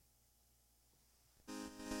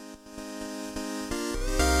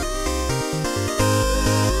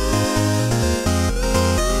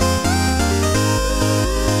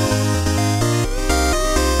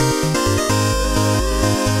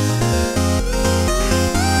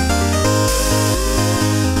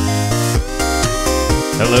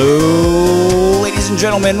Hello, ladies and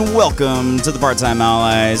gentlemen. Welcome to the Part-Time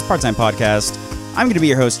Allies Part-Time Podcast. I'm going to be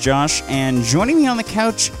your host, Josh, and joining me on the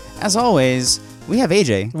couch, as always, we have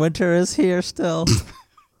AJ. Winter is here still.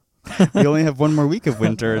 We only have one more week of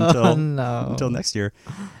winter until next year.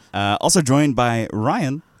 Also joined by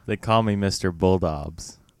Ryan. They call me Mr.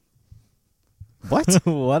 Bulldobs. What?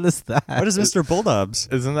 What is that? What is Mr.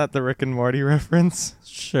 Bulldobs? Isn't that the Rick and Morty reference?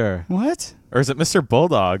 Sure. What? Or is it Mr.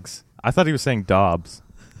 Bulldogs? I thought he was saying Dobbs.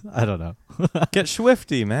 I don't know. Get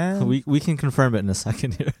swifty, man. We can confirm it in a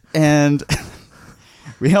second here. And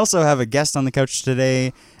we also have a guest on the couch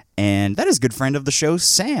today, and that is good friend of the show,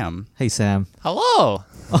 Sam. Hey, Sam. Hello.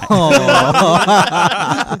 Oh.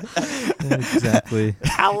 Exactly.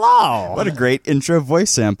 Hello. What a great intro voice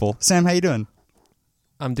sample. Sam, how you doing?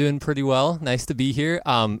 I'm doing pretty well. Nice to be here.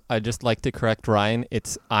 I'd just like to correct Ryan.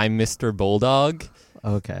 I'm Mr. Bulldog.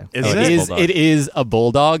 Okay. It is a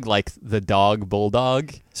bulldog, like the dog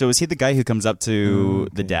bulldog. So is he the guy who comes up to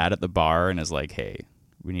the dad at the bar and is like, "Hey,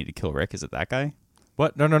 we need to kill Rick"? Is it that guy?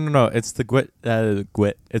 What? No. It's the gwit.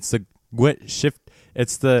 It's the gwit shift.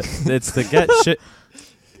 It's the get shit.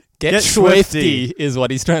 Get swifty is what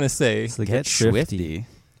he's trying to say. It's the get swifty.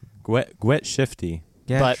 Gwit shifty.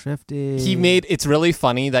 Get swifty. It's really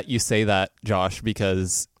funny that you say that, Josh,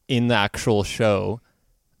 because in the actual show,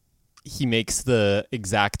 he makes the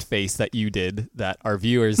exact face that you did that our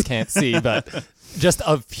viewers can't see, but just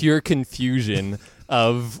of pure confusion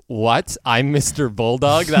of what? I'm Mr.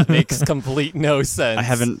 Bulldog? That makes complete no sense.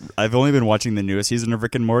 I've only been watching the newest season of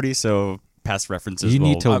Rick and Morty, so past references. You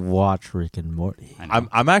need to watch Rick and Morty.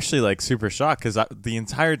 I'm actually like super shocked because the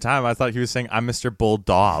entire time I thought he was saying I'm Mr.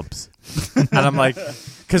 Bulldobs, and I'm like,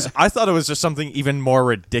 because I thought it was just something even more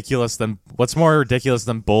ridiculous than what's more ridiculous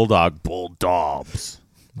than Bulldog? Bulldobs.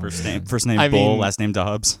 First name Bull, last name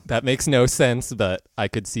Dobbs. That makes no sense, but I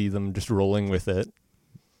could see them just rolling with it.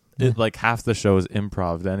 Like half the show is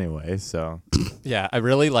improv anyway, so yeah, I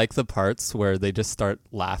really like the parts where they just start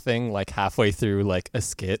laughing like halfway through like a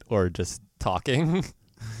skit or just talking.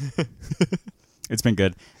 It's been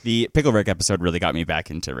good. The Pickle Rick episode really got me back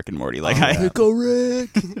into Rick and Morty. Pickle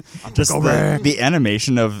Rick. Just the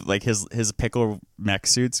animation of like his pickle mech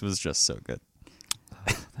suits was just so good.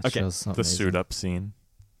 Okay. The suit up scene.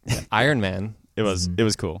 Iron Man. It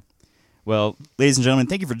was cool. Well, ladies and gentlemen,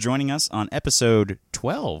 thank you for joining us on episode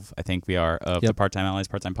 12, I think we are, of the Part-Time Allies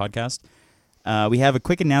Part-Time Podcast. We have a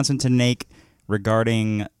quick announcement to make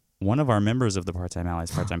regarding one of our members of the Part-Time Allies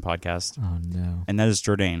Part-Time Podcast. Oh, no. And that is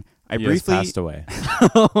Jordan. He has passed away.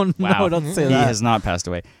 Oh, no, wow. don't say He that. has not passed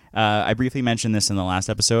away. I briefly mentioned this in the last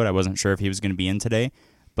episode. I wasn't sure if he was going to be in today.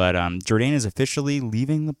 But Jordan is officially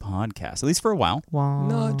leaving the podcast, at least for a while. Wow.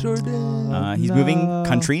 Not Jordan. He's moving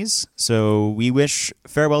countries, so we wish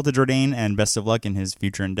farewell to Jordan and best of luck in his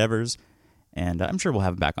future endeavors. And I'm sure we'll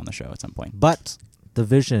have him back on the show at some point. But the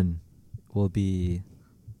vision will be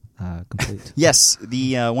complete. Yes,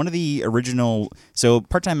 the one of the original. So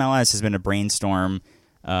Part-Time Allies has been a brainstorm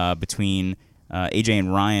between AJ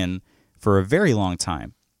and Ryan for a very long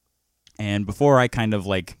time. And before I kind of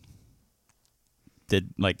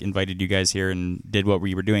invited you guys here and did what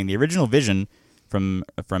we were doing, the original vision from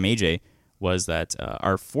AJ was that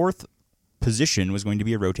our fourth position was going to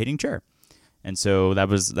be a rotating chair, and so that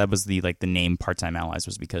was the name Part-Time Allies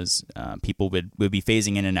was because people would be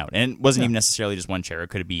phasing in and out, and it wasn't even necessarily just one chair; it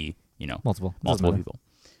could be multiple people.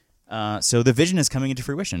 So the vision is coming into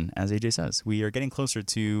fruition, as AJ says. We are getting closer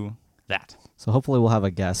to that. So hopefully we'll have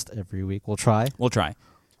a guest every week. We'll try.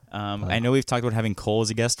 I know we've talked about having Cole as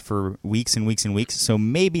a guest for weeks and weeks and weeks, so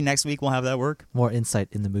maybe next week we'll have that work. More insight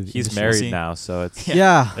in the movie. He's married now, so it's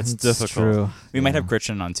it's difficult. True. We might have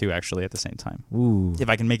Christian on too, actually, at the same time. Ooh, if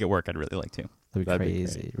I can make it work, I'd really like to. that'd be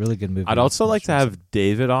crazy. Really good movie. I'd also like to have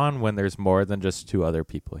David on when there's more than just two other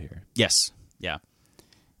people here. Yes, yeah.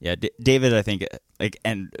 David, I think,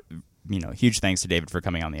 huge thanks to David for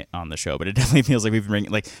coming on the show. But it definitely feels like we've been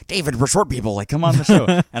bringing David, we're short people, come on the show,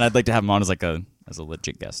 and I'd like to have him on as a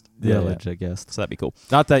legit guest. Legit guest. So that'd be cool.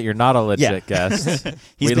 Not that you're not a legit guest.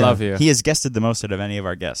 We love you. He has guested the most out of any of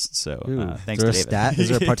our guests. So thanks to David. Is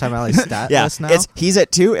there a Part-Time Ally stat list now? He's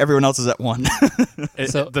at 2. Everyone else is at 1.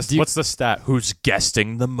 What's the stat? Who's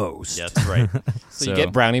guesting the most? Yeah, that's right. So you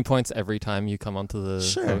get brownie points every time you come onto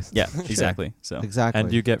the host? Yeah, exactly. So exactly.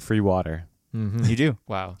 And you get free water. Mm-hmm. You do.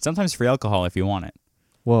 Wow. Sometimes free alcohol if you want it.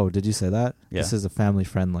 Whoa, did you say that? Yeah. This is a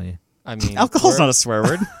family-friendly I mean, Alcohol's not a swear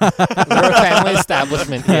word. we're a family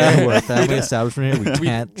establishment here. We're a family establishment here. We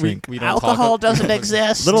can't drink. We don't talk doesn't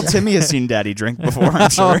exist. Little Timmy has seen Daddy drink before, I'm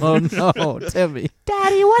sure. Oh no, Timmy.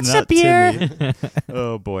 Daddy, what's Not a beer? Timmy.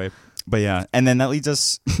 Oh boy. But yeah, and then that leads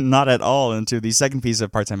us not at all into the second piece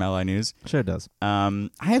of Part-Time Ally news. Sure it does. I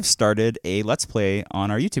have started a Let's Play on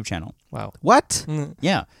our YouTube channel. Wow. What?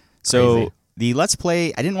 Yeah. So Crazy. the Let's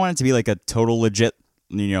Play, I didn't want it to be like a total legit,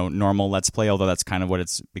 normal Let's Play, although that's kind of what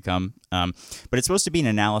it's become. But it's supposed to be an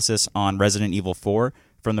analysis on Resident Evil 4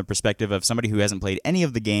 from the perspective of somebody who hasn't played any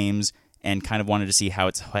of the games and kind of wanted to see how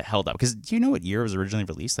it's held up. Because do you know what year it was originally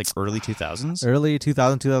released? Like early 2000s? Early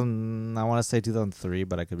 2000, I want to say 2003,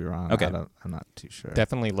 but I could be wrong. Okay. I'm not too sure.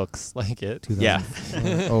 Definitely looks like it. 2000.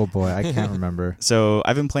 Yeah. Oh boy, I can't remember. So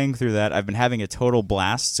I've been playing through that. I've been having a total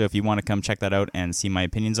blast. So if you want to come check that out and see my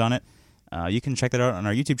opinions on it, you can check that out on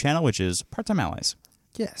our YouTube channel, which is Part-Time Allies.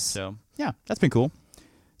 Yes. So yeah, that's been cool.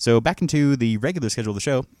 So back into the regular schedule of the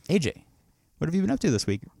show. AJ, what have you been up to this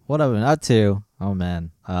week? What I've been up to? Oh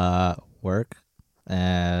man, work,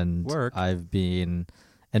 and Work. I've been,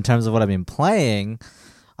 in terms of what I've been playing,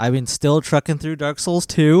 I've been still trucking through Dark Souls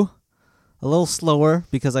 2, a little slower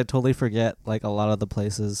because I totally forget like a lot of the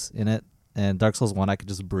places in it. And Dark Souls 1, I could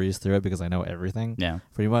just breeze through it because I know everything. Yeah.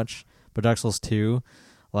 Pretty much. But Dark Souls 2,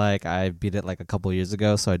 like I beat it like a couple years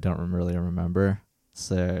ago, so I don't really remember.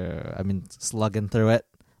 So I've been slugging through it,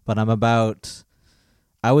 but I'm about,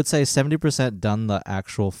 I would say 70% done the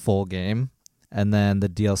actual full game, and then the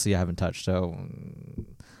DLC I haven't touched.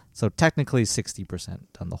 So technically 60%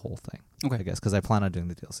 done the whole thing. Okay. I guess because I plan on doing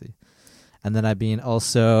the DLC, and then I've been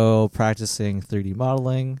also practicing 3D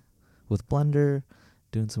modeling with Blender,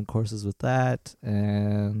 doing some courses with that,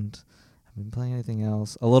 and I've been playing anything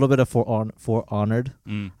else. A little bit of For Honored.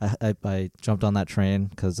 Mm. I jumped on that train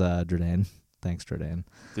because Jordan. Thanks, Jordan.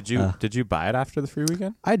 Did you buy it after the free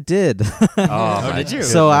weekend? I did. Oh, did you?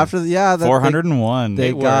 So after the 401.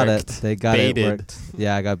 they got it. worked. They got Baited. it. Worked.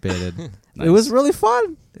 Yeah, I got baited. Nice. It was really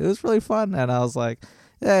fun. And I was like,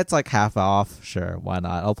 yeah, it's like half off. Sure, why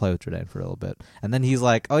not? I'll play with Jordan for a little bit. And then he's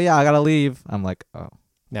like, oh yeah, I gotta leave. I'm like, oh,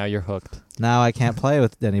 Now you're hooked. now I can't play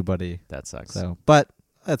with anybody. That sucks. So, but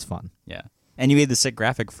that's fun. Yeah. And you made the sick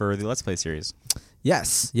graphic for the Let's Play series.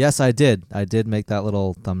 Yes, I did. I did make that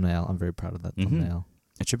little thumbnail. I'm very proud of that thumbnail.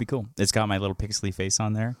 It should be cool. It's got my little pixely face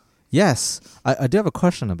on there. Yes, I do have a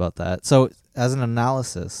question about that. So, as an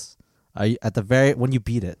analysis, are you, at the when you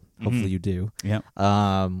beat it, hopefully you do. Yeah.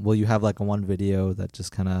 Will you have like a one video that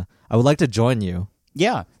just kind of? I would like to join you.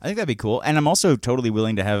 Yeah, I think that'd be cool. And I'm also totally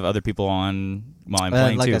willing to have other people on while I'm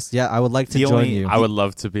playing too. Yeah, I would like to The join only- you. I would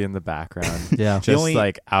love to be in the background. Yeah. Just only-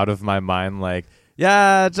 like out of my mind, like,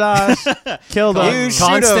 yeah, Josh, killed him.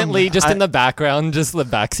 Constantly, just in the background, just the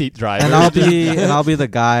backseat driver. and I'll be the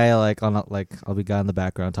guy like I'll be guy in the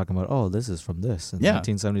background talking about, oh, this is from this in Yeah.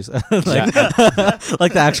 1970s,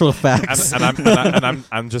 like the actual facts.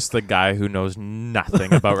 I'm just the guy who knows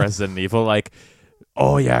nothing about Resident Evil. Like,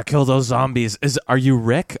 oh yeah, kill those zombies. Are you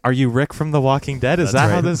Rick? Are you Rick from The Walking Dead? Is That's that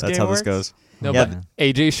how right. this That's game how works? this goes. No, Yeah. but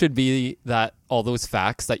AJ should be that all those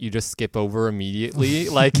facts that you just skip over immediately.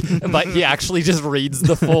 Like, but he actually just reads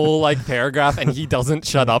the full like paragraph and he doesn't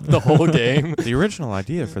shut up the whole game. The original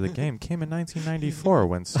idea for the game came in 1994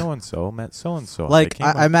 when so and so met so and so. Like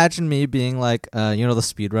I imagine me being like, the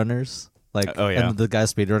speedrunners, like, Oh, yeah. and the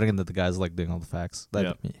guy's speedrunning and the guy's like doing all the facts.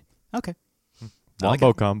 That'd be me. Okay.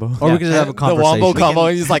 Wombo combo. Or Yeah. we could just have a The conversation. Wombo combo.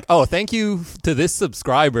 He's like, oh, thank you to this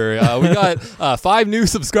subscriber. We got 5 new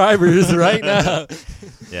subscribers right now.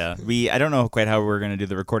 Yeah. I don't know quite how we're going to do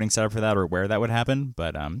the recording setup for that or where that would happen,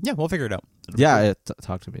 but yeah, we'll figure it out. Yeah,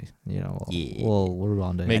 talk to me. Yeah. We'll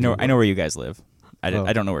round I it. know where you guys live. I Oh.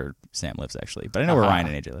 don't know where Sam lives actually, but I know where Ryan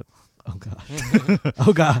and AJ live. Oh gosh.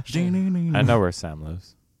 Oh gosh. I know where Sam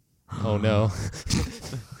lives. Oh no,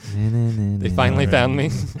 They they finally found me.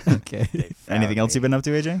 Okay. Anything else you've been up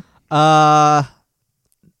to, AJ?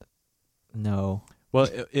 No. Well,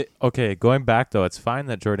 okay. Going back though, it's fine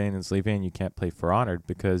that Jordan is leaving and you can't play For Honored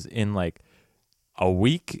because in like a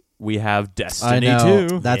week we have Destiny I know.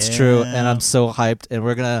 2. That's Yeah. true, and I'm so hyped. And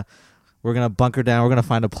we're gonna bunker down. We're gonna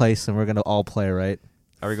find a place, and we're gonna all play. Right?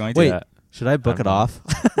 Are we going to? Wait. Yeah. Should I book I'm it not. off?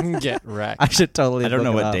 Get wrecked. I should totally. I don't book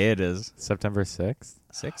know it what off. day it is. September 6th.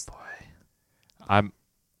 6th? I'm.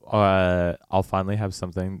 I'll finally have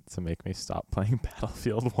something to make me stop playing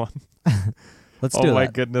Battlefield 1. Let's Oh do my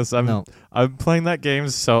that. goodness, No. I'm playing that game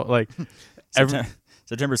so like.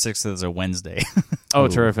 September 6th is a Wednesday. Oh, Ooh.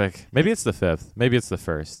 terrific! Maybe it's the 5th. Maybe it's the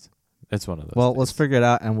 1st. It's one of those. Well, days. let's figure it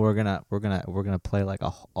out, and we're gonna play like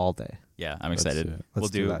all day. Yeah, I'm Let's excited. do it. We'll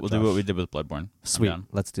Let's do that, we'll do what Josh. we did with Bloodborne. I'm Sweet. down.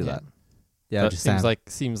 Let's do Yeah. that. Yeah, That just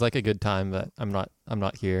Seems like a good time, but I'm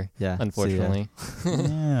not here. Yeah, Unfortunately.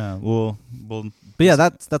 Yeah. We'll. But yeah,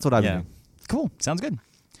 that's what I've Yeah. been doing. Cool. Sounds good.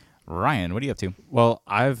 Ryan, what are you up to? Well,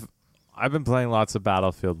 I've been playing lots of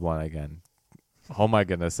Battlefield 1 again. Oh my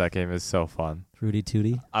goodness, that game is so fun. Rudy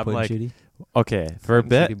Tooty. I'm point like- shooty. Okay, for a Shooty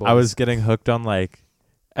bit, boys. I was getting hooked on like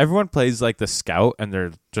everyone plays like the scout and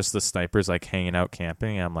they're just the snipers like hanging out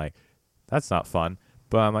camping. And I'm like, that's not fun.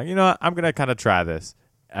 But I'm like, you know what? I'm gonna kind of try this.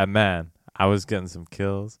 And man, I was getting some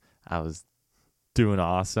kills. I was doing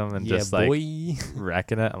awesome and just like boy.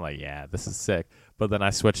 wrecking it. I'm like, yeah, this is sick. But then I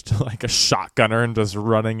switched to like a shotgunner and just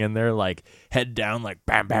running in there like head down, like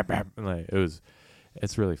bam, bam, bam. And, like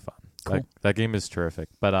it's really fun. Cool. That game is terrific.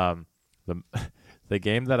 But the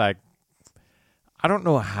game that I don't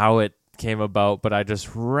know how it came about, but I just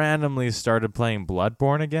randomly started playing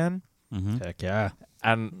Bloodborne again, Mm-hmm. Heck yeah.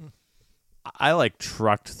 and I like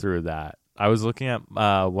trucked through that. I was looking at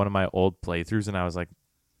one of my old playthroughs, and I was like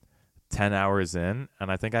 10 hours in,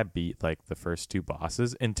 and I think I beat like the first 2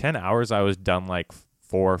 bosses. In 10 hours, I was done like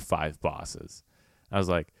 4 or 5 bosses. I was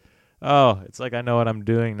like, oh, it's like I know what I'm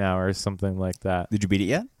doing now, or something like that. Did you beat it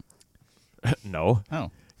yet? No.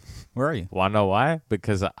 Oh. Where are you? Want to know why?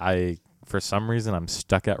 Because for some reason, I'm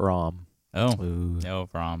stuck at Rom. Oh. Ooh. No,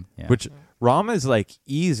 Rom. Yeah. Which Rom is like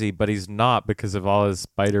easy, but he's not because of all his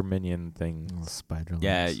spider minion things. Little spider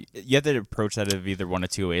Yeah, legs. you have to approach that of either one of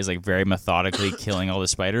 2 ways, like very methodically killing all the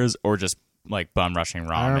spiders, or just like bum rushing I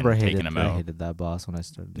Rom remember and I taking him out. hated that boss when I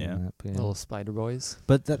started doing Yeah. that. But, Little spider boys.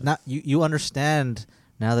 but that not you understand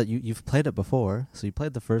now that you've played it before, so you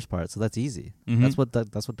played the first part, so that's easy. Mhm.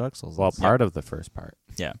 That's what Dark Souls Well, is. part of the first part.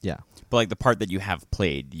 Yeah, Yeah, but like the part that you have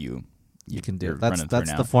played, you you can do. you're That's running through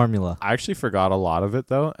that's now. the formula. I actually forgot a lot of it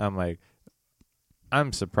though. I'm like,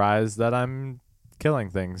 I'm surprised that I'm killing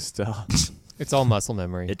things still. It's all muscle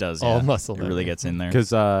memory. It does. All Yeah. muscle It memory. really gets in there.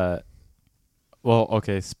 Because, well,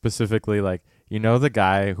 okay, specifically, like, you know the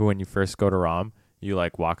guy who when you first go to Rom, you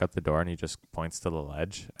like walk up the door and he just points to the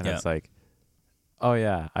ledge, and Yeah. it's like, oh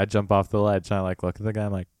yeah, I jump off the ledge and I like look at the guy,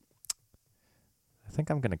 I'm like, I think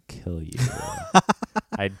I'm gonna kill you.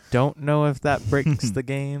 I don't know if that breaks the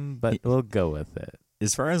game, but we'll go with it.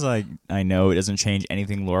 As far as I know, it doesn't change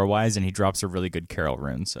anything lore wise, and he drops a really good Carol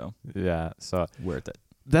rune, so Yeah, so worth it.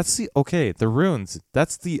 that's the runes.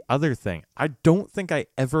 That's the other thing. I don't think I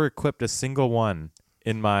ever equipped a single one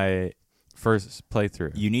in my first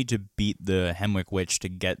playthrough. You need to beat the Hemwick Witch to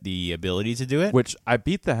get the ability to do it. Which I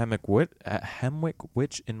beat the Hemwick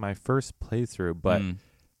Witch in my first playthrough, but Mm.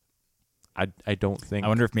 I don't think I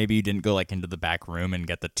wonder if maybe you didn't go like into the back room and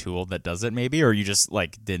get the tool that does it, maybe, or you just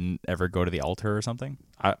like didn't ever go to the altar or something.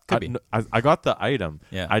 Could be. I got the item.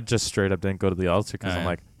 Yeah. I just straight up didn't go to the altar because Oh, I'm yeah.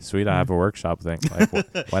 like, sweet, I have a workshop thing.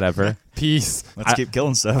 Like, whatever. Peace. Let's keep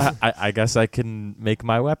killing stuff. I guess I can make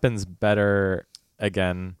my weapons better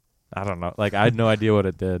again. I don't know. Like, I had no idea what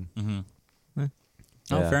it did. Mm-hmm. Eh.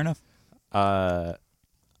 Oh, Yeah. fair enough.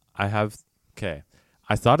 Okay.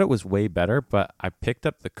 I thought it was way better, but I picked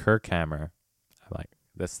up the Kirk hammer. I'm like,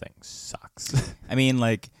 this thing sucks. I mean,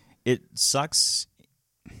 like it sucks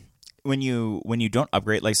when you don't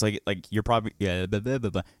upgrade. Like you're probably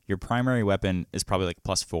your primary weapon is probably like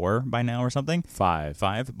 +4 by now or something. 5.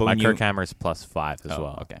 But My when Kirk hammer is +5 as oh,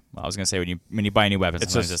 well. okay. Well, I was gonna say when you buy a new weapon,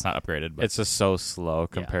 It's sometimes just- it's not upgraded. But It's just so slow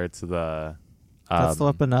compared to the. That's the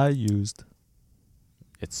weapon I used.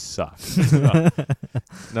 It sucks.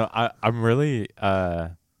 No, I'm really.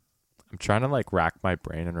 I'm trying to like rack my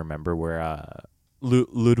brain and remember where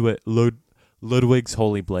Ludwig's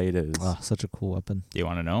Holy Blade is. Oh, such a cool weapon. do you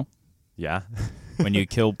want to know? Yeah. When you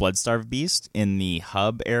kill Bloodstarved Beast in the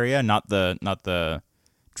hub area, not the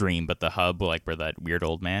dream, but the hub, like where that weird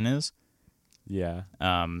old man is. Yeah.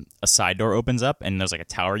 A side door opens up and there's like a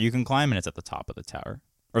tower you can climb, and it's at the top of the tower,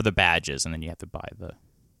 or the badges, and then you have to buy the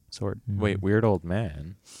sword. Wait, weird old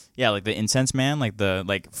man. Yeah, like the incense man, like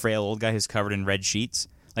the frail old guy who's covered in red sheets.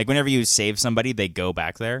 Like whenever you save somebody, they go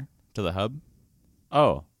back there to the hub.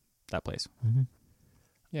 Oh. That place.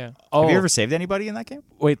 Yeah. Oh. Have you ever saved anybody in that game?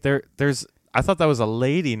 Wait, there's. I thought that was a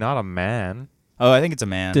lady, not a man. Oh, I think it's a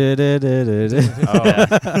man. Oh,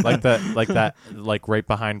 like right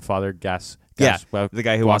behind Father Gas. Yeah, the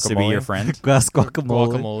guy who wants to be your Guacamole? friend. Glass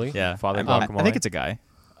guacamole. Guacamole. Yeah, Father I Guacamole? think it's a guy.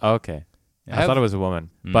 Okay. Yeah. I thought it was a woman,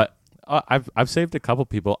 Mm. but I've saved a couple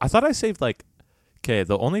people. I thought I saved like. Okay,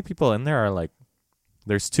 the only people in there are like.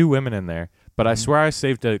 There's 2 women in there, but I swear I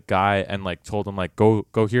saved a guy and like told him like go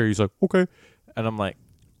here. He's like okay, and I'm like,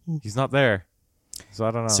 he's not there, so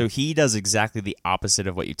I don't know. So he does exactly the opposite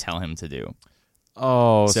of what you tell him to do.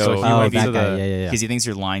 so he Oh, went that to guy. the. Yeah. Because he thinks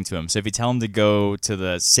you're lying to him. So if you tell him to go to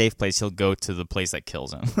the safe place, he'll go to the place that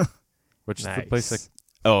kills him. Which is the Nice. place that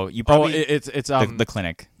Oh, you Oh, probably it's the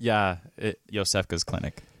clinic, yeah. Yosefka's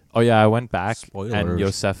clinic. Oh yeah, I went back Spoilers. and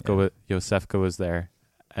Yosefka was there,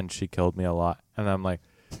 and she killed me a lot. And I'm like,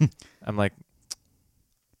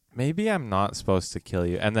 maybe I'm not supposed to kill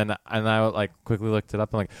you. And I like quickly looked it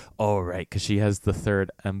up. I'm like, oh right, because she has the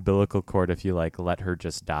third umbilical cord. If you like let her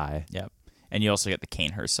just die. Yep. And you also get the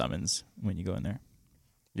Canehurst summons when you go in there.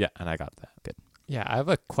 Yeah, and I got that. Good. Yeah, I have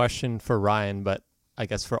a question for Ryan, but I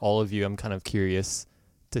guess for all of you, I'm kind of curious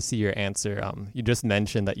to see your answer. You just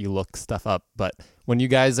mentioned that you look stuff up, but when you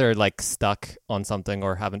guys are like stuck on something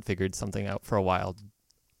or haven't figured something out for a while,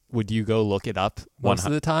 would you go look it up most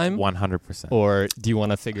of the time? 100%. Or do you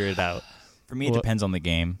want to figure it out? For me, it depends on the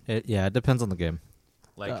game. It depends on the game.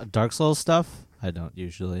 Like Dark Souls stuff, I don't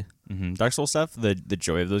usually. Dark Souls stuff, the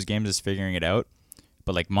joy of those games is figuring it out.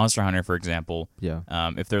 But like Monster Hunter, for example, Yeah.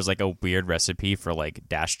 if there's like a weird recipe for like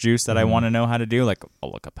dash juice that I want to know how to do, like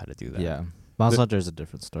I'll look up how to do that. Yeah. Monster Hunter is a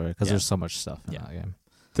different story because Yeah. there's so much stuff in Yeah. that game.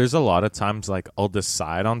 There's a lot of times like I'll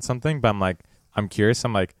decide on something, but I'm curious.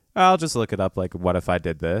 I'm like, I'll just look it up. Like, what if I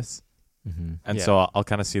did this? Mm-hmm. And Yeah. so I'll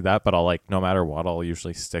kind of see that, but I'll like, no matter what, I'll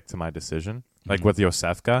usually stick to my decision. Like Mhm. with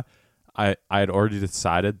Yosefka, I had already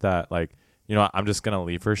decided that like, you know, I'm just gonna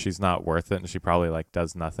leave her. She's not worth it, and she probably like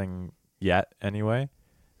does nothing yet anyway.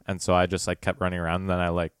 And so I just like kept running around. And then I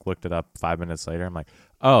like looked it up 5 minutes later. I'm like,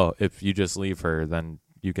 oh, if you just leave her, then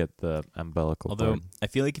you get the umbilical Although cord. I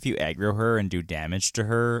feel like if you aggro her and do damage to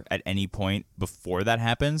her at any point before that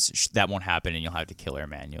happens, that won't happen, and you'll have to kill her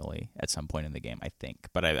manually at some point in the game, I think.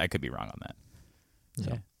 But I could be wrong on that.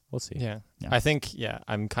 So we'll see. Yeah. Yeah. I think,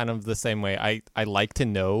 I'm kind of the same way. I like to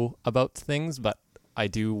know about things, but I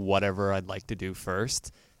do whatever I'd like to do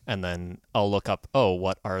first. And then I'll look up,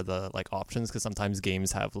 what are the like options? Because sometimes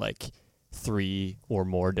games have like 3 or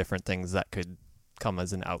more different things that could come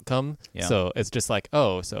as an outcome. Yeah. So it's just like,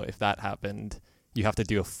 so if that happened, you have to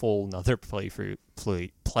do a full another playthrough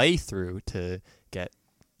to get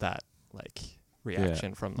that like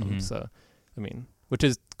reaction from them. Mhm. So, I mean, which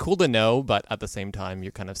is cool to know, but at the same time,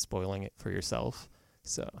 you're kind of spoiling it for yourself.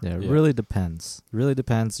 So Yeah, it Yeah. really depends. Really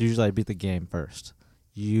depends. Usually I beat the game first.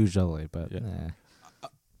 Usually, but Yeah.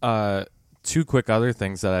 2 quick other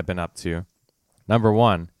things that I've been up to. Number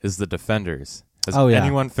 1 is the Defenders. Has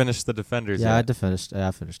anyone finished the Defenders yeah, yet? I finished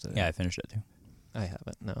it. Yeah, I finished it too. I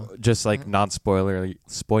haven't, no. Just like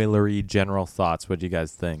non-spoilery general thoughts. What do you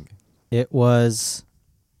guys think? It was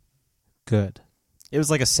good. It was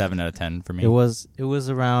like a 7 out of 10 for me. It was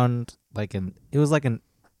around like it's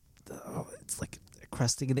like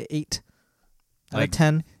cresting an 8 out Like, of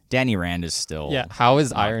 10. Danny Rand is still Yeah, how is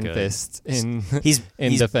not Iron good. Fist in he's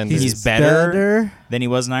in Defenders? he's better than he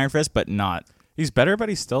was in Iron Fist, but not. He's better, but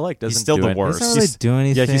he still like doesn't. He's still do the it. worst. He doesn't really do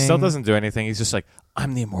anything. Yeah, he still doesn't do anything. He's just like,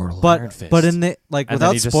 I'm the immortal Iron Fist. But in the like And then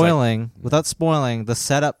without he just, like- spoiling, the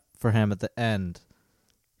setup for him at the end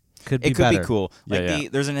could be It could better. be cool. Yeah, Like yeah.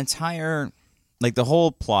 there's an entire like the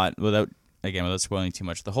whole plot without spoiling too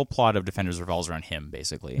much. The whole plot of Defenders revolves around him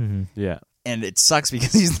basically, Mhm. yeah, and it sucks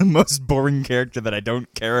because he's the most boring character that I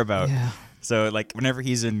don't care about. Yeah. So like whenever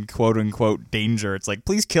he's in quote unquote danger, it's like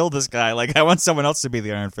please kill this guy. Like I want someone else to be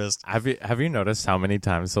the Iron Fist. have you noticed how many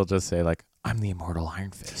times he'll just say like, I'm the immortal Iron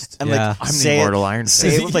Fist. And Yeah. like I'm the say immortal Iron say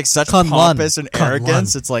Fist. it with like such Kunlun. pompous and Kunlun.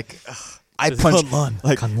 arrogance. It's like ugh, I punch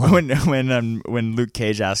like Kunlun. when Luke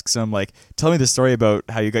Cage asks him like, tell me the story about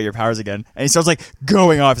how you got your powers again, and he starts like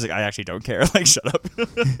going off. He's like, I actually don't care. Like shut up.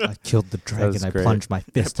 I killed the dragon. was I great. plunged my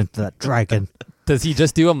fist into that dragon. Does he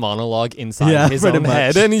just do a monologue inside Yeah, his pretty own much.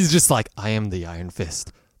 head? And he's just like, I am the Iron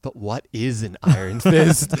Fist. But what is an Iron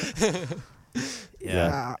Fist?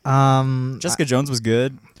 Yeah. Jessica Jessica Jones was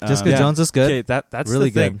good. Jessica Jones is good. Okay, that's Really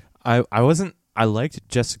the thing. good. I liked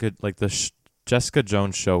Jessica. Like Jessica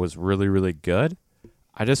Jones show was really really good.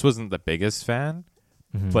 I just wasn't the biggest fan,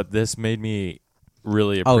 Mhm. but this made me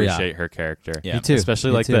really Oh, yeah. appreciate her character. Yeah. Me too.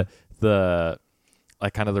 Especially Me like too. the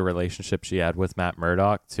like kind of the relationship she had with Matt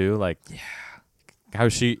Murdock too. Like how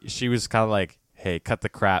she was kind of like, hey, cut the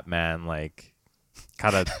crap, man. Like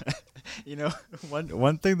kind of You know,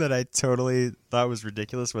 one thing that I totally thought was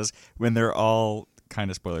ridiculous was when they're all kind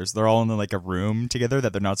of spoilers. They're all in like a room together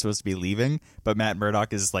that they're not supposed to be leaving, but Matt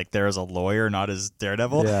Murdock is like there as a lawyer, not as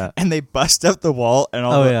Daredevil. Yeah. And they bust up the wall, and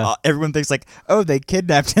everyone thinks like, oh, they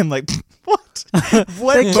kidnapped him. Like what?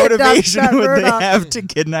 What They kidnapped motivation Matt would they Murdock. have to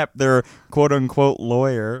kidnap their quote unquote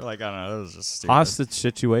lawyer? Like I don't know. It was just stupid. hostage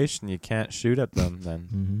situation. You can't shoot at them.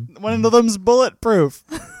 Then Mhm. One of them's bulletproof.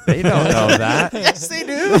 they don't know that. Yes, they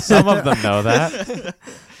do. Some of them know that.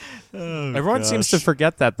 Oh, Everyone seems to gosh.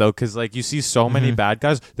 forget that though, because like you see so many bad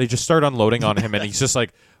guys, they just start unloading on him, and he's just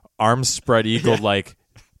like arms spread eagled, like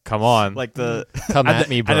come on. Like the Come And at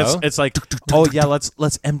me, bro. And it's like, oh yeah,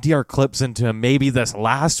 let's empty our clips into him. Maybe this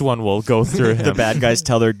last one will go through him. the bad guys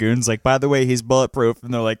tell their goons like, by the way, he's bulletproof,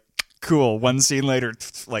 and they're like, cool. One scene later,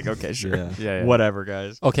 like, okay, sure, Yeah. whatever,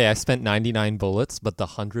 guys. Okay, I spent 99 bullets, but the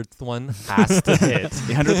 100th one has to hit.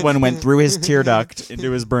 The 100th one went through his tear duct into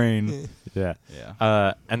his brain. Yeah.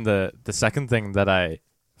 Yeah. And the second thing that I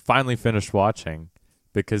finally finished watching,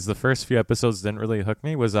 because the first few episodes didn't really hook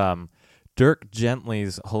me, was Dirk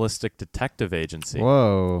Gently's Holistic Detective Agency.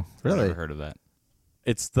 Whoa, I've never really? heard of that.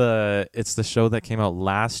 It's the show that came out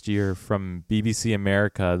last year from BBC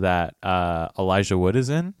America that Elijah Wood is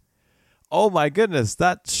in. Oh my goodness,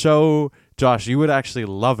 that show, Josh, you would actually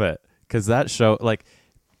love it, because that show, like,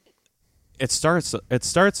 it starts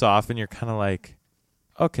off and you're kind of like,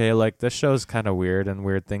 okay, like, this show's kind of weird and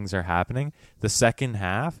weird things are happening. The second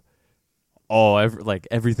half,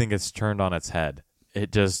 everything gets turned on its head.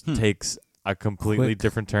 It just takes a completely Quick.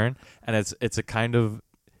 different turn, and it's a kind of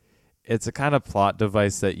plot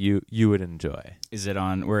device that you would enjoy. Is it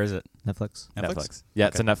on? Where is it? Netflix. Netflix. Yeah,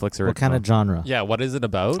 it's a Netflix original. What kind of genre? Yeah, what is it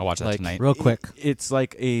about? I'll watch that tonight. Real quick. It's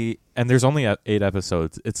like and there's only 8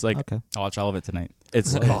 episodes. It's like Okay. I'll watch all of it tonight.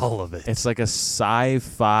 it's All of it. It's like a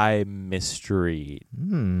sci-fi mystery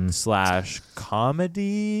 /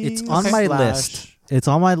 comedy. It's on my slash- list. It's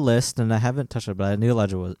on my list, and I haven't touched it, but I knew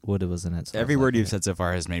Elijah Wood was in it. So I Every was word like, you've said so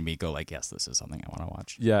far has made me go like, yes, this is something I want to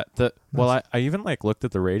watch. Yeah. I even like looked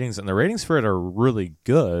at the ratings, and the ratings for it are really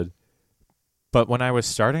good. But when I was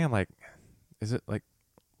starting, I'm like, is it like,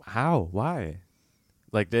 how? Why?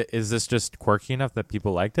 Like, is this just quirky enough that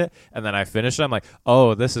people liked it? And then I finished it. I'm like,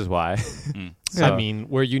 oh, this is why. So, I mean,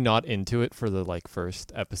 were you not into it for the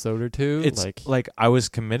first episode or two? it's like I was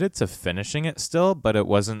committed to finishing it still, but it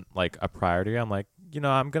wasn't like a priority. I'm like,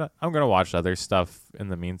 I'm gonna watch other stuff in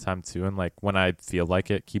the meantime too, and like when I feel like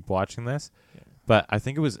it, keep watching this. Yeah. But I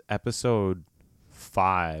think it was episode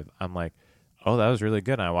 5. I'm like, oh, that was really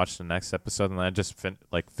good. And I watched the next episode, and I just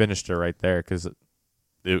finished it right there, because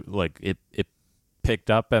it picked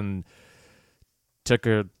up and took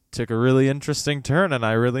a really interesting turn, and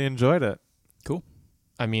I really enjoyed it. Cool.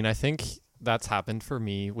 I mean, I think that's happened for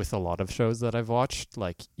me with a lot of shows that I've watched.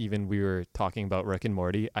 Like, even we were talking about Rick and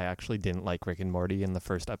Morty. I actually didn't like Rick and Morty in the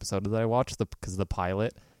first episode that I watched because the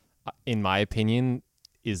pilot, in my opinion,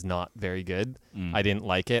 is not very good. I didn't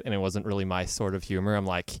like it, and it wasn't really my sort of humor. I'm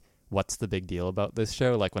like, what's the big deal about this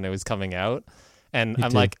show? Like, when it was coming out. And Me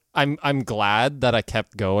I'm too. like, I'm glad that I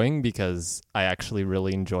kept going, because I actually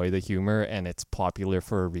really enjoy the humor, and it's popular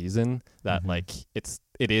for a reason. That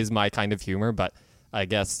it is my kind of humor, but I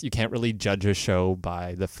guess you can't really judge a show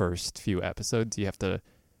by the first few episodes. You have to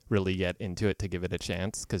really get into it to give it a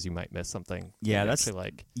chance, because you might miss something. Yeah, that you that's actually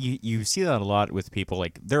like. You see that a lot with people.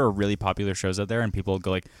 Like, there are really popular shows out there, and people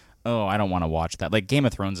go like, oh, I don't want to watch that. Like, Game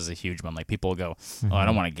of Thrones is a huge one. Like, people go, oh, I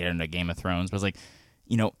don't want to get into Game of Thrones. But it's like,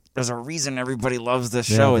 there's a reason everybody loves this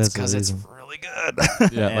Yeah, show. It's there's a because it's reason. really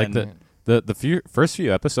good. Yeah, like And- the first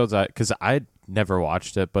few episodes, because I never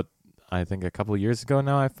watched it, but I think a couple of years ago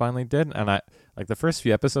now I finally did, and I like the first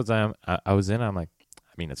few episodes I was in. I'm like,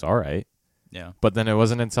 I mean, it's all right, Yeah. but then it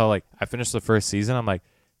wasn't until like I finished the first season. I'm like,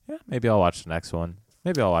 yeah, maybe I'll watch the next one.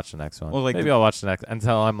 Maybe I'll watch the next one. Well, like maybe I'll watch the next,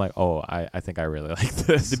 until I'm like, oh, I think I really like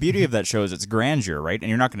this. The beauty of that show is its grandeur, right? And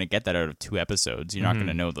you're not going to get that out of 2 episodes. You're not going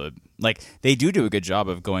to know they do a good job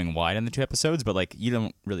of going wide in the 2 episodes, but like you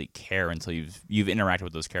don't really care until you've interacted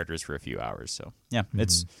with those characters for a few hours. So yeah,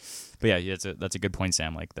 that's a good point,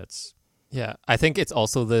 Sam. Like that's. Yeah, I think it's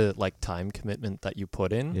also the time commitment that you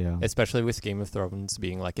put in, Yeah. especially with Game of Thrones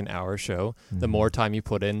being like an hour show. The more time you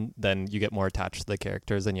put in, then you get more attached to the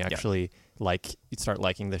characters, and you actually you start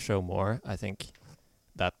liking the show more. I think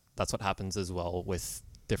that's what happens as well with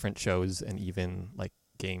different shows and even like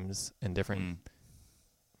games and different.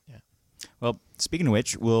 Well, speaking of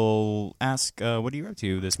which, we'll ask, what are you up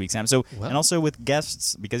to this week, Sam? So, Well- and also with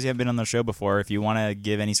guests, because you have been on the show before, if you want to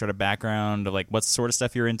give any sort of background of like what sort of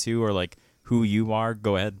stuff you're into or like who you are,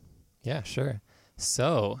 go ahead. Yeah, sure.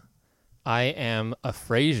 So, I am a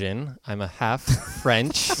Frasian. I'm a half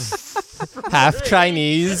French, half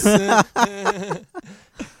Chinese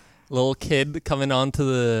little kid coming onto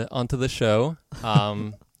the show.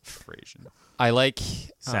 Frasian. I like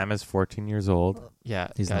Sam is 14 years old. yeah.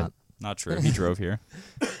 He's guys- not. Not true. He drove here.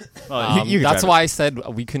 Well, you can that's drive why I said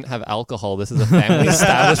we couldn't have alcohol. This is a family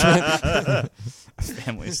establishment. a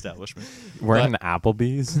family establishment. Wearing an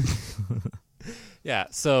Applebee's. Yeah,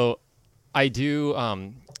 so I do,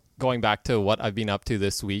 going back to what I've been up to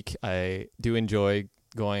this week, I do enjoy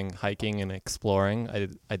going hiking and exploring.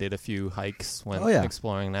 I did a few hikes when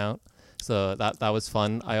exploring out. So that was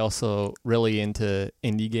fun. I also really into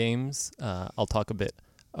indie games. I'll talk a bit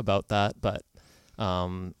about that, but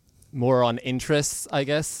more on interests, I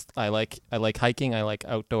guess. I like hiking, I like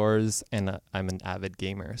outdoors, and I'm an avid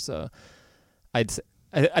gamer. So I'd say,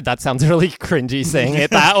 that sounds really cringy saying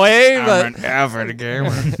it that way, but I'm an avid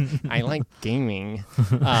gamer. I like gaming.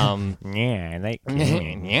 Yeah, I like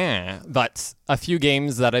Yeah, but a few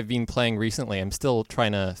games that I've been playing recently, I'm still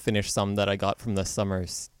trying to finish some that I got from the summer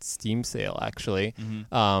Steam sale, actually.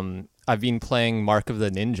 I've been playing Mark of the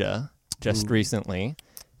Ninja just recently.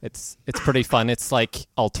 It's pretty fun. It's like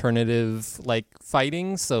alternative like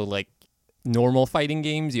fighting, so like normal fighting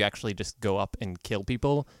games, you actually just go up and kill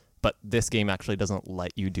people, but this game actually doesn't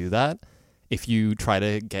let you do that. If you try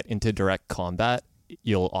to get into direct combat,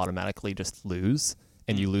 you'll automatically just lose,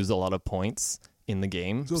 and you lose a lot of points in the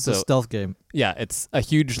game. So it's a stealth game. Yeah, it's a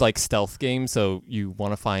huge like stealth game, so you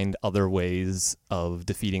want to find other ways of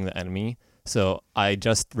defeating the enemy. So I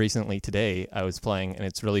just recently today I was playing, and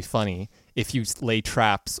it's really funny. If you lay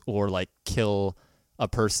traps or like kill a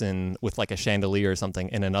person with like a chandelier or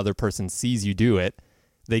something, and another person sees you do it,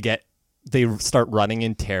 they start running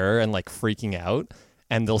in terror and like freaking out,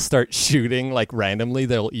 and they'll start shooting like randomly.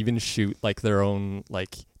 They'll even shoot like their own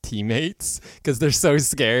like teammates because they're so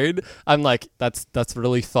scared. I'm like, that's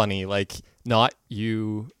really funny. Like, not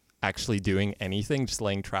you actually doing anything, just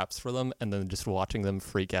laying traps for them, and then just watching them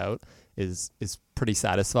freak out is pretty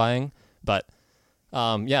satisfying. But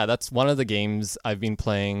yeah, that's one of the games I've been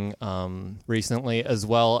playing recently, as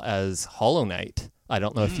well as Hollow Knight. I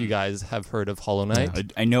don't know if you guys have heard of Hollow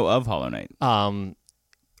Knight. I know of Hollow Knight.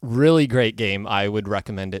 Really great game. I would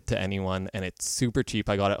recommend it to anyone, and it's super cheap.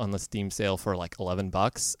 I got it on the Steam sale for like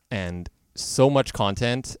 $11, and so much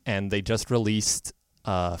content. And they just released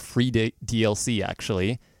free DLC,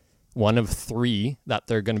 actually, one of 3 that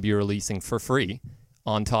they're going to be releasing for free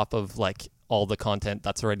on top of like all the content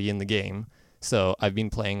that's already in the game. So I've been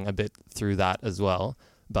playing a bit through that as well.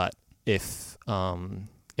 But if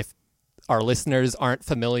our listeners aren't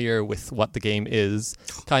familiar with what the game is,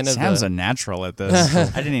 kind of sounds unnatural at this. I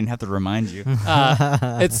didn't even have to remind you.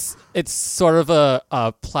 It's sort of a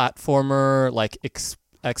platformer, like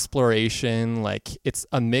exploration. Like, it's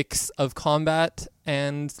a mix of combat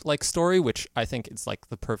and like story, which I think it's like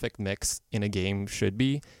the perfect mix in a game should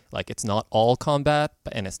be. Like, it's not all combat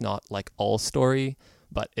and it's not like all story,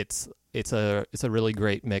 but it's a really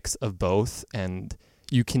great mix of both. And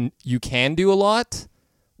you can do a lot,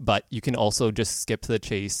 but you can also just skip the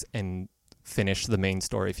chase and finish the main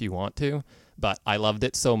story if you want to. But I loved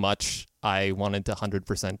it so much, I wanted to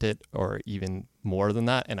 100% it, or even more than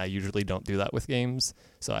that, and I usually don't do that with games.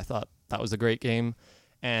 So I thought that was a great game.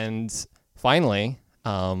 And finally,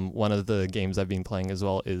 one of the games I've been playing as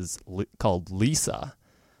well is called Lisa.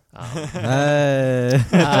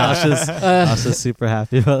 Josh is super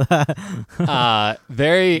happy about that.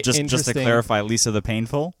 Very just interesting. to clarify, Lisa the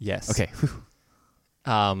Painful? Yes. Okay.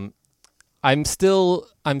 I'm still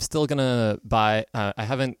gonna buy. I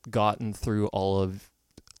haven't gotten through all of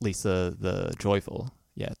Lisa the Joyful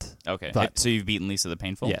yet. Okay. But- So you've beaten Lisa the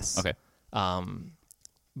Painful? Yes. Okay.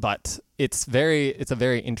 But it's a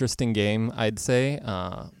very interesting game, I'd say.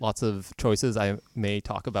 Lots of choices. I may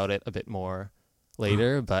talk about it a bit more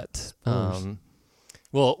later, but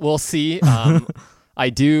we'll see. I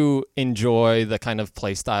do enjoy the kind of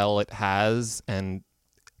play style it has, and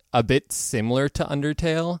a bit similar to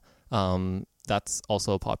Undertale. That's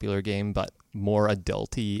also a popular game, but more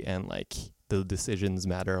adulty, and like the decisions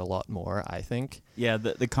matter a lot more, I think. Yeah,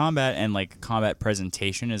 the combat and like combat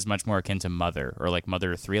presentation is much more akin to Mother, or like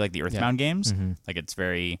Mother 3, like the Earthbound games. Mm-hmm. Like, it's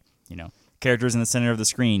very, characters in the center of the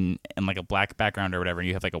screen and like a black background or whatever, and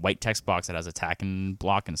you have like a white text box that has attack and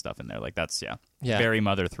block and stuff in there. Like, that's very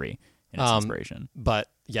Mother 3 in its inspiration. But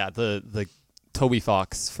yeah, the Toby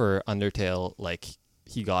Fox for Undertale, like,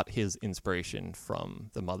 he got his inspiration from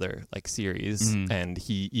the Mother like series, and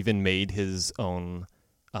he even made his own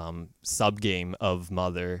sub game of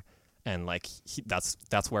Mother, and like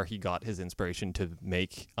that's where he got his inspiration to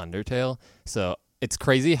make Undertale. So it's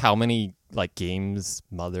crazy how many like games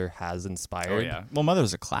Mother has inspired. Oh yeah, well,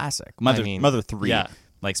 Mother's a classic. Mother 3, yeah.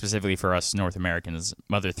 like specifically for us North Americans,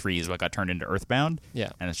 Mother 3 is what got turned into Earthbound.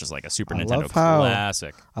 Yeah, and it's just like a Super I Nintendo love how-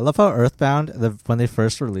 classic. I love how Earthbound, when they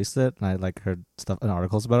first released it, and I like heard stuff and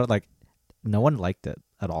articles about it, like no one liked it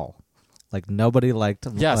at all. Like, nobody liked.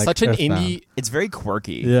 Yeah, like, such an Earthbound. indie. It's very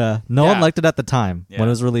quirky. Yeah, no Yeah. one liked it at the time Yeah. when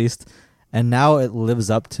it was released, and now it lives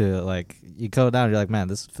up to, like, you go down, you're like, man,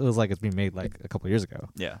 this feels like it's been made like a couple years ago.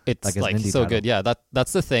 Yeah. It's Like, as an like indie so title. good. Yeah,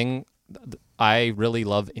 that's the thing. I really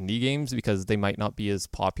love indie games because they might not be as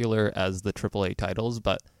popular as the AAA titles,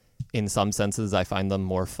 but in some senses, I find them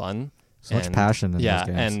more fun. So much passion in those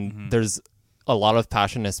games. and there's a lot of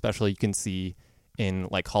passion, especially you can see in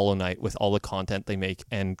like Hollow Knight with all the content they make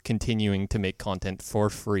and continuing to make content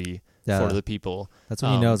for free for the people. That's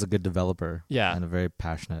when you know it's a good developer. Yeah. And a very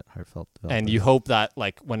passionate, heartfelt developer. And you hope that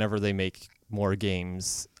like whenever they make more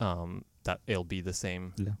games, that it'll be the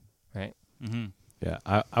same. Yeah. Right? Mm-hmm. Yeah,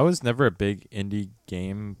 I was never a big indie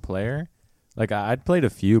game player. Like I'd played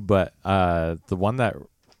a few, but the one that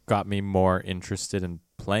got me more interested in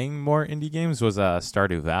playing more indie games was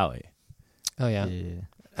Stardew Valley. Oh yeah.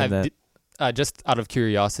 And then Just out of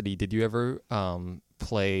curiosity, did you ever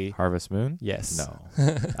play Harvest Moon? Yes. No,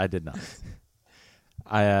 I did not.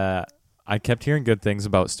 I kept hearing good things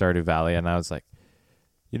about Stardew Valley, and I was like,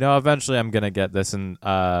 eventually I'm gonna get this. And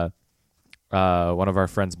one of our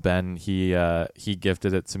friends, Ben, he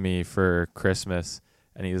gifted it to me for Christmas,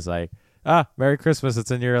 and he was like, Merry Christmas, it's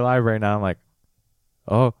in your library now. I'm like,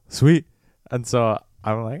 oh, sweet. And so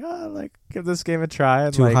I'm like, give this game a try.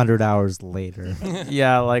 And 200 hours later.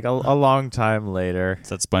 yeah, like a long time later. It's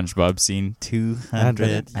that SpongeBob scene.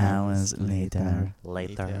 200 hours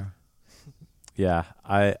later. Yeah,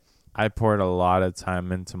 I poured a lot of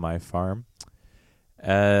time into my farm,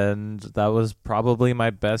 and that was probably my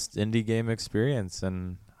best indie game experience.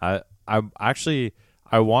 And I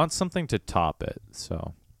want something to top it.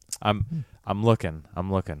 So I'm looking.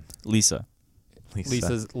 Lisa.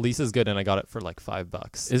 Lisa's good, and I got it for like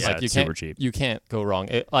 $5. It's like super cheap. You can't go wrong.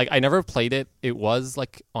 I never played it. It was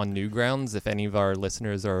like on Newgrounds. If any of our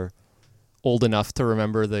listeners are old enough to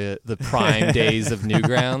remember the prime days of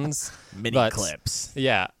Newgrounds, Mini clips.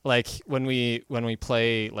 Yeah, like when we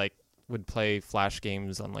play would play Flash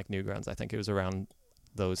games on like Newgrounds. I think it was around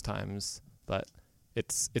those times, but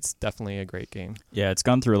it's definitely a great game. Yeah, it's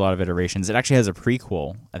gone through a lot of iterations. It actually has a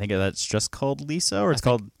prequel. I think that's just called Lisa, or it's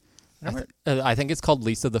called. I think it's called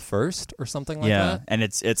Lisa the First or something like that. Yeah, and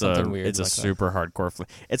it's Something weird a like super hardcore.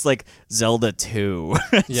 It's like Zelda 2.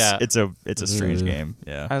 Yeah, it's a strange game.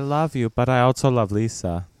 Yeah, I love you, but I also love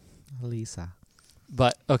Lisa.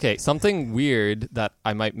 But okay, something weird that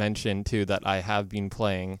I might mention too that I have been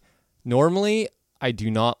playing. Normally, I do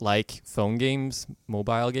not like phone games,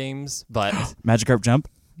 mobile games, but Magikarp Jump.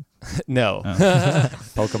 no,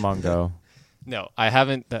 Pokemon Go. no, I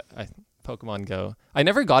haven't. Pokemon Go. I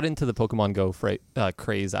never got into the Pokemon Go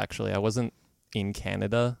craze, actually. I wasn't in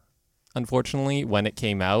Canada, unfortunately, when it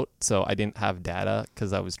came out, so I didn't have data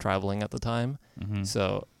because I was traveling at the time. Mm-hmm.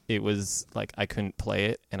 So it was like I couldn't play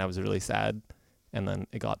it, and I was really sad. And then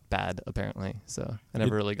it got bad, apparently. So I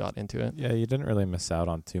never really got into it. Yeah, you didn't really miss out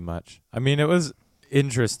on too much. I mean, it was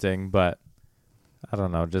interesting, but I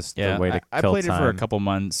don't know, just the way to I kill played time. it for a couple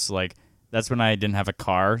months. Like, that's when I didn't have a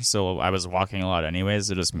car, so I was walking a lot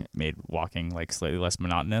anyways. It just made walking like slightly less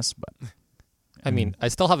monotonous. But I mean, I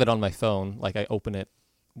still have it on my phone. Like, I open it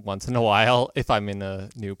once in a while if I'm in a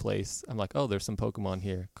new place. I'm like, oh, there's some Pokemon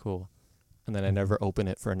here. Cool. And then I never open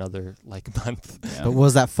it for another like month. yeah. But what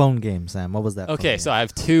was that phone game, Sam? What was that? Okay, phone so game? I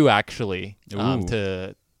have two actually. Ooh.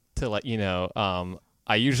 To let you know,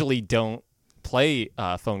 I usually don't play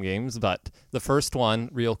phone games, but the first one,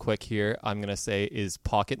 real quick here, I'm gonna say is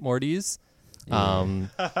Pocket Mortys.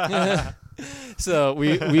 So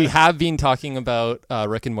we have been talking about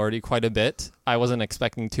Rick and Morty quite a bit. I wasn't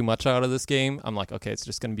expecting too much out of this game. I'm like, okay, it's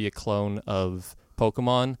just gonna be a clone of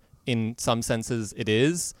Pokemon. In some senses, it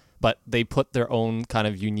is, but they put their own kind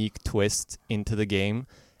of unique twist into the game,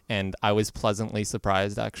 and I was pleasantly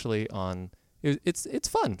surprised actually. It's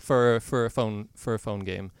fun for a phone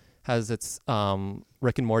game. Has its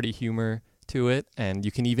Rick and Morty humor to it, and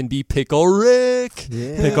you can even be Pickle Rick.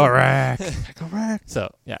 Yeah. Pickle Rack.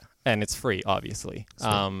 So yeah, and it's free, obviously.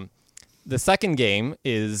 The second game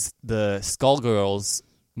is the Skullgirls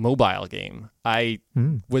mobile game. I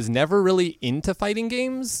was never really into fighting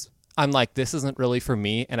games. I'm like, this isn't really for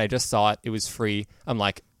me, and I just saw it. It was free. I'm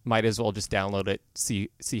like, might as well just download it,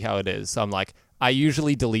 see how it is. So I'm like, I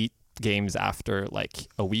usually delete games after like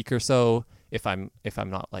a week or so. If I'm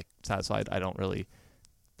not like satisfied, I don't really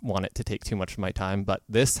want it to take too much of my time. But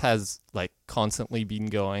this has like constantly been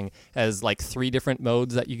going, as like 3 different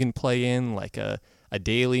modes that you can play in, like a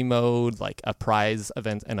daily mode, like a prize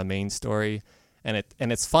event, and a main story. And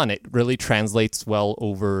it's fun. It really translates well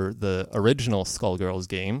over the original Skullgirls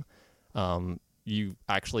game. You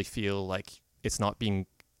actually feel like it's not being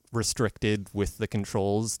restricted with the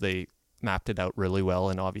controls. They mapped it out really well,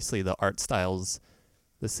 and obviously the art style's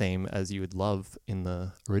the same as you would love in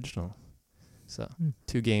the original. So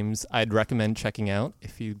 2 games I'd recommend checking out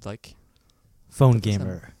if you'd like. Phone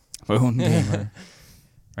gamer. Phone gamer.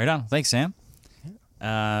 Right on. Thanks, Sam.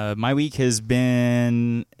 My week has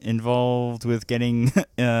been involved with getting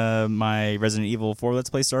my Resident Evil 4 Let's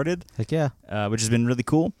Play started, Heck yeah. which has been really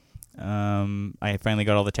cool. I finally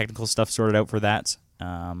got all the technical stuff sorted out for that.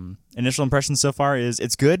 Initial impression so far is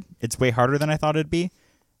it's good. It's way harder than I thought it'd be.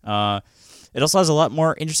 It also has a lot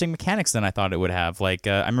more interesting mechanics than I thought it would have. Like,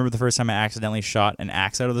 I remember the first time I accidentally shot an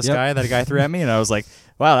axe out of the sky that a guy threw at me, and I was like,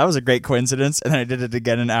 wow, that was a great coincidence. And then I did it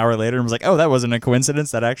again an hour later and was like, oh, that wasn't a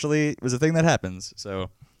coincidence. That actually was a thing that happens. So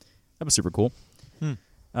that was super cool.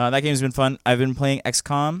 That game's been fun. I've been playing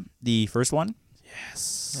XCOM, the first one.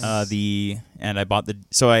 Yes. And I bought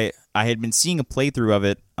I had been seeing a playthrough of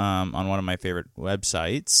it on one of my favorite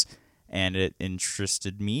websites, and it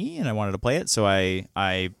interested me, and I wanted to play it. So I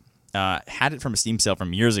had it from a Steam sale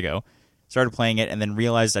from years ago, started playing it, and then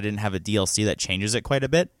realized I didn't have a DLC that changes it quite a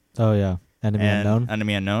bit. Oh, yeah.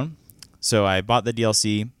 Enemy Unknown? So I bought the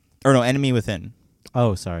DLC. Or no, Enemy Within.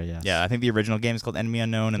 Oh, sorry, yes. Yeah, I think the original game is called Enemy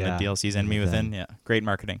Unknown, and the DLC is Enemy Within. Yeah, great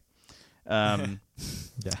marketing.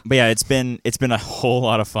 Yeah. But yeah, it's been a whole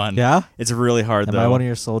lot of fun. Yeah? It's really hard, Am though. I one of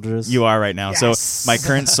your soldiers? You are right now. Yes. So my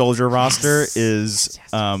current soldier roster is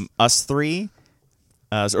us three.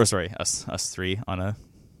 Us three on a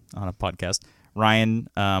podcast. Ryan,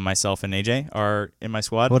 myself, and AJ are in my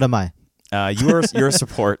squad. What am I? You're a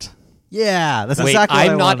support. Yeah, that's Wait, exactly what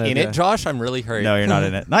I I'm not wanted, in yeah. it, Josh? I'm really hurried. No, you're not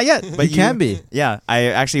in it. Not yet. But You can be. Yeah, I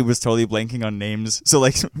actually was totally blanking on names. So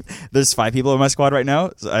like, there's 5 people in my squad right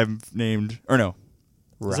now. So I've named, or no,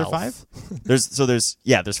 is there Ralph. 5?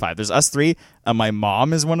 There's 5. There's us 3. My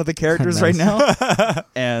mom is one of the characters right now,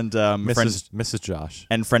 and Mrs. Josh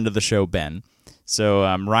and friend of the show Ben. So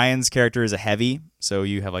Ryan's character is a heavy. So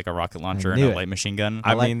you have like a rocket launcher and a light machine gun.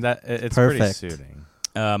 I mean that it's pretty Perfect. suiting.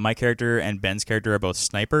 My character and Ben's character are both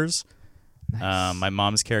snipers. Nice. My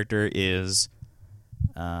mom's character is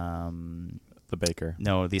The baker.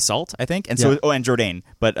 no, the assault, I think. And so and Jourdain.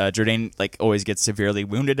 But Jourdain like always gets severely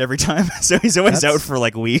wounded every time. So he's always out for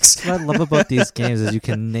like weeks. What I love about these games is you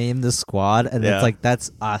can name the squad, and Yeah. it's like,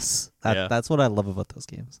 that's us. Yeah. That's what I love about those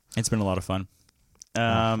games. It's been a lot of fun.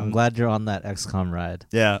 I'm glad you're on that XCOM ride.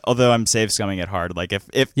 Yeah, although I'm save scumming it hard. Like if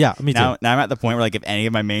Yeah, me too. now I'm at the point where like if any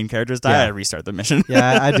of my main characters die, Yeah. I restart the mission.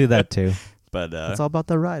 Yeah, I do that too. But It's all about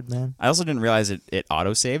the ride, man. I also didn't realize it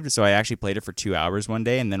auto-saved, so I actually played it for 2 hours one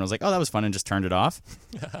day and then was like, oh, that was fun, and just turned it off.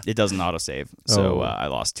 It doesn't auto-save, so Oh. I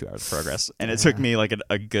lost 2 hours of progress. And it took me like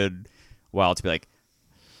a good while to be like,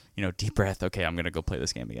 deep breath, okay, I'm going to go play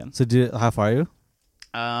this game again. So, how far are you?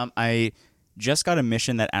 I just got a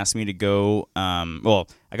mission that asked me to go,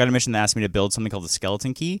 I got a mission that asked me to build something called the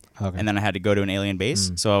Skeleton Key, Okay. and then I had to go to an alien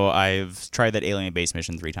base. So I've tried that alien base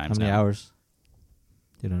mission 3 times How many now. hours?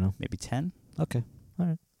 You don't know. Maybe 10, Okay. All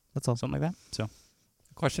right. That's all. something like that. So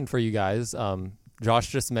Question for you guys. Josh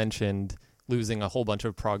just mentioned losing a whole bunch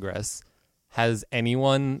of progress. Has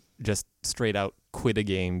anyone just straight out quit a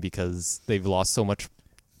game because they've lost so much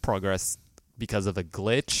progress because of a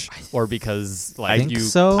glitch or because I think you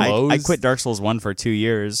so. I quit Dark Souls 1 for 2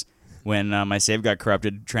 years when my save got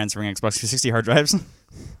corrupted transferring Xbox 360 hard drives.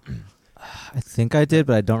 I think I did,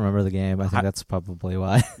 but I don't remember the game. I think that's probably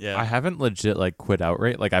why. Yeah. I haven't legit like quit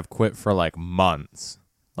outright. Like I've quit for like months,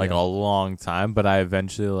 like Yeah. a long time. But I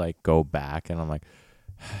eventually like go back and I'm like,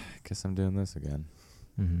 I guess I'm doing this again.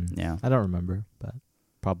 Mm-hmm. Yeah. I don't remember, but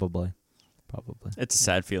probably. It's a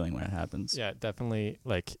sad feeling when it happens. Yeah, definitely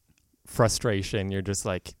like frustration. You're just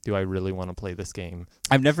like, do I really want to play this game?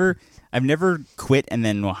 I've never quit and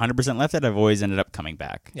then 100% left it. I've always ended up coming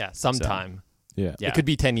back. Yeah, sometime. Yeah. Yeah. It could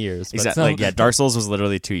be 10 years. But Exactly. Like, Dark Souls was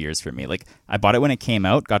literally 2 years for me. Like, I bought it when it came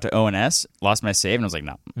out, got to ONS, lost my save, and I was like,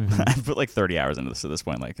 no. Mhm. I put like 30 hours into this at this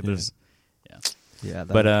point. Like, there's. Yeah.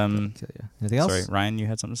 But, that'd kill you. Anything else? Sorry, Ryan, you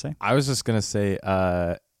had something to say? I was just gonna say,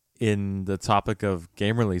 in the topic of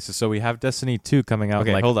game releases, so we have Destiny 2 coming out.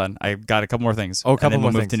 Okay, like, hold on. I got a couple more things. Oh, a couple and then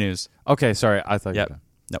more we'll move to things. news. Okay, sorry, I thought. Yep. You were done.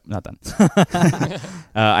 Nope, not done.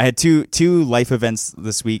 I had two life events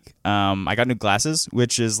this week. I got new glasses,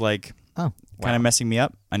 which is like kind of messing me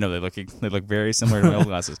up. I know they look very similar to my old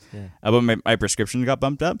glasses. Yeah. But my prescription got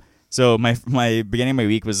bumped up. So my beginning of my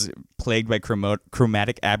week was plagued by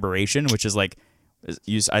chromatic aberration, which is like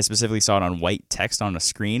I specifically saw it on white text on a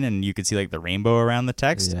screen, and you could see like the rainbow around the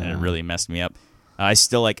text, and it Yeah. really messed me up. I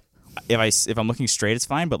still like if I'm looking straight, it's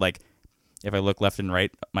fine, but like if I look left and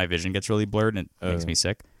right, my vision gets really blurred, and it makes me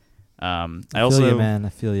sick. I I feel you, man. I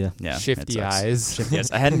feel you. yeah, it Shifty sucks. eyes. Shifty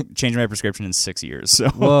eyes. I hadn't changed my prescription in 6 years, so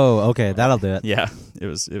Whoa. Okay, that'll do it. yeah, it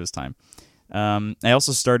was time. I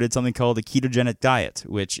also started something called a ketogenic diet,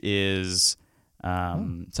 which is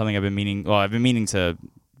something I've been meaning. Well, I've been meaning to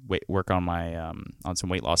work on my on some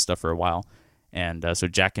weight loss stuff for a while, and so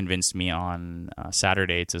Jack convinced me on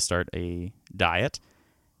Saturday to start a diet,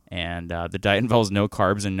 and the diet involves no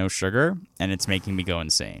carbs and no sugar, and it's making me go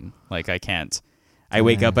insane. Like I can't I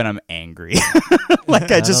wake Yeah. up and I'm angry. Like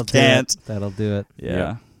I just can't. That'll do it.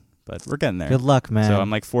 Yeah. But we're getting there. Good luck, man. So I'm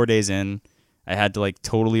like 4 days in. I had to like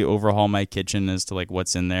totally overhaul my kitchen as to like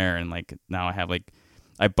what's in there, and like now I have like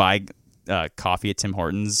I buy coffee at Tim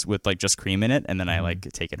Hortons with like just cream in it, and then I like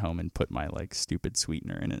take it home and put my like stupid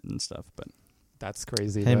sweetener in it and stuff. But That's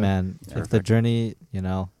crazy. hey, though. man, if the journey,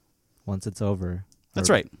 once it's over, that's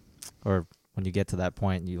or- right. or when you get to that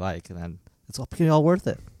point you like, then it's all worth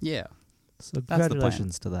it. Yeah. So the plan.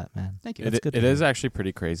 congratulations to that, man. Thank you. That's It good it to is hear. actually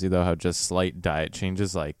pretty crazy though how just slight diet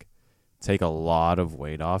changes like take a lot of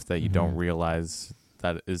weight off that you don't Mhm. realize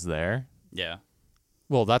that is there. Yeah.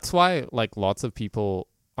 Well, that's why like lots of people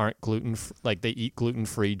aren't like they eat gluten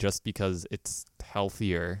free just because it's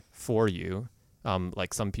healthier for you.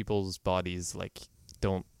 Like some people's bodies like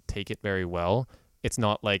don't take it very well. It's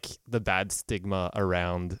not like the bad stigma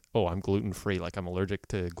around, oh, I'm gluten free, like I'm allergic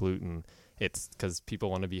to gluten. It's because people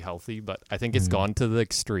want to be healthy, but I think it's Mhm. gone to the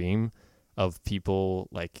extreme of people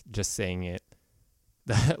like just saying it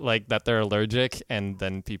like that they're allergic, and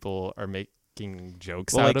then people are making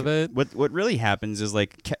jokes Well, out like, of it. What really happens is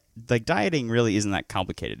like dieting really isn't that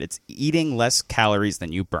complicated. It's eating less calories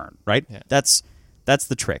than you burn, right? Yeah. That's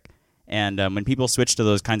the trick. And when people switch to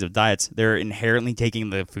those kinds of diets, they're inherently taking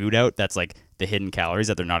the food out that's like the hidden calories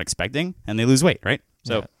that they're not expecting, and they lose weight, right?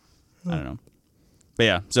 So I don't know. But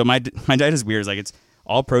yeah, so my diet is weird. It's like it's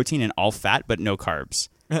all protein and all fat, but no carbs.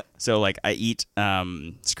 So like I eat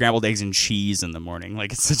scrambled eggs and cheese in the morning.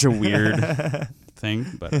 Like it's such a weird thing,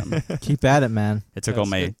 but Keep at it, man. it took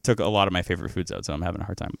took a lot of my favorite foods out, so I'm having a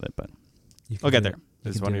hard time with it. But You can I'll get do there. it. You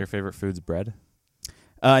Is can one do of your it. favorite foods bread?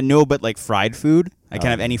 No, but like fried food, I can't Oh.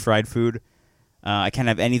 have any fried food. I can't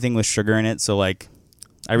have anything with sugar in it. So like,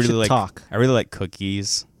 I We really should like talk. I really like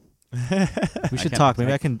cookies. We should can't- talk.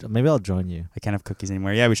 Maybe I'll join you. I can't have cookies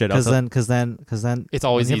anymore. Yeah, we should. Because Also, then It's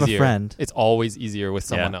always when you have easier. a friend. It's always easier with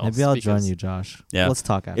someone else. Maybe I'll join because- you, Josh. Yeah. Let's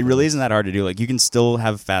talk after. it really this. isn't that hard to do. Like you can still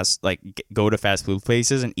have go to fast food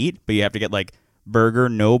places and eat, but you have to get like burger,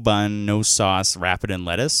 no bun, no sauce, wrap it in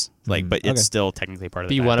lettuce. Like, but Okay. it's still technically part of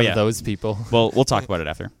the Be diet. one But of yeah. those people. Well, we'll talk about it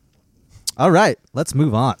after. All right, let's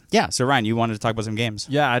move on. Yeah. So Ryan, you wanted to talk about some games.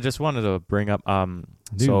 Yeah, I just wanted to bring up so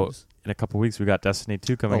News. in a couple weeks we got Destiny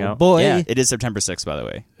 2 coming Oh out. boy, Yeah, it is September 6th, by the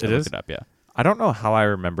way. It I looked is? it up. Yeah. I don't know how I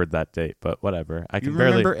remembered that date, but whatever. I You can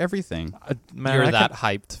barely remember everything. man, You're I that can,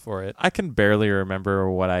 hyped for it. I can barely remember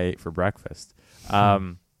what I ate for breakfast.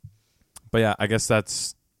 But yeah, I guess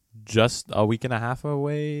that's just a week and a half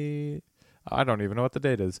away. I don't even know what the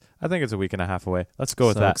date is. I think it's a week and a half away. Let's go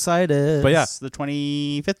with so that. excited. But yeah. It's the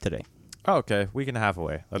 25th today. Oh, okay, week and a half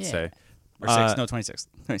away. Let's Yeah. say. Or 6th. No, 26th.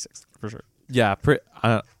 26th, for sure. Yeah,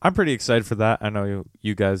 I'm pretty excited for that. I know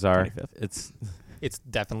you guys are. 25th. It's It's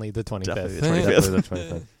definitely the 25th. Definitely the 25th.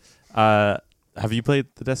 definitely the 25th. Have you played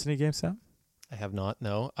the Destiny game, Sam? I have not.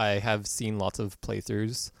 No, I have seen lots of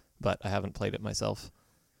playthroughs, but I haven't played it myself.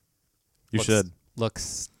 You Looks- should.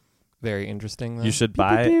 Looks very interesting. Though. You should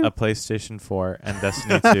buy a PlayStation 4 and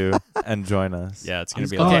Destiny 2 and join us. Yeah, it's going he's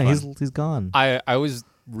to be gone. a lot of fun. He's gone. I was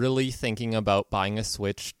really thinking about buying a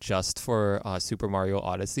Switch just for Super Mario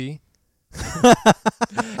Odyssey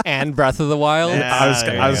and Breath of the Wild. Yeah.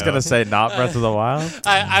 I was gonna say not Breath of the Wild.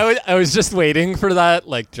 I was just waiting for that.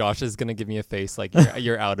 Like Josh is gonna give me a face like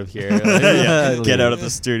you're out of here. Like, Yeah, get out of the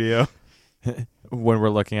studio. When we're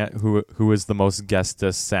looking at who is the most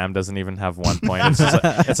guestest, Sam doesn't even have 1 point. It's just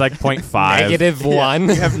it's like 0.5. -1.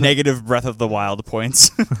 You have negative Breath of the Wild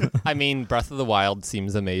points. I mean, Breath of the Wild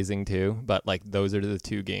seems amazing too, but like those are the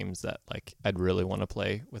two games that like I'd really want to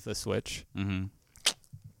play with a Switch. Mm-hmm.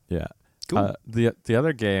 Yeah. Cool. The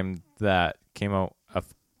other game that came out a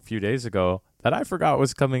few days ago that I forgot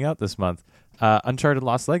was coming out this month, Uncharted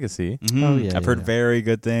Lost Legacy, Oh, yeah, I've yeah, heard yeah. very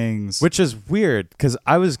good things. which is weird because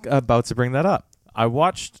I was about to bring that up. I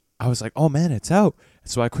was like, oh man, it's out.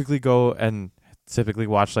 So I quickly go and typically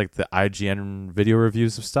watch like the IGN video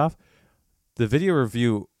reviews of stuff. The video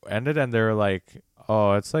review ended and they were like,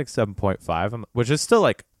 oh, it's like 7.5, which is still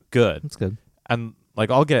like good. That's good. And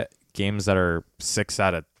like I'll get games that are 6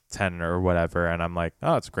 out of 10 or whatever, and I'm like,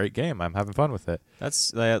 oh, it's a great game. I'm having fun with it.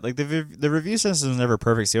 That's like the review system is never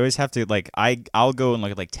perfect. So you always have to like I'll go and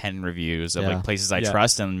look at like 10 reviews of Yeah. like places I Yeah.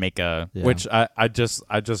 trust and make a Yeah. Which I just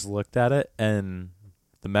looked at it, and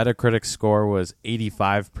the Metacritic score was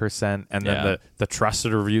 85%, and then Yeah. the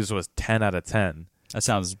trusted reviews was 10 out of 10. that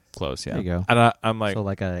sounds close. Yeah. There you go. And I'm like, So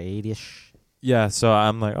like a 80ish. yeah. So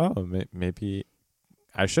I'm like, oh, maybe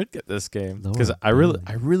I should get this game Lord, because I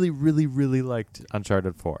really liked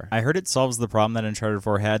Uncharted 4. I heard it solves the problem that Uncharted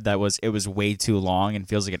 4 had. That was it was way too long and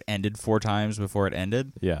feels like it ended 4 times before it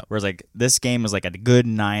ended. Yeah. Whereas like this game is like a good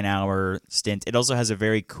 9-hour stint. It also has a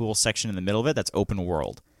very cool section in the middle of it that's open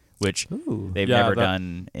world, which Ooh. they've Yeah, never that-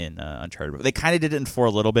 done in Uncharted. They kind of did it in 4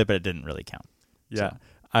 a little bit, but it didn't really count. Yeah.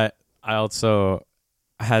 I also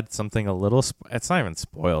had something a little it's not even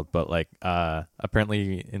spoiled, but like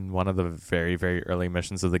apparently in one of the very, very early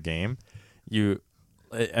missions of the game,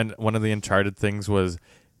 and one of the Uncharted things was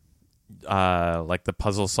like the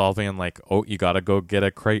puzzle solving and like, oh, you got to go get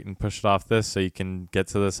a crate and push it off this so you can get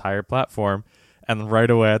to this higher platform. And right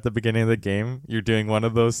away at the beginning of the game, you're doing one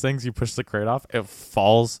of those things, you push the crate off, it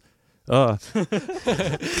falls. That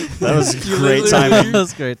was great timing. That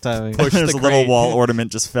was great timing. Push There's the a little crate. wall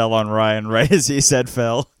ornament just fell on Ryan right as he said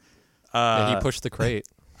fell. And he pushed the crate.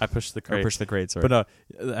 I pushed the Or crate. push the crate, sorry. But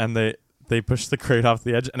no, and they push the crate off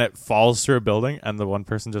the edge and it falls through a building, and the one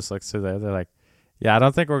person just looks through there. They're like, "Yeah, I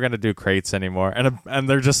don't think we're gonna do crates anymore," and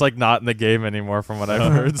they're just like not in the game anymore from what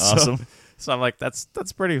I've heard. Awesome. So I'm like, that's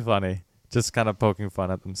pretty funny. Just kind of poking fun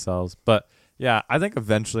at themselves. But yeah, I think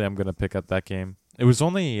eventually I'm gonna pick up that game. It was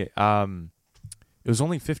only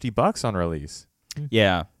 $50 on release.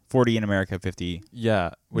 Yeah, 40 in America, 50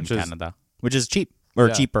 Yeah, which in is Canada, which is cheap or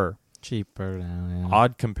Yeah. cheaper. Cheaper now. Yeah.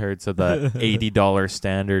 odd compared to the $80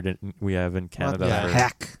 standard we have in Canada What the for,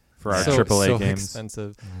 heck? for our so, AAA so games.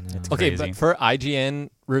 expensive. I know. It's Okay, crazy. but for IGN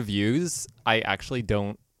reviews, I actually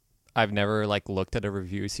don't. I've never like looked at a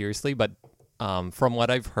review seriously, but from what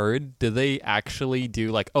I've heard, do they actually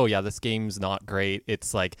do like, oh yeah, this game's not great.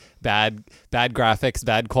 It's like bad graphics,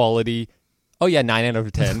 bad quality. Oh yeah, 9 out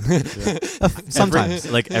of 10. Sometimes.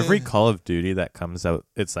 Every Call of Duty that comes out,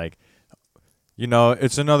 it's like,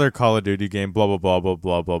 it's another Call of Duty game, blah, blah, blah, blah,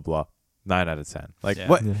 blah, blah, blah. 9 out of 10. Like, Yeah.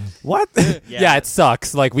 what? Yeah. What? Yeah, it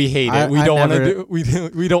sucks. Like we hate it. We I don't want to never-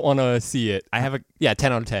 do. We don't want to see it. I have a Yeah,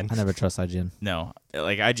 10 out of 10. I never trust IGN. no,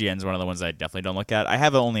 like IGN's one of the ones I definitely don't look at. I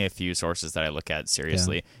have only a few sources that I look at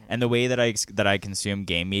seriously, and the way that I consume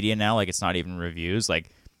game media now, like it's not even reviews.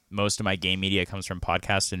 Like most of my game media comes from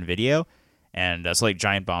podcast and video, and so like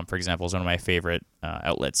Giant Bomb, for example, is one of my favorite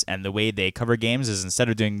outlets. And the way they cover games is instead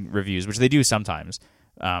of doing reviews, which they do sometimes,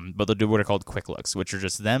 but they'll do what are called quick looks, which are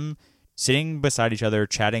just them sitting beside each other,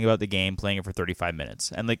 chatting about the game, playing it for 35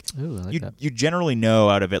 minutes. And like, Ooh, I like that. you generally know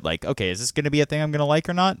out of it, like, okay, is this going to be a thing I'm going to like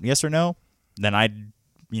or not? Yes or no? Then I,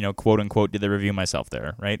 quote unquote, did the review myself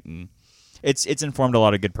there, right? And it's informed a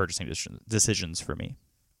lot of good purchasing decisions for me.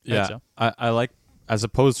 Yeah. so. I like, as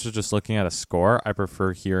opposed to just looking at a score, I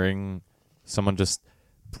prefer hearing someone just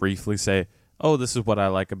briefly say, oh, this is what I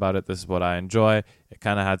like about it. This is what I enjoy. It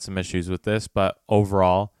kind of had some issues with this, but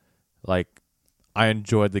overall, like, I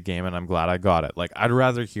enjoyed the game and I'm glad I got it. Like, I'd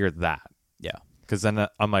rather hear that. Yeah. Because then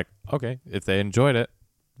I'm like, okay, if they enjoyed it,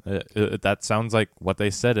 that sounds like what they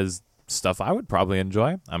said is stuff I would probably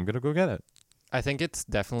enjoy. I'm going to go get it. I think it's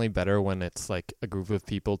definitely better when it's like a group of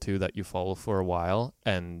people too that you follow for a while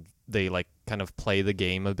and they like kind of play the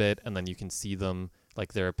game a bit, and then you can see them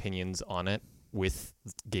like their opinions on it with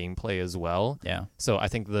gameplay as well. Yeah. So I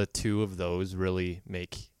think the two of those really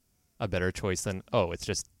make a better choice than, oh, it's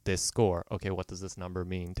just this score. Okay, what does this number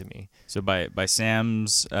mean to me? So by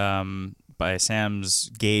Sam's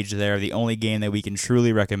gauge there, the only game that we can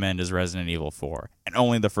truly recommend is Resident Evil 4, and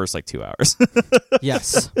only the first like 2 hours.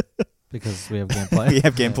 Yes. Because we have gameplay. We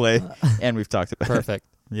have gameplay, and we've talked about it. Perfect.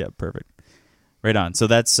 Yeah, perfect. Right on. So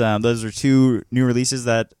that's those are 2 new releases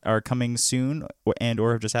that are coming soon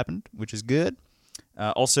or have just happened, which is good.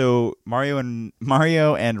 Also, Mario and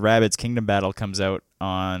Rabbids Kingdom Battle comes out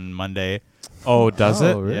on Monday. Oh, does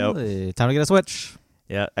it? Really? Time to get a Switch.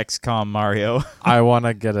 Yeah, XCOM Mario. I want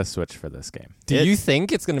to get a Switch for this game. Do you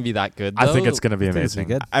think it's going to be that good, though? I think it's going to be I think it's been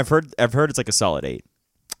amazing. good. I've heard it's like a solid 8.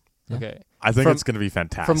 Yeah. Okay. I think From- it's going to be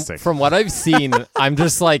fantastic. From what I've seen, I'm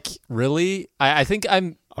just like, really? I think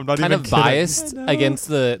I'm not kind even of kidding. biased I know. against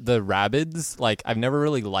the Rabbids. Like, I've never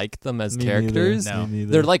really liked them as Me characters. No.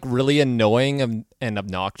 They're like really annoying and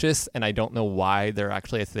obnoxious, and I don't know why they're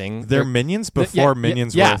actually a thing. They're minions before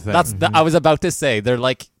minions were a thing. That's I was about to say they're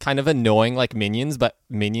like kind of annoying like minions, but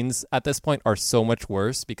minions at this point are so much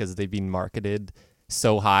worse because they've been marketed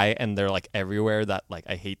so high and they're like everywhere that like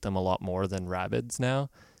I hate them a lot more than Rabbids now.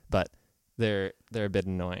 But they're a bit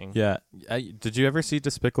annoying. Yeah. Did you ever see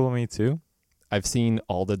Despicable Me 2? I've seen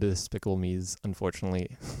all the Despicable Me's,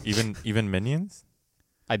 unfortunately. Even Minions?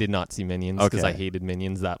 I did not see Minions because I Okay. hated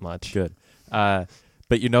Minions that much. Good. But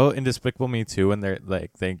in Despicable Me 2, when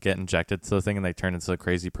they get injected to the thing and they turn into the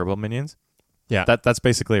crazy purple minions? Yeah. That's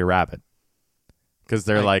basically a rabbit. Because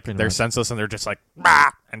they're Like, pretty they're much. senseless and they're just like,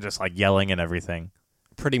 "Bah!" and just like yelling and everything.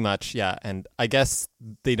 Pretty much, yeah. And I guess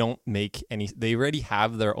they don't make any. They already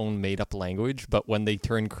have their own made-up language, but when they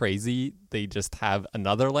turn crazy, they just have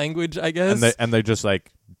another language, I guess. And they just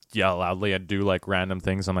like yell loudly and do like random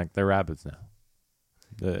things. I'm like, they're rabbits now.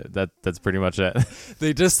 That's pretty much it.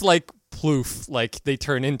 They just like ploof, like they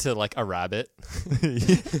turn into like a rabbit.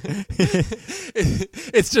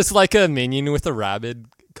 It's just like a minion with a rabbit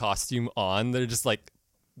costume on. They're just like,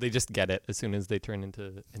 they just get it as soon as they turn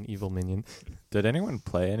into an evil minion. Did anyone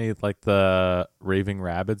play any like the Raving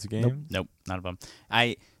Rabbids game? Nope, not of them.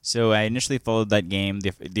 So I initially followed that game,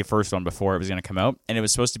 the first one before it was going to come out, and it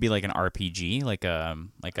was supposed to be like an RPG,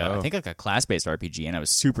 I think like a class-based RPG, and I was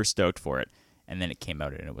super stoked for it. And then it came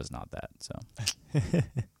out and it was not that. So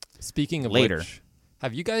Speaking of Later. which,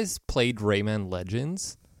 have you guys played Rayman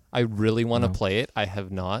Legends? I really want to play it. I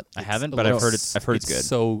have not. I haven't, but I've heard it's good.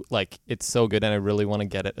 So it's so good, and I really want to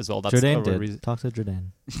get it as well. That's Jordan a did. reason. Talk to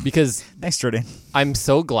Jordan. Because Thanks, Jordan. I'm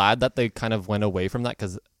so glad that they kind of went away from that,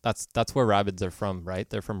 because that's where Rabbids are from, right?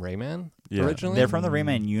 They're from Rayman originally. They're from the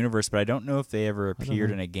Rayman universe, but I don't know if they ever appeared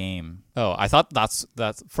know. in a game. Oh, I thought that's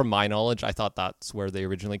from my knowledge. I thought that's where they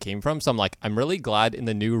originally came from. So I'm like, I'm really glad in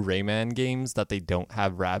the new Rayman games that they don't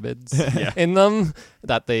have Rabbids in them,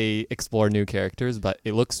 that they explore new characters. But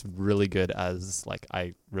it looks really good, as like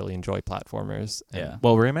I really enjoy platformers. Yeah.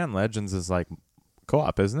 Well, Rayman Legends is like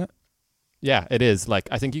co-op, isn't it? Yeah, it is. Like,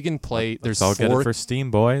 I think you can play. There's I'll get it four. for Steam,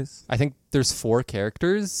 boys. I think there's 4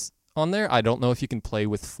 characters on there. I don't know if you can play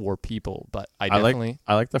with 4 people, but I definitely.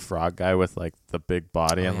 I like the frog guy with like the big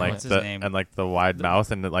body and yeah. like What's his the name? and like the wide mouth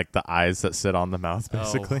and like the eyes that sit on the mouth,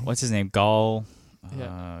 basically. What's his name? Gall. Yeah,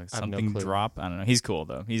 I have no Something clue. drop. I don't know. He's cool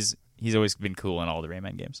though. He's always been cool in all the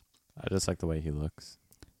Rayman games. I just like the way he looks.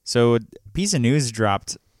 So a piece of news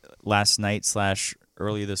dropped last night /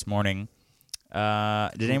 early this morning.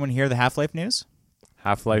 Did anyone hear the Half-Life news?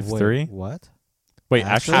 Half-Life Wait, 3? What? Wait,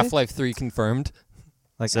 Actually? Half-Life 3 confirmed.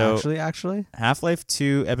 Like So- actually? Half-Life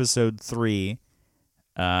 2 Episode 3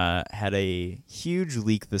 had a huge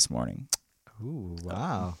leak this morning. Ooh,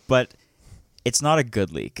 wow. But it's not a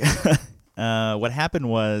good leak. What happened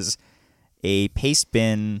was a paste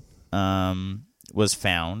bin was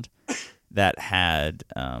found that had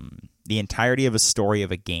the entirety of a story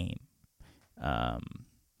of a game,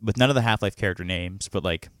 with none of the Half-Life character names, but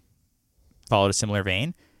like followed a similar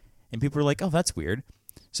vein. And people were like, "Oh, that's weird."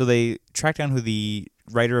 So they tracked down who the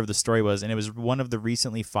writer of the story was, and it was one of the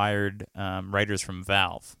recently fired writers from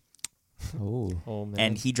Valve. Oh. Oh man.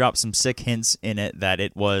 And he dropped some sick hints in it that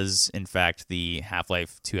it was, in fact, the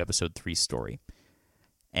Half-Life 2 Episode 3 story.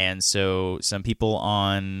 And so some people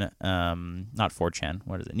on, not 4chan,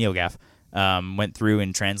 what is it, NeoGAF, went through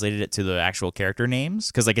and translated it to the actual character names.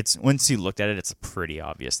 Because like it's once you looked at it, it's pretty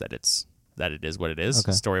obvious that it is what it is,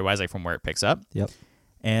 Okay. story-wise, like from where it picks up. Yep.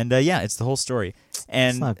 And it's the whole story.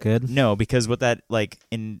 And It's not good. no, because what that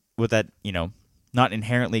not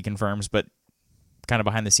inherently confirms, but kind of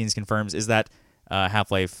behind the scenes confirms, is that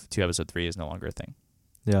Half-Life 2 Episode 3 is no longer a thing,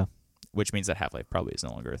 Yeah. which means that Half-Life probably is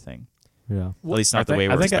no longer a thing. Yeah. At least not the way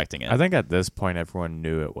we're expecting it. I think at this point, everyone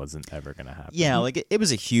knew it wasn't ever going to happen. Yeah, like it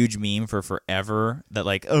was a huge meme for forever that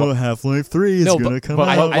like, Half-Life 3 is No, going to but- come But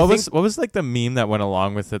out. what was like the meme that went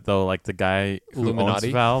along with it though? Like the guy who Illuminati?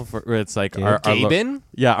 owns Valve, where it's like Gabe? Gaben?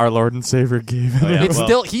 our Lord and Savior Gaben. Oh, yeah. It's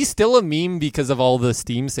well- he's still a meme because of all the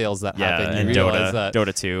Steam sales that Yeah, happen. and You realize that.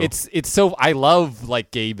 Dota 2. It's so I love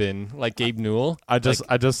like Gaben, like Gabe Newell. I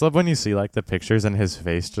just love when you see like the pictures and his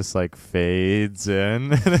face just like fades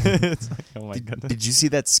in. It's like, oh my goodness. Did you see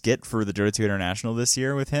that skit for the Dota 2 International this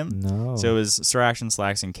year with him? No. So it was Sir Action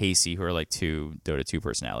Slacks and Casey, who are like 2 Dota 2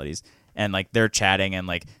 personalities. And like they're chatting, and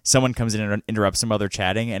like someone comes in and interrupts some other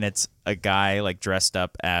chatting, and it's a guy like dressed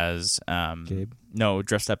up as Gabe? No,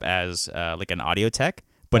 dressed up as like an audio tech,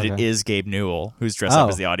 but it Okay. is Gabe Newell who's dressed up Oh.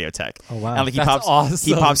 as the audio tech. Oh, wow. And like he That's pops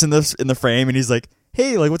he awesome. pops in the frame, and he's like,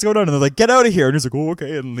 "Hey, like what's going on?" And they're like, "Get out of here!" And he's like, "Oh,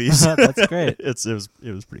 okay," and leaves. That's great. it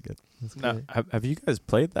was pretty good. That's Now, great. have you guys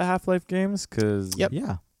played the Half-Life games? Cause Yep.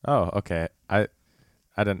 Yeah. Oh, okay. I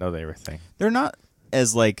didn't know they were a thing. They're not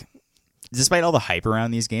as like, despite all the hype around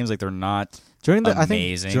these games, like they're not. I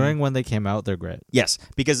Amazing. think during when they came out, they're great. Yes,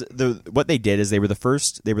 because what they did is they were the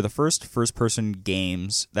first first person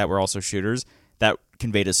games that were also shooters that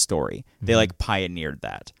conveyed a story. They like pioneered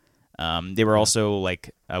that. They were also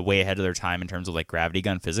like way ahead of their time in terms of like gravity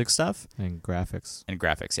gun physics stuff And graphics. and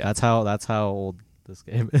graphics. Yeah, That's how old this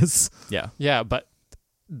game is. yeah. Yeah, but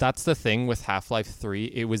that's the thing with Half-Life 3.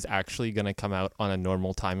 It was actually going to come out on a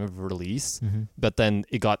normal time of release, but then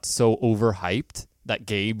it got so overhyped that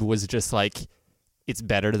Gabe was just like, it's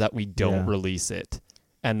better that we don't Yeah. release it.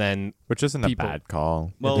 and then Which isn't people- a bad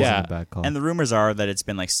call. Well, It isn't yeah. a bad call. And the rumors are that it's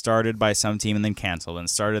been like started by some team and then canceled, and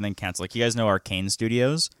started and then canceled. Like you guys know Arcane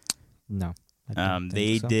Studios. no, I don't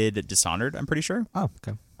They think so. did Dishonored, I'm pretty sure. Oh,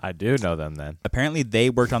 okay. I do know them then. Apparently, they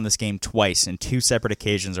worked on this game twice in 2 separate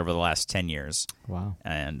occasions over the last 10 years, Wow.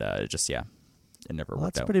 and it never Well,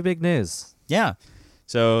 worked that's out. pretty big news. Yeah,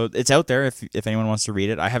 so it's out there if anyone wants to read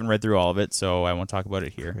it. I haven't read through all of it, so I won't talk about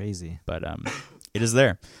it here. Crazy. But it is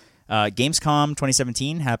there. Gamescom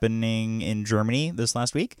 2017 happening in Germany this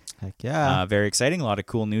last week. Heck yeah. Very exciting. A lot of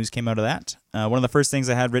cool news came out of that. One of the first things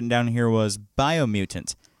I had written down here was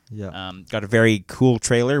Biomutant. yeah. Got a very cool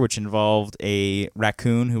trailer which involved a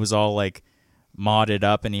raccoon who was all like modded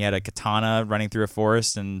up, and he had a katana running through a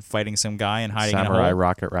forest and fighting some guy and hiding in a Samurai hole.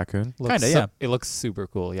 Rocket Raccoon. looks Kinda, yeah. It looks super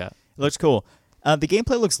cool. Yeah. It looks cool. The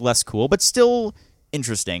gameplay looks less cool, but still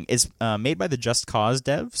interesting. It's made by the Just Cause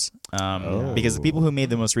devs, because the people who made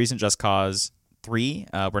the most recent Just Cause 3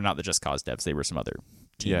 were not the Just Cause devs. They were some other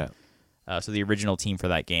team. Yeah. So the original team for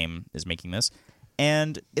that game is making this.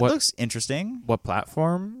 And it What- looks interesting. What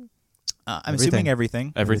platform? I'm assuming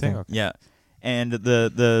everything. Everything. Everything. Okay. Yeah. And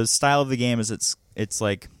the style of the game is it's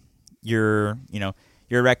like you're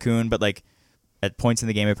a raccoon, but like at points in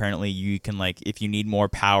the game apparently you can like if you need more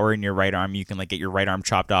power in your right arm, you can like get your right arm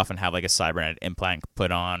chopped off and have like a cybernetic implant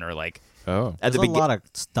put on, or like Oh. at There's a lot of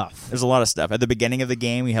stuff. there's a lot of stuff. At the beginning of the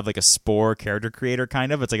game, you have like a spore character creator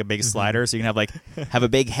kind of. It's like a big slider, so you can have like have a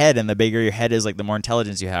big head, and the bigger your head is, like the more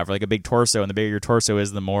intelligence you have, or like a big torso, and the bigger your torso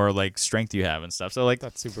is, the more like strength you have and stuff. So like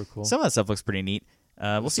That's super cool. some of that stuff looks pretty neat.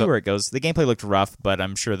 We'll see So- where it goes. The gameplay looked rough, but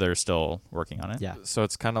I'm sure they're still working on it. Yeah. So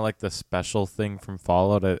it's kind of like the special thing from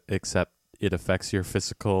Fallout, except it affects your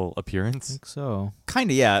physical I appearance. think so. Kind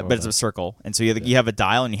of, yeah, but it's Sorta. a circle, and so you have a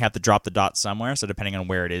dial, and you have to drop the dot somewhere. So depending on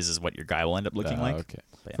where it is what your guy will end up looking like. Okay.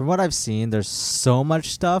 Yeah. From what I've seen, there's so much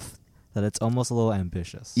stuff that it's almost a little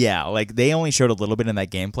ambitious. Yeah, like they only showed a little bit in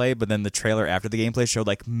that gameplay, but then the trailer after the gameplay showed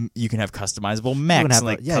like you can have customizable mechs, have and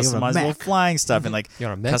like you have a customizable mech. flying stuff, and like You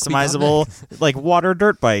want a mech? We got customizable like water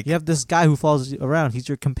dirt bike. You have this guy who follows you around. He's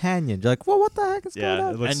your companion. You're like, well, what the heck is Yeah, going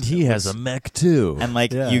on? it looks- And he has a mech too. And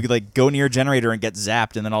like Yeah. you like go near a generator and get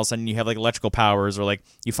zapped, and then all of a sudden you have like electrical powers, or like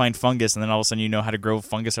you find fungus, and then all of a sudden you know how to grow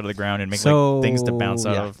fungus out of the ground and make like things to bounce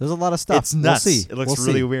out yeah, of. There's a lot of stuff. It's nuts. We'll see. It looks We'll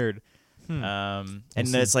really see. weird. Hmm. And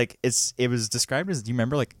We'll it's like it was described as, do you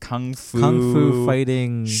remember like kung Kung Fu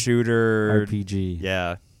fighting shooter RPG.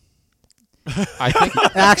 Yeah. I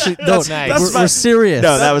think Actually, no, nice. we're serious.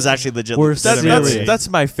 No, that was actually legit. We're legitimately- serious. That's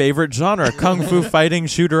my favorite genre, Kung Fu fighting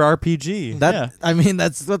shooter RPG. That yeah. I mean,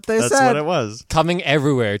 that's what they That's said. what it was. coming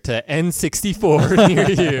everywhere to N64 near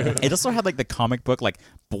you. It also had like the comic book like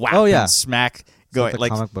whap Oh, yeah. and smack It's going the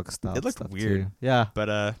like comic book stuff. it looked stuff weird. too. Yeah,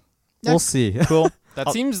 but we'll see. cool. That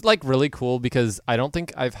Oh. seems like really cool because I don't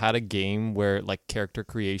think I've had a game where like character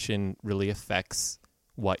creation really affects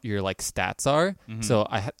what your like stats are. Mhm. So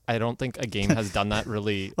I don't think a game has done that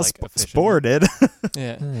really Well, like efficiently. Spore did.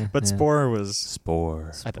 Yeah. But yeah. Spore was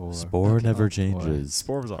Spore. Spore. Spore Okay. never Oh, boy. changes.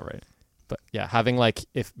 Spore was all right. But yeah, having like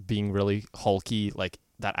if being really hulky, like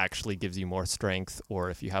that actually gives you more strength, or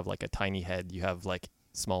if you have like a tiny head, you have like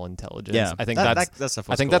small intelligence. Yeah, I think that stuff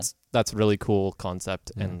was I think cool. that's really cool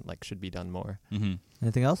concept Yeah. and like should be done more. Mm-hmm.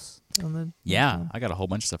 Anything else? On the Yeah, I got a whole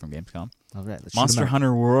bunch of stuff from Gamescom. All right. Let's shoot 'em Monster out.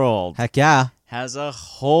 Hunter World Heck yeah. has a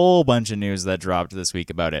whole bunch of news that dropped this week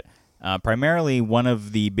about it. Primarily, one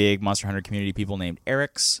of the big Monster Hunter community people named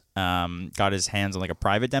Eric's got his hands on like a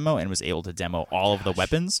private demo and was able to demo all of the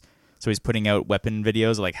weapons. So he's putting out weapon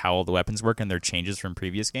videos, like how all the weapons work and their changes from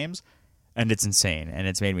previous games. And it's insane, and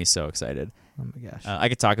it's made me so excited. Oh my gosh. I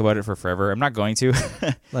could talk about it for forever. I'm not going to.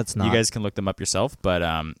 Let's not. You guys can look them up yourself. But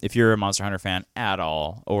if you're a Monster Hunter fan at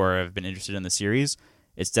all, or have been interested in the series,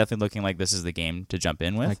 it's definitely looking like this is the game to jump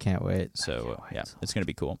in with. I can't wait. So yeah, it's going to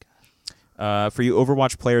be cool. For you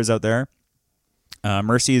Overwatch players out there,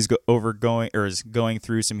 Mercy is going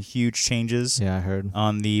through some huge changes Yeah, I heard.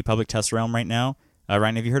 on the public test realm right now.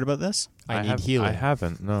 Ryan, have you heard about this? I need healing. I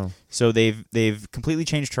haven't. No. So they've completely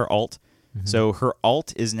changed her alt. Mhm. So her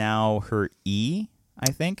alt is now her E,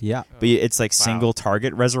 I think. yeah. But it's like Wow. single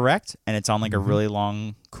target resurrect, and it's on like a Mhm. really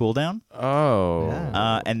long cooldown. Oh.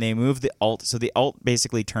 Yeah. And they moved the alt, so the alt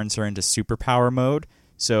basically turns her into superpower mode.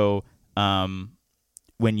 So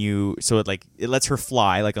it lets her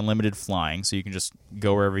fly, like unlimited flying, so you can just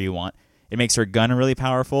go wherever you want. It makes her gun really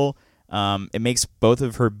powerful. It makes both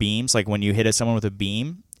of her beams, like when you hit someone with a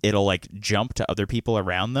beam, it'll like jump to other people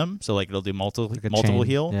around them. So like it'll do multiple Like a multiple chain.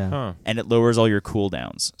 heal, Yeah. Huh. and it lowers all your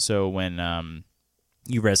cooldowns. So when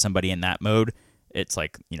you res somebody in that mode, it's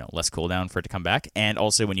like less cooldown for it to come back. And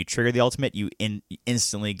also when you trigger the ultimate, you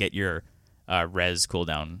instantly get your res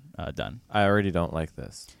cooldown done. I already don't like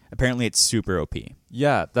this. Apparently, it's super OP.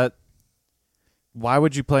 Yeah, that. Why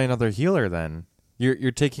would you play another healer then?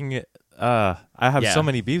 You're taking it. I have Yeah. so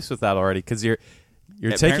many beefs with that already because you're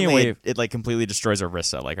taking Apparently, away. it like completely destroys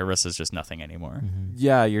Orisa. Like Orisa's just nothing anymore.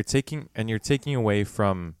 Yeah, you're taking away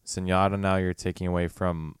from Zenyatta now. You're taking away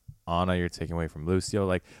from Ana. You're taking away from Lucio.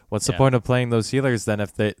 Like, what's the Yeah. point of playing those healers then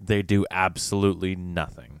if they do absolutely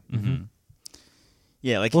nothing? Mm-hmm.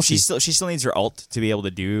 Yeah, like We'll she see. still needs her ult to be able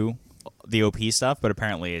to do the OP stuff, but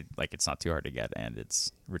apparently, like it's not too hard to get, and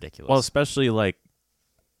it's ridiculous. Well, especially like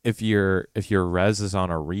if your res is on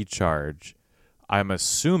a recharge, I'm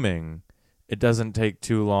assuming it doesn't take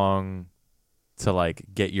too long to like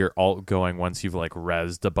get your ult going once you've like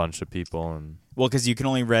rezzed a bunch of people and well, because you can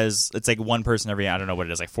only res. It's like one person every I don't know what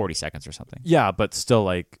it is, like 40 seconds or something. yeah, but still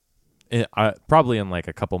like probably in like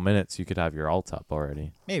a couple minutes you could have your ult up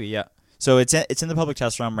already. Maybe, yeah. So it's in the public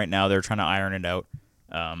test realm right now. They're trying to iron it out.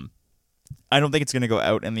 I don't think it's going to go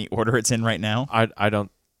out in the order it's in right now. I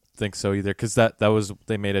don't think so either because that was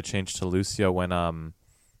they made a change to Lucio when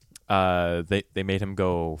they made him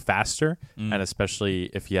go faster and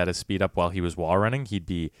especially if he had to speed up while he was wall running he'd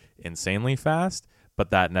be insanely fast,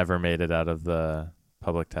 but that never made it out of the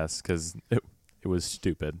public test because it was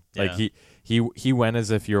stupid. Yeah. Like he went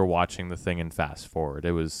as if you were watching the thing in fast forward.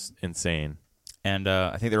 It was insane. And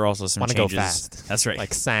I think there are also some Want to go changes. fast. That's right.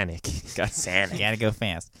 Like Sonic. got Santa. Gotta go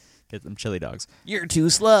fast. Get them chili dogs. You're too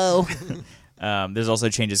slow. There's also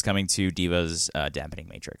changes coming to Diva's dampening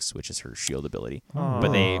matrix, which is her shield ability. But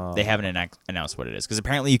they haven't announced what it is because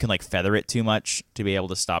apparently you can like feather it too much to be able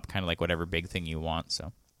to stop kind of like whatever big thing you want.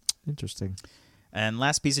 So Interesting. And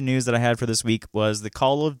last piece of news that I had for this week was the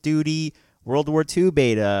Call of Duty World War II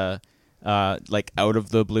beta, like out of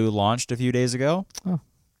the blue, launched a few days ago. Oh.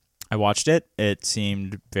 I watched it. It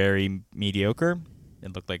seemed very mediocre.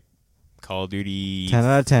 It looked like Call of Duty 10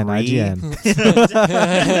 out of 10, 3. IGN.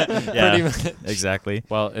 Yeah, Pretty much. exactly.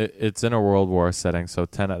 Well, it's in a World War setting, so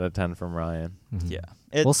 10 out of 10 from Ryan. Yeah,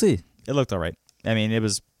 We'll see. It looked all right. I mean, it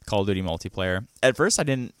was Call of Duty multiplayer. At first, I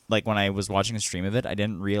didn't, like, when I was watching a stream of it, I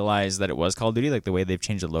didn't realize that it was Call of Duty. Like, the way they've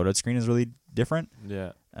changed the loadout screen is really different.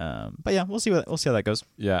 Yeah. But yeah, we'll see how that goes.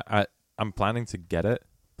 Yeah, I'm planning to get it,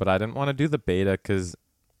 but I didn't want to do the beta because,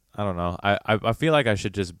 I don't know. I feel like I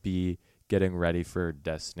should just be getting ready for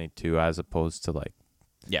Destiny 2 as opposed to, like,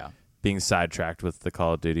 Yeah. being sidetracked with the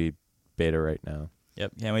Call of Duty beta right now.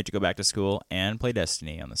 Yep. Can't wait to go back to school and play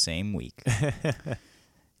Destiny on the same week.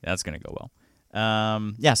 That's going to go well.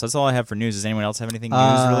 Yeah, so that's all I have for news. Does anyone else have anything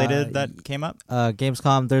news-related that came up?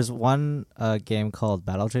 Gamescom, there's one game called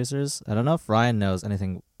Battle Chasers. I don't know if Ryan knows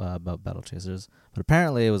anything about Battle Chasers, but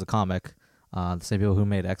apparently it was a comic. The same people who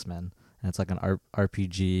made X-Men. And it's like an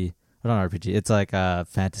RPG. Well, not RPG. It's like a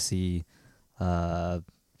fantasy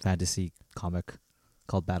comic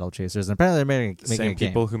called Battle Chasers. And apparently they're making a Same game.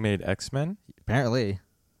 people who made X-Men? Apparently.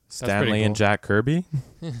 Stanley pretty and cool. Jack Kirby?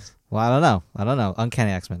 Well, I don't know.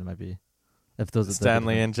 Uncanny X-Men it might be. If those are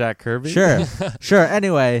Stanley and Jack Kirby? Sure. Sure.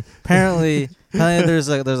 Anyway, apparently there's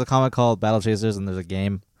a comic called Battle Chasers and there's a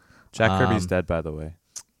game. Jack Kirby's dead, by the way.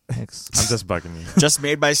 Thanks. I'm just bugging you. Just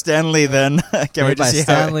made by Stanley, then. Can't wait Made to by see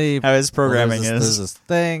Stanley. how his programming There's is. this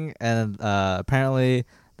thing, and apparently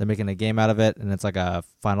they're making a game out of it, and it's like a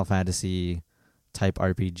Final Fantasy type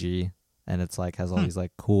RPG, and it's like has all these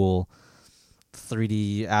like cool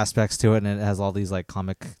 3D aspects to it, and it has all these like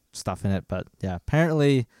comic stuff in it. But yeah,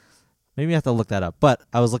 apparently, maybe I have to look that up. But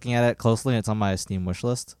I was looking at it closely, and it's on my Steam wish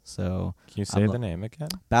list. So Can you say I'm the name again?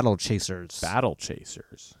 Battle Chasers. Battle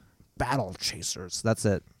Chasers. Battle Chasers. That's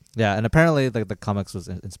it. Yeah, and apparently the comics was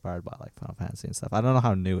inspired by like Final Fantasy and stuff. I don't know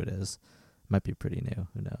how new it is. It might be pretty new.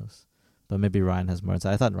 Who knows? But maybe Ryan has more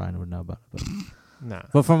insight. I thought Ryan would know about it. Nah.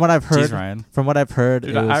 But from what I've heard, Jeez, Ryan.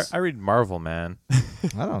 Dude, it was, I read Marvel, man.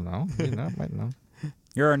 I don't know. You know, might know.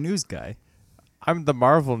 You're our news guy. I'm the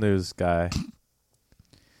Marvel news guy.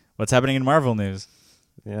 What's happening in Marvel news?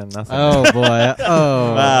 Yeah, nothing. Oh boy.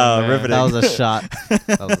 Oh Wow, man. riveting. That was a shot.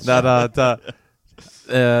 That was a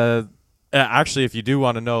shot. Actually, if you do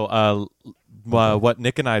want to know what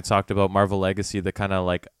Nick and I talked about Marvel Legacy, the kind of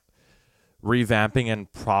like revamping and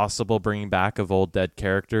possible bringing back of old dead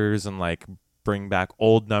characters and like bring back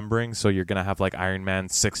old numbering. So you're going to have like Iron Man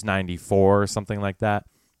 694 or something like that.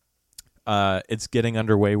 It's getting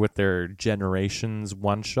underway with their Generations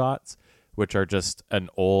one-shots, which are just an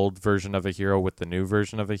old version of a hero with the new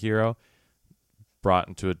version of a hero brought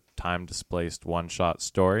into a time-displaced one-shot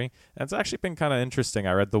story. And it's actually been kind of interesting.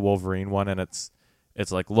 I read the Wolverine one, and it's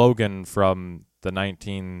like Logan from the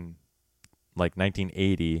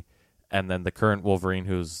 1980, and then the current Wolverine,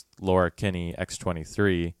 who's Laura Kinney,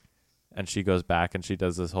 X-23, and she goes back and she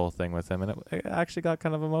does this whole thing with him, and it actually got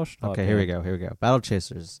kind of emotional. Okay, here we go. Battle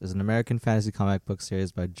Chasers is an American fantasy comic book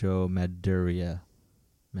series by Joe Madureira.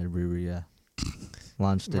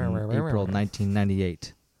 Launched in April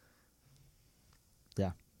 1998.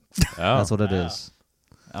 Yeah, Oh, that's what it is.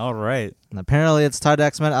 All right. And apparently, it's tied to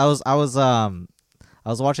X-Men. I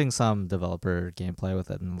was watching some developer gameplay with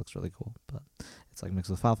it, and it looks really cool. But it's like mixed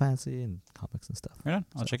with Final Fantasy and comics and stuff. Right on.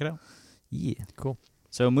 I'll check it out. Yeah, cool.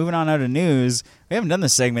 So moving on out of news, we haven't done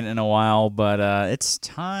this segment in a while, but it's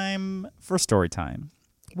time for story time.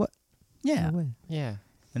 What? Yeah. No way. Yeah.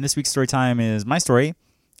 And this week's story time is my story,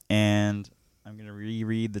 and I'm going to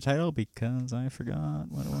reread the title because I forgot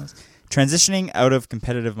what it was. Transitioning out of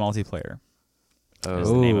competitive multiplayer is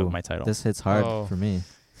the name of my title. This hits hard for me.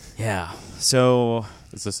 Yeah. So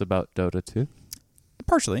Is this about Dota 2?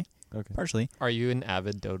 partially. Okay. Partially. Are you an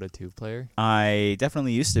avid Dota 2 player? I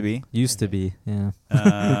definitely used to be. Used to be, yeah.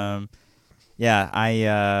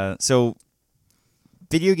 So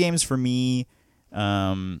video games for me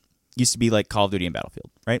used to be like Call of Duty and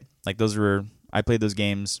Battlefield, right? Like I played those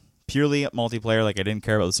games purely multiplayer, like I didn't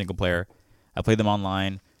care about the single player. I played them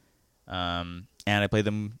online, and I played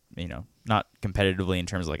them, not competitively in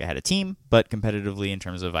terms of like I had a team, but competitively in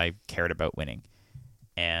terms of I cared about winning.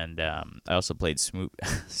 And I also played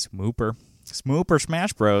Smooper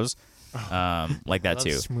Smash Bros. Like that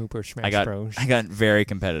too. Smooper Smash Bros. I got very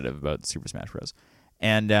competitive about Super Smash Bros.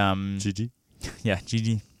 And GG. yeah,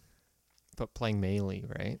 GG. But playing Melee,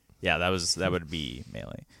 right? Yeah, that would be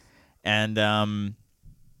Melee. And as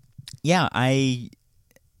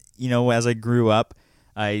I grew up,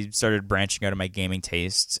 I started branching out of my gaming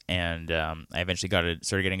tastes, and I eventually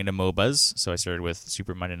started getting into MOBAs. So I started with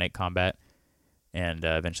Super Monday Night Combat, and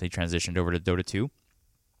eventually transitioned over to Dota 2.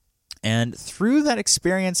 And through that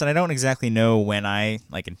experience, and I don't exactly know when I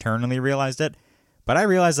internally realized it, but I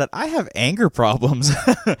realized that I have anger problems,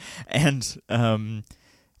 and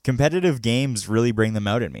competitive games really bring them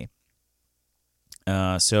out in me.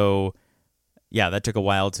 So yeah, that took a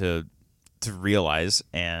while to realize,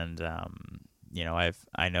 and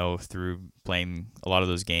I know through playing a lot of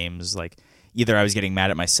those games, like either I was getting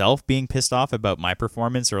mad at myself, being pissed off about my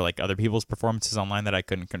performance, or like other people's performances online that I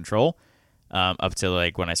couldn't control. Up to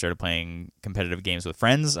like when I started playing competitive games with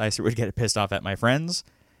friends, I would get pissed off at my friends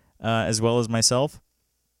as well as myself,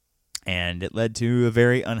 and it led to a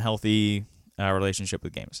very unhealthy relationship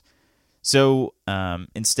with games. So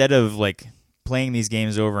instead of like playing these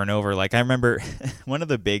games over and over, like I remember one of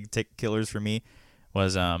the big tick killers for me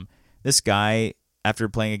was this guy, after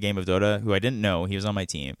playing a game of Dota, who I didn't know, he was on my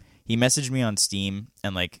team. He messaged me on Steam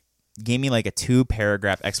and like gave me like a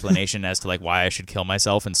 2-paragraph explanation as to like why I should kill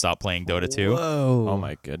myself and stop playing Dota 2. Whoa. Oh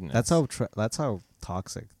my goodness. That's how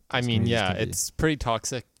toxic. I these mean, communities yeah, can be. it's pretty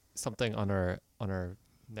toxic. Something on our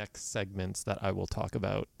next segments that I will talk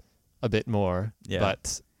about a bit more. Yeah.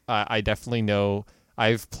 But I definitely know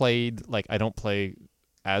I've played, like, I don't play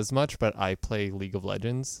as much, but I play League of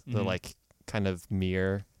Legends, the like kind of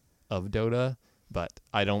mirror of Dota, but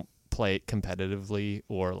I don't play it competitively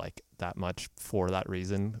or like that much for that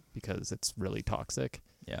reason, because it's really toxic.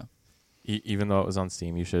 Yeah. Even though it was on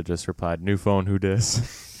Steam, you should have just replied, "New phone, who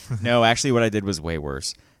dis?" No, actually, what I did was way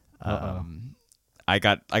worse. I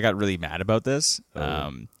got really mad about this.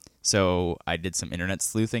 So I did some internet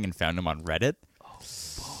sleuthing and found him on Reddit. Oh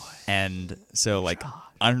boy! And so like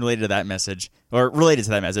unrelated to that message, or related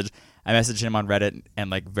to that message, I messaged him on Reddit and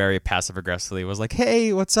like very passive aggressively was like,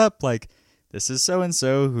 "Hey, what's up? Like, this is so and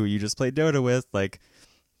so who you just played Dota with." Like,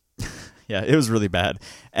 yeah, it was really bad.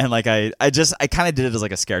 And like I kind of did it as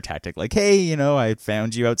like a scare tactic. Like, hey, I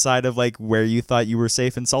found you outside of like where you thought you were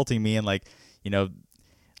safe insulting me, and like,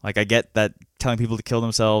 like I get that telling people to kill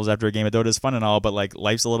themselves after a game of Dota is fun and all, but like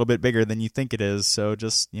life's a little bit bigger than you think it is. So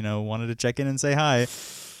just, wanted to check in and say hi.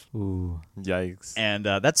 Ooh. Yikes. And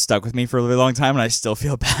that stuck with me for a really long time, and I still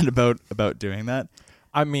feel bad about doing that.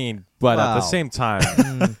 I mean, but at the Wow. same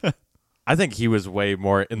time, I think he was way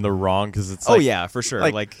more in the wrong, because it's like, Oh yeah, for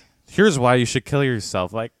sure. Like here's why you should kill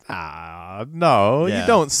yourself. Like, no, Yeah. you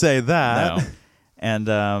don't say that. no.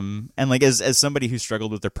 And like as somebody who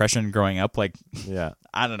struggled with depression growing up, like Yeah.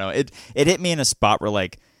 I don't know, it hit me in a spot where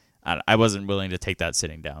like I wasn't willing to take that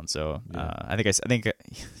sitting down. So I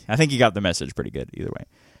think you got the message pretty good either way.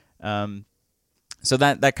 So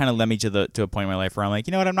that kind of led me to a point in my life where I'm like,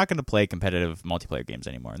 you know what, I'm not going to play competitive multiplayer games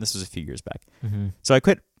anymore. And this was a few years back. Mm-hmm. So I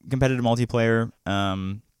quit competitive multiplayer.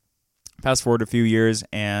 Fast forward a few years,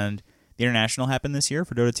 and the International happened this year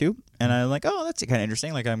for Dota 2, and I'm like, oh, that's kind of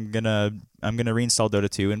interesting. Like I'm gonna reinstall Dota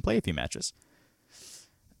 2 and play a few matches.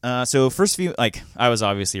 So first few, like I was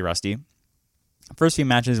obviously rusty. First few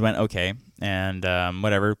matches went okay, and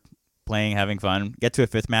whatever, playing, having fun. Get to a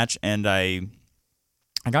 5th match, and I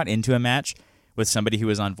got into a match with somebody who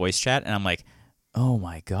was on voice chat, and I'm like, oh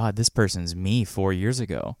my god, this person's me 4 years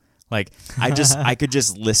ago. Like, I could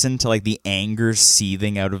just listen to like the anger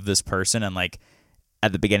seething out of this person, and like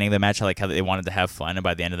at the beginning of the match, I like how they wanted to have fun, and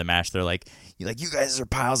by the end of the match, they're like, you guys are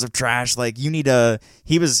piles of trash. Like, you need to.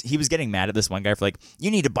 He was getting mad at this one guy for like,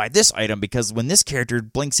 you need to buy this item because when this character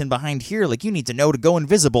blinks in behind here, like you need to know to go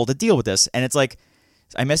invisible to deal with this. And it's like,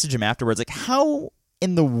 I messaged him afterwards, like, how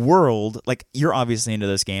in the world, like, you're obviously into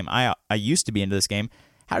this game. I used to be into this game.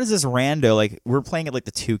 How does this rando, like, we're playing at like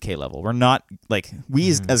the 2K level. We're not, like, we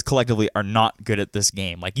as collectively are not good at this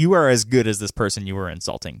game. Like, you are as good as this person you were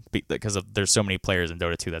insulting because there's so many players in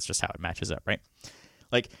Dota 2. That's just how it matches up, right?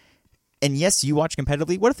 Like, and yes, you watch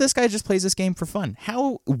competitively. What if this guy just plays this game for fun?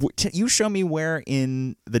 You show me where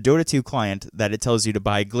in the Dota 2 client that it tells you to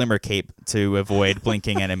buy Glimmer Cape to avoid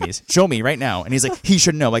blinking enemies. Show me right now. And he's like, he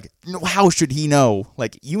should know. Like, no, how should he know?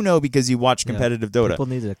 Like, you know because you watch competitive Dota. People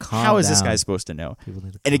need to calm How is down. this guy supposed to know? People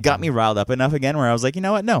need to And it calm got down. me riled up enough again where I was like, you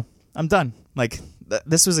know what? No, I'm done. Like,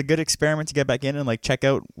 this was a good experiment to get back in and like check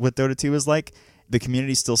out what Dota 2 is like. The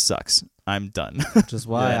community still sucks. I'm done. Which is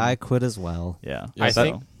why Yeah. I quit as well. Yeah. Yeah, I so-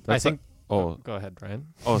 think. that's Oh, Go ahead, Ryan.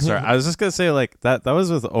 oh, sorry. I was just gonna say like that was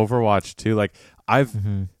with Overwatch too. Like I've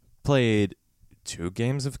played 2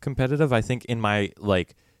 games of competitive. I think in my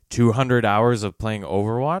like 200 hours of playing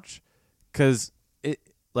Overwatch, because it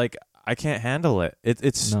like I can't handle it.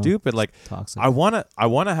 It's No, stupid. Like Toxic. I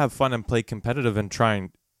wanna have fun and play competitive and try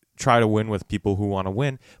to win with people who want to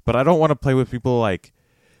win, but I don't want to play with people like,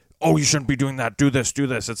 oh, you shouldn't be doing that. Do this.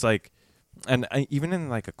 It's like, and even in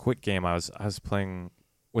like a quick game, I was playing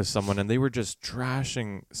with someone and they were just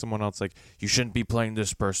trashing someone else, like, you shouldn't be playing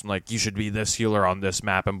this person, like you should be this healer on this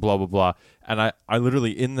map and blah blah blah. And I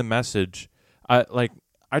literally in the message, I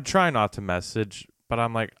try not to message, but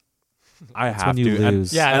I'm like, I That's have when you to. And-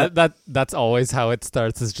 lose. Yeah, that's always how it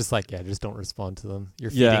starts. Is just like, yeah, just don't respond to them.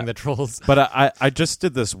 You're feeding Yeah. the trolls. But I just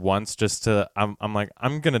did this once just to I'm like,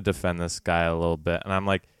 I'm gonna defend this guy a little bit, and I'm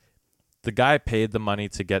like, the guy paid the money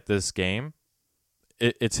to get this game.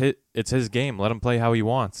 It's his game. Let him play how he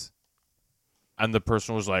wants. And the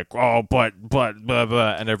person was like, oh, but blah,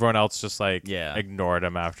 blah, and everyone else just like ignored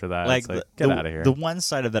him after that. Like, It's like, get out of here. The one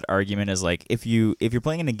side of that argument is like if you're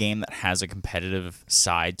playing in a game that has a competitive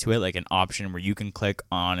side to it, like an option where you can click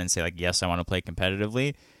on and say like, yes, I want to play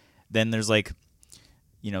competitively, then there's like,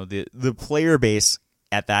 you know, the player base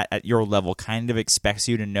at your level kind of expects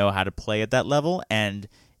you to know how to play at that level. And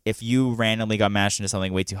if you randomly got mashed into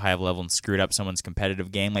something way too high of a level and screwed up someone's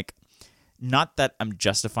competitive game, like, not that I'm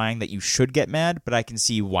justifying that you should get mad, but I can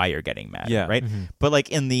see why you're getting mad, right? But like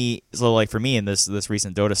for me in this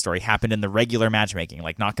recent Dota story happened in the regular matchmaking,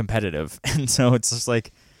 like not competitive, and so it's just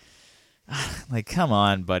like come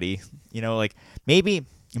on, buddy, you know, like maybe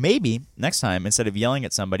next time instead of yelling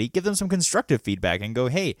at somebody, give them some constructive feedback and go,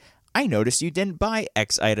 hey, I noticed you didn't buy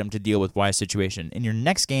X item to deal with Y situation. In your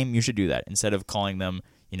next game, you should do that instead of calling them,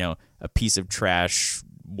 you know, a piece of trash,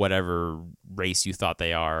 whatever race you thought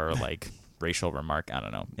they are, or like racial remark. I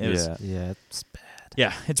don't know. Yeah, it's bad.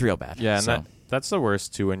 Yeah, it's real bad. Yeah, and so. that's the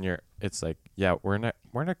worst too. When it's like, yeah, we're in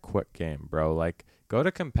a quick game, bro. Like, go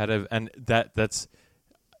to competitive, and that's.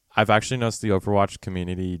 I've actually noticed the Overwatch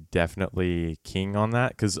community definitely keying on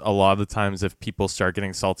that, because a lot of the times if people start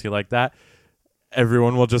getting salty like that,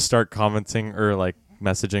 everyone will just start commenting or like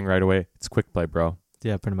messaging right away. It's quick play, bro.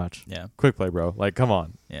 Yeah, pretty much. Yeah, Quick play, bro. Like, come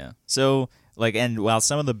on. yeah. So like, and while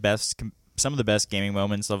some of the best gaming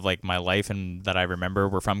moments of like my life and that I remember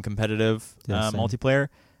were from competitive Yeah, same. multiplayer,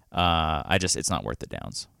 it's not worth the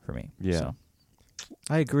downs for me. Yeah. So.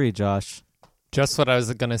 I agree, Josh. Just what I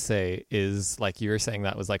was going to say is, like, you were saying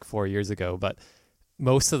that was like 4 years ago, but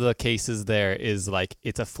most of the cases there is like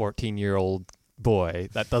it's a 14-year-old boy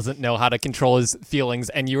that doesn't know how to control his feelings,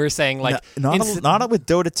 and you were saying like not with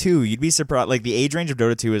Dota 2. You'd be surprised. Like the age range of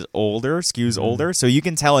Dota 2 is skews older, so you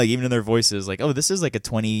can tell like even in their voices, like, oh, this is like a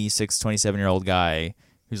 26, 27-year-old guy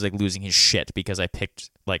who's like losing his shit because I picked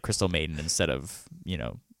like Crystal Maiden instead of, you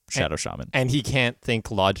know, Shadow Shaman. and he can't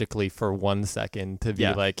think logically for 1 second to be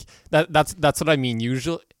Yeah. like that's what I mean.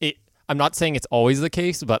 Usually I'm not saying it's always the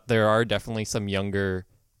case, but there are definitely some younger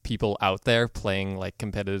people out there playing like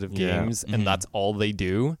competitive games, and that's all they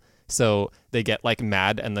do. So they get like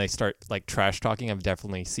mad and they start like trash talking. I've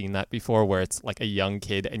definitely seen that before, where it's like a young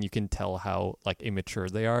kid and you can tell how like immature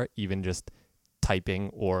they are, even just typing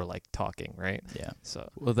or like talking, right? Yeah. So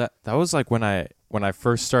Well, that was like when I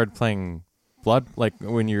first started playing Blood, like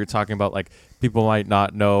when you were talking about like people might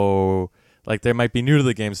not know, like they might be new to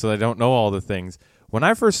the game, so they don't know all the things. When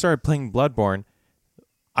I first started playing Bloodborne,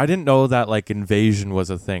 I didn't know that like invasion was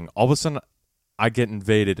a thing. All of a sudden, I get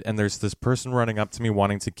invaded, and there's this person running up to me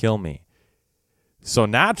wanting to kill me. So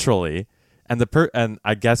naturally, and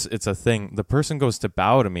I guess it's a thing. The person goes to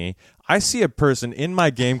bow to me. I see a person in my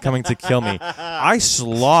game coming to kill me. I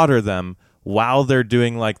slaughter them while they're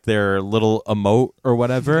doing like their little emote or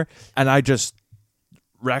whatever, and I just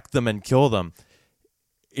wreck them and kill them.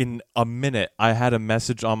 In a minute, I had a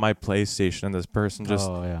message on my PlayStation, and this person just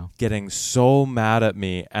getting so mad at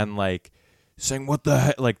me and like saying, "What the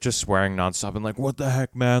heck?" Like just swearing nonstop and like, "What the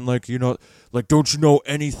heck, man? Like, you know, like, don't you know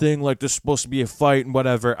anything? Like, this is supposed to be a fight and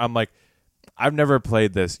whatever." I'm like, I've never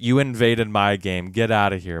played this. You invaded my game. Get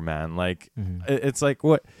out of here, man. Like, it's like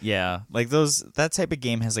what? Yeah, like that type of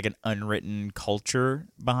game has like an unwritten culture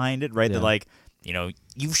behind it, right? Yeah. That like, you know,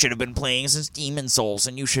 you should have been playing since Demon Souls,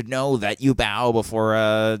 and you should know that you bow before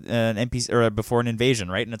an NPC or before an invasion,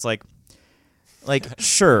 right? And it's like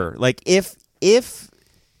sure, like if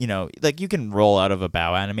you know, like you can roll out of a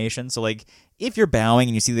bow animation, so like if you're bowing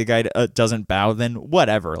and you see the guy doesn't bow, then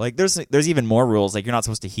whatever. Like there's even more rules, like you're not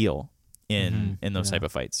supposed to heal in those type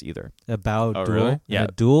of fights either. A bow Oh, duel. really? In Yeah.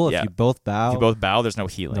 a duel, Yeah. if you both bow, If you both bow, there's no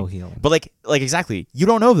healing. no healing. But like exactly, you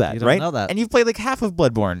don't know that, You don't right? know that. And you've played like half of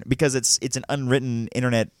Bloodborne because it's an unwritten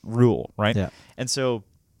internet rule, right? Yeah. And so,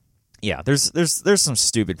 yeah, there's some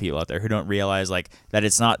stupid people out there who don't realize like that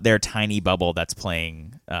it's not their tiny bubble that's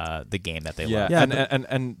playing the game that they Yeah, love. Yeah,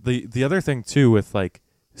 and the other thing too with like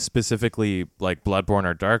specifically like Bloodborne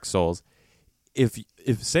or Dark Souls, if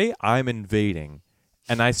say I'm invading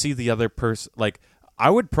and I see the other person, like I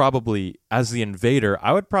would probably, as the invader,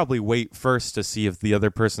 I would probably wait first to see if the other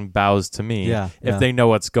person bows to me, Yeah, if yeah. they know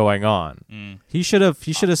what's going on. He should have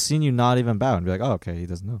seen you not even bow and be like, "Oh, okay, he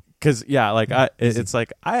doesn't know." Because like it's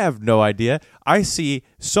like I have no idea. I see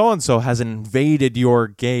so and so has invaded your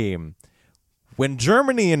game. When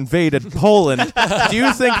Germany invaded Poland, do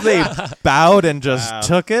you think they bowed and just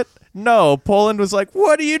took it? No, Poland was like,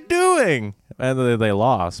 "What are you doing?" And they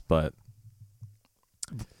lost, but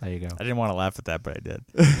There you go. I didn't want to laugh at that, but I did.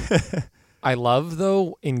 I love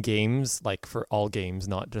though in games, like for all games,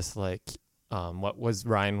 not just like what was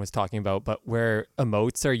Ryan was talking about, but where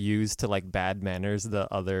emotes are used to like bad manners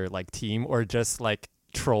the other like team or just like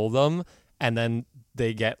troll them, and then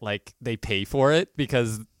they get like they pay for it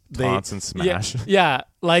because they taunts and smash. Yeah,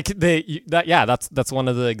 like that's one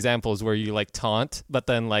of the examples where you like taunt, but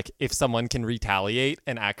then like if someone can retaliate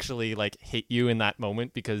and actually like hit you in that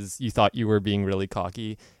moment because you thought you were being really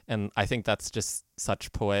cocky, and I think that's just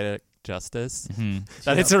such poetic justice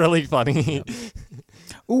that it's really funny.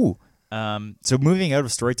 Ooh. So moving out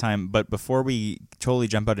of story time, but before we totally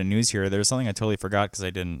jump out of news here, there's something I totally forgot because I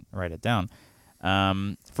didn't write it down.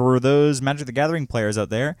 For those Magic the Gathering players out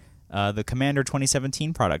there, the Commander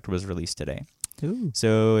 2017 product was released today. Ooh.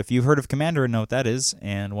 So if you've heard of Commander and know what that is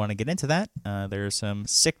and want to get into that, there's some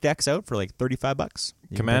sick decks out for like $35.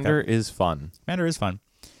 Commander is fun. Commander is fun.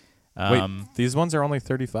 Wait, these ones are only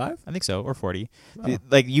 35? I think so, or 40. Oh.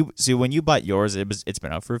 Like so when you bought yours, it's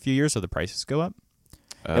been out for a few years, so the prices go up.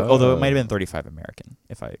 Although it might have been 35 American,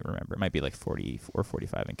 if I remember. It might be like 40 or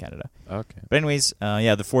 45 in Canada. Okay. But anyways,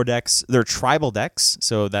 the 4 decks, they're tribal decks,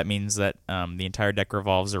 so that means that the entire deck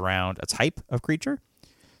revolves around a type of creature.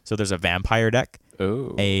 So there's a vampire deck,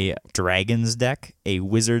 a dragon's deck, a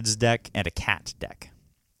wizard's deck, and a cat deck.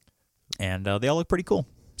 And they all look pretty cool.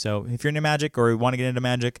 So if you're into Magic or you want to get into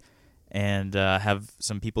Magic and have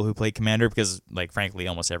some people who play Commander, because like frankly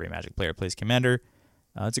almost every Magic player plays Commander,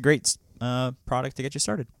 it's a great product to get you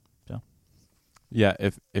started. So Yeah,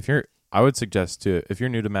 if you're, I would suggest too, if you're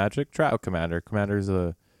new to Magic, try out Commander. Commander's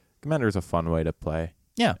a fun way to play.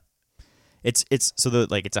 yeah, it's so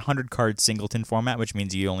it's a 100 card singleton format, which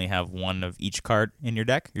means you only have one of each card in your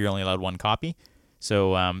deck. You're only allowed one copy.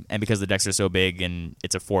 So and because the decks are so big and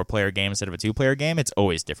it's a 4-player game instead of a 2-player game, it's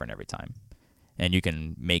always different every time. And you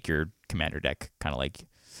can make your Commander deck kind of like,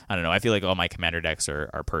 I don't know. I feel like all my Commander decks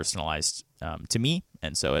are personalized to me,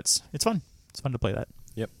 and so it's fun. It's fun to play that.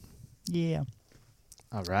 Yep. Yeah.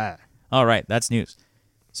 All right. All right, that's news.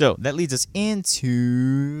 So that leads us into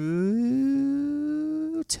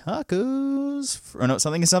tacos. Or no,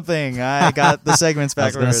 something is something. I got the segments I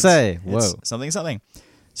was backwards. gonna say, It's whoa. something is something.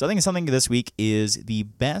 Something is something this week is the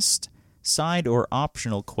best side or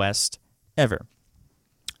optional quest ever.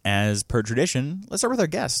 As per tradition, let's start with our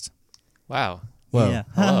guest. Wow. Whoa. Yeah.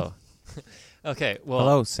 Hello. Okay. Well,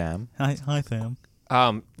 Hello, Sam. Hi, Sam.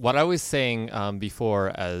 What I was saying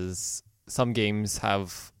before, as some games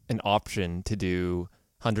have an option to do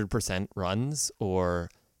 100% runs or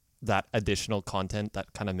that additional content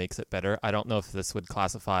that kind of makes it better. I don't know if this would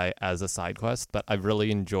classify as a side quest, but I've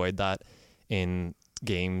really enjoyed that in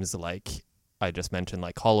games like I just mentioned,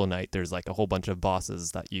 like Hollow Knight, there's like a whole bunch of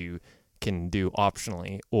bosses that you can do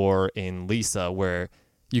optionally, or in Lisa where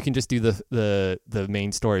you can just do the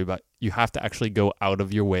main story, but you have to actually go out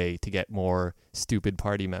of your way to get more stupid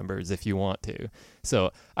party members if you want to.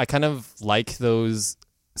 So I kind of like those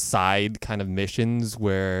side kind of missions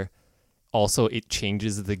where also it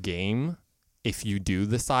changes the game if you do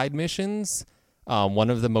the side missions. One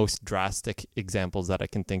of the most drastic examples that I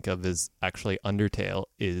can think of is actually Undertale.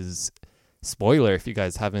 Is spoiler if you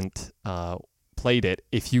guys haven't played it.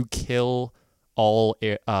 If you kill all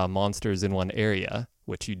monsters in one area,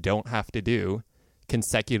 which you don't have to do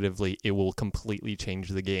consecutively, it will completely change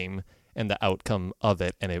the game and the outcome of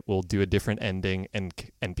it, and it will do a different ending, and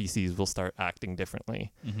NPCs will start acting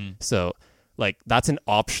differently. So like that's an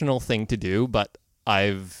optional thing to do, but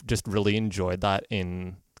I've just really enjoyed that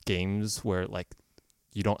in games where like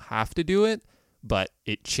you don't have to do it, but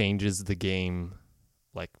it changes the game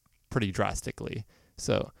like pretty drastically.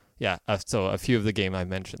 So yeah, so a few of the game I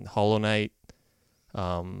mentioned: Hollow Knight,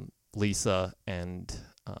 Lisa, and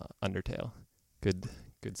Undertale. Good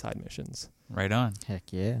side missions. Right on.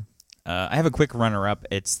 Heck yeah. I have a quick runner-up.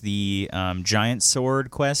 It's the Giant Sword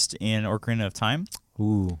quest in Ocarina of Time.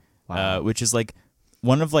 Ooh. Wow. Which is like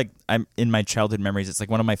one of like, I'm in my childhood memories, it's like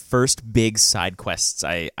one of my first big side quests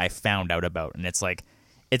I found out about, and it's like,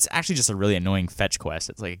 it's actually just a really annoying fetch quest.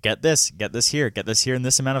 It's like, get this here in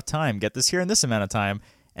this amount of time, get this here in this amount of time,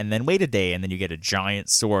 and then wait a day, and then you get a giant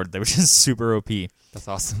sword, which is super OP. That's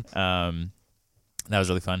awesome. That was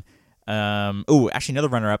really fun. Actually, another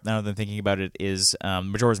runner-up, now that I'm thinking about it, is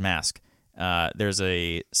Majora's Mask. There's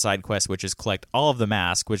a side quest which is collect all of the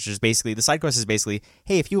mask, which is basically, the side quest is basically,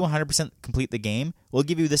 hey, if you 100% complete the game, we'll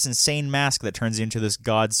give you this insane mask that turns you into this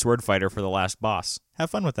god sword fighter for the last boss. Have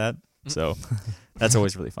fun with that. So that's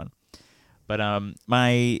always really fun. But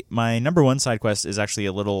my number one side quest is actually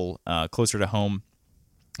a little closer to home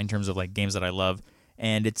in terms of like games that I love,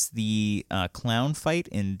 and it's the clown fight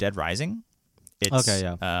in Dead Rising. It's, okay,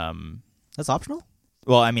 yeah. That's optional?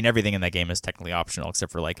 Well, I mean, everything in that game is technically optional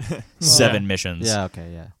except for like 7 missions. Yeah,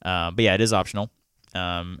 okay, yeah. But yeah, it is optional.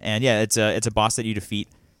 And yeah, it's a boss that you defeat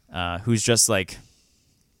who's just like,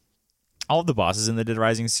 all of the bosses in the Dead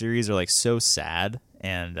Rising series are like so sad,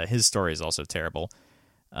 and his story is also terrible.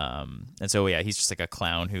 And so yeah, he's just like a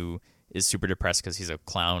clown who is super depressed because he's a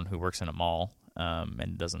clown who works in a mall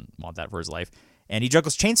and doesn't want that for his life. And he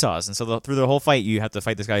juggles chainsaws, and so through the whole fight, you have to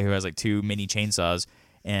fight this guy who has like 2 mini chainsaws,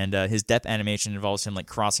 and his death animation involves him like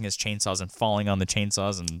crossing his chainsaws and falling on the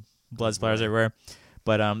chainsaws, and blood splatters everywhere.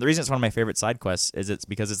 But the reason it's one of my favorite side quests is it's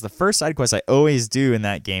because it's the first side quest I always do in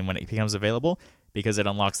that game when it becomes available, because it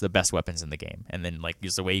unlocks the best weapons in the game, and then like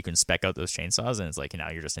there's the way you can spec out those chainsaws, and it's like, now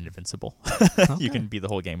you're just invincible. Okay. You can beat the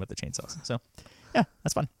whole game with the chainsaws. So yeah,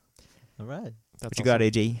 that's fun. All right. What you got,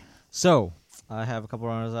 AJ? So, I have a couple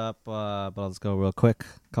runners up, but let's go real quick.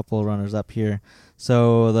 A couple runners up here.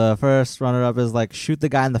 So, the first runner up is like shoot the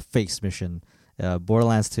guy in the face mission.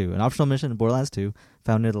 Borderlands 2. An optional mission in Borderlands 2,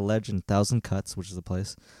 found near the ledge in Thousand Cuts, which is a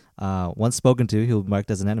place. Once spoken to, he will be marked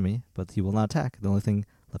as an enemy, but he will not attack. The only thing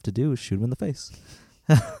left to do is shoot him in the face.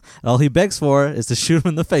 All he begs for is to shoot him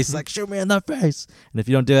in the face. He's like, shoot me in the face. And if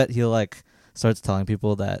you don't do it, he'll like starts telling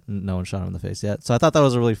people that no one shot him in the face yet. So I thought that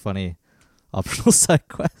was a really funny optional side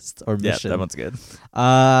quest or mission. Yeah, that one's good.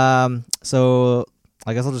 So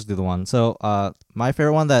I guess I'll just do the one. So my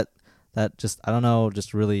favorite one that just, I don't know,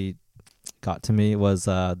 just really got to me was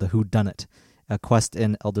the Whodunit, a quest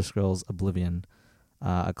in Elder Scrolls Oblivion.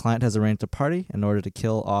 A client has arranged a party in order to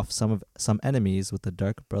kill off some enemies with the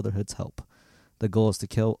Dark Brotherhood's help. The goal is to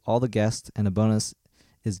kill all the guests, and a bonus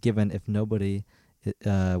is given if nobody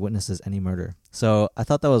witnesses any murder. So I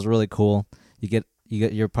thought that was really cool.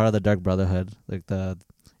 You're part of the Dark Brotherhood, like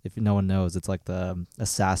if no one knows, it's like the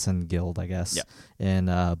assassin guild, I guess, in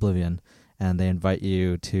Oblivion, and they invite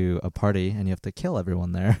you to a party, and you have to kill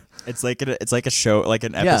everyone there. It's like a show, like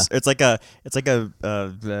an episode. Yeah. It's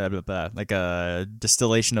like a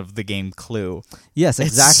distillation of the game Clue. Yes,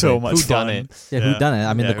 exactly. It's so much fun. Yeah, Whodunit.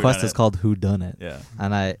 I mean, the quest is called Whodunit. Yeah.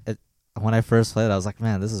 And when I first played it, I was like,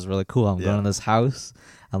 man, this is really cool. I'm going to this house.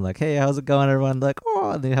 I'm like, hey, how's it going, everyone? Like,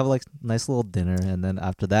 oh, and then you have like nice little dinner, and then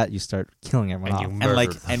after that, you start killing everyone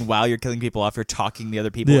off. And while you're killing people off, you're talking the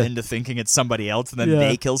other people into thinking it's somebody else, and then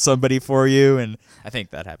they kill somebody for you. And I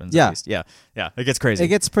think that happens. Yeah, at least. Yeah, it gets crazy. It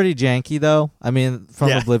gets pretty janky though. I mean,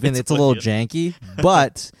 from Oblivion, it's a little janky,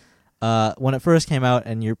 but when it first came out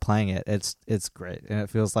and you're playing it, it's great, and it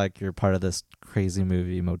feels like you're part of this crazy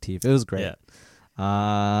movie motif. It was great.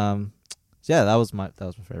 Yeah, that was my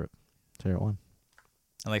favorite one.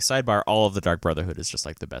 And like sidebar, all of the Dark Brotherhood is just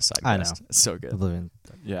like the best side quest. I know. It's so good. Oblivion.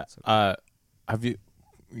 Yeah. So Have you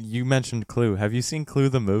you mentioned Clue. Have you seen Clue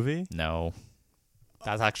the movie? No.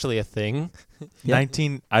 That's actually a thing. Yeah.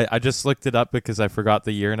 19. I just looked it up because I forgot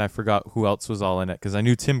the year and I forgot who else was all in it because I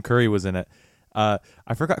knew Tim Curry was in it. I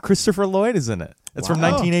forgot Christopher Lloyd is in it. It's from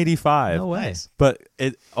Wow. 1985. No way. Nice. But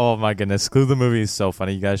oh my goodness, Clue the movie is so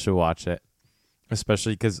funny. You guys should watch it,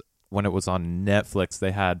 especially because when it was on Netflix,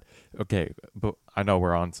 they had but I know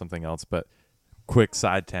we're on something else, but quick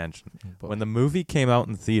side tangent. When the movie came out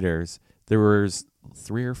in theaters, there was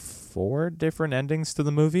 3 or 4 different endings to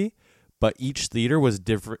the movie, but each theater was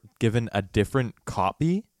given a different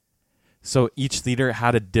copy. So each theater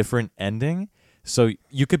had a different ending. So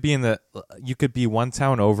you could be one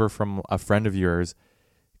town over from a friend of yours,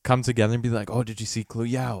 come together and be like, "Oh, did you see Clue?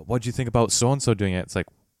 Yeah. What'd you think about so and so doing it?" It's like,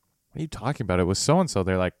 "What are you talking about? It was so and so."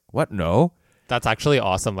 They're like, "What? No." That's actually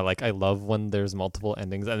awesome. I love when there's multiple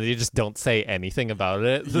endings and you just don't say anything about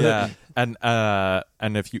it. Yeah, and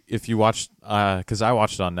if you watch, because I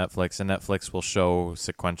watched it on Netflix, and Netflix will show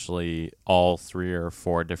sequentially all 3 or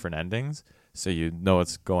 4 different endings, so you know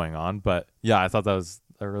what's going on. But yeah, I thought that was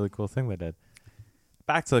a really cool thing they did.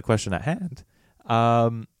 Back to the question at hand.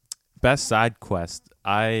 Best side quest.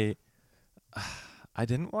 I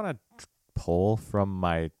didn't want to pull from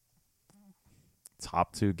my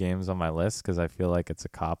top 2 games on my list because I feel like it's a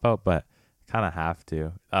cop out, but kind of have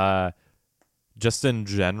to. Just in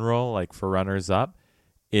general, like for runners up,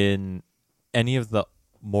 in any of the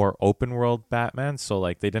more open world Batman, so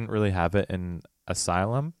like they didn't really have it in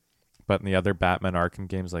Asylum, but in the other Batman Arkham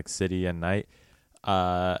games like City and Night,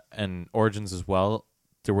 and Origins as well,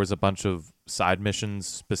 there was a bunch of side missions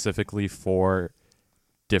specifically for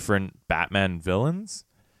different Batman villains,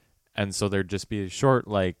 and so there'd just be a short,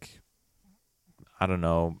 like, I don't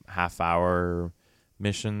know, half-hour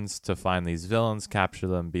missions to find these villains, capture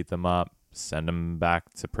them, beat them up, send them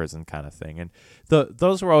back to prison kind of thing. And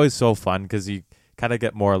those were always so fun because you kind of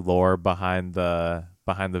get more lore behind the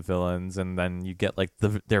villains, and then you get like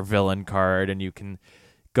their villain card, and you can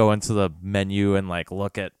go into the menu and like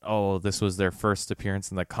look at, oh, this was their first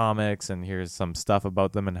appearance in the comics, and here's some stuff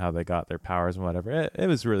about them and how they got their powers and whatever. It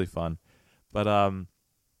was really fun. But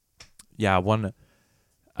yeah,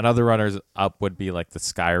 another runners up would be like the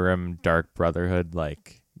Skyrim Dark Brotherhood,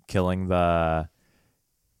 like going to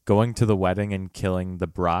the wedding and killing the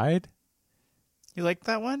bride. You like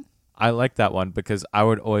that one? I like that one because I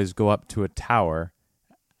would always go up to a tower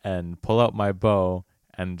and pull out my bow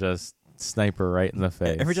and just snipe her right in the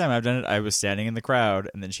face. Every time I've done it, I was standing in the crowd,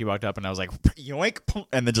 and then she walked up, and I was like, yoink,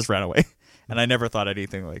 and then just ran away. And I never thought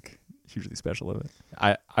anything like hugely special of it.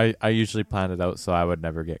 I usually planned it out so I would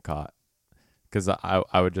never get caught, because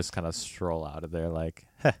I would just kind of stroll out of there like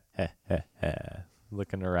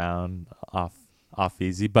looking around off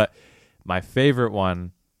easy. But my favorite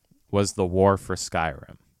one was the War for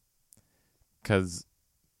Skyrim, because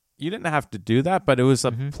you didn't have to do that, but it was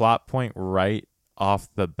a plot point right off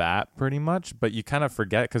the bat pretty much. But you kind of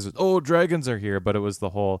forget because, oh, dragons are here, but it was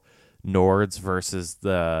the whole Nords versus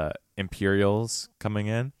the Imperials coming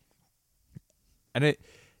in. And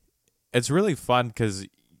it's really fun because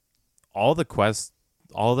all the quests,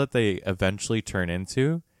 all that they eventually turn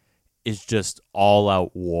into is just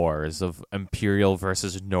all-out wars of Imperial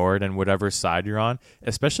versus Nord and whatever side you're on.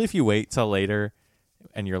 Especially if you wait till later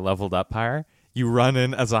and you're leveled up higher, you run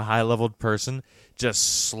in as a high-leveled person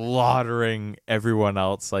just slaughtering everyone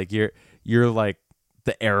else. Like you're like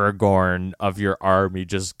the Aragorn of your army,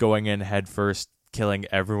 just going in head first, killing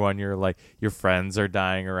everyone. You're like, your friends are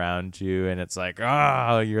dying around you, and it's like,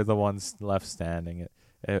 you're the ones left standing.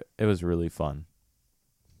 It was really fun.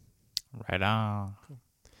 Right on.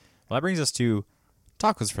 Well, that brings us to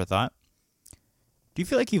tacos for thought. Do you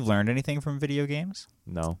feel like you've learned anything from video games?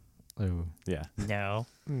 No. Ooh. Yeah. No.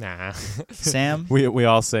 Nah. Sam? We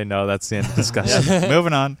all say no. That's the end of discussion. Yeah,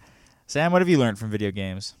 moving on. Sam, what have you learned from video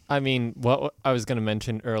games? I mean, what I was going to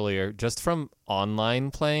mention earlier, just from online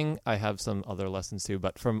playing, I have some other lessons too,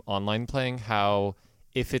 but from online playing, how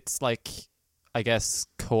if it's like, I guess,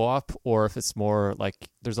 co-op, or if it's more like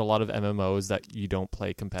there's a lot of MMOs that you don't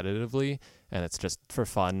play competitively and it's just for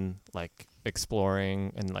fun, like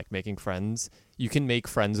exploring and like making friends. You can make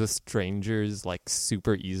friends with strangers like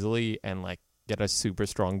super easily and like get a super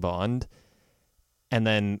strong bond. And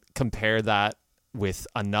then compare that with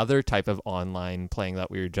another type of online playing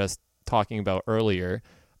that we were just talking about earlier,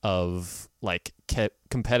 of like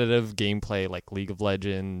competitive gameplay like League of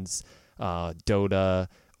Legends, Dota,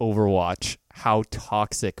 Overwatch, how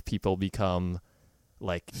toxic people become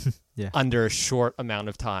like under a short amount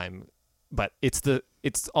of time. But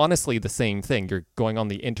it's honestly the same thing. You're going on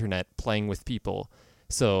the internet playing with people.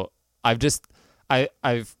 So I've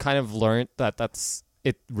kind of learned that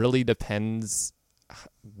it really depends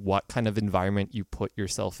what kind of environment you put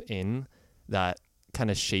yourself in that kind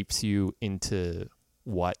of shapes you into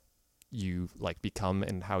what you like become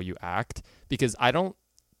and how you act. Because I don't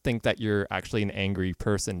think that you're actually an angry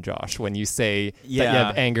person, Josh. When you say that you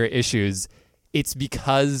have anger issues, it's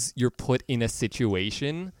because you're put in a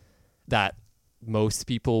situation that most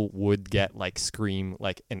people would get like scream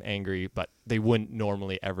like and angry, but they wouldn't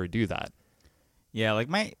normally ever do that. Yeah, like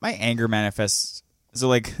my anger manifests. So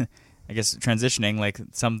like, I guess transitioning, like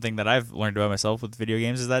something that I've learned about myself with video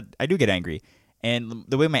games is that I do get angry. And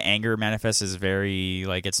the way my anger manifests is very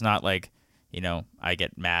like, it's not like, you know, I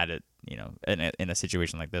get mad at, you know, in a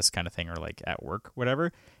situation like this kind of thing, or like at work,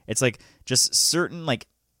 whatever. It's like just certain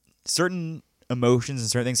emotions and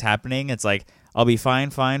certain things happening. It's like I'll be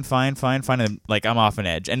fine, and like I'm off an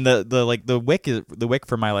edge. And the wick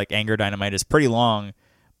for my like anger dynamite is pretty long,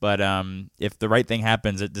 but if the right thing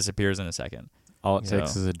happens, it disappears in a second. All it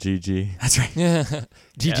takes is a GG. That's right.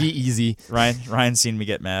 GG easy. Ryan's seen me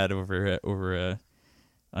get mad over a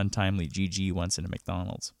untimely GG once in a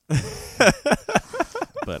McDonald's.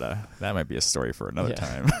 But that might be a story for another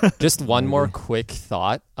time. Just one more quick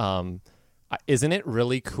thought. Isn't it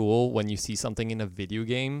really cool when you see something in a video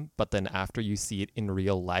game, but then after you see it in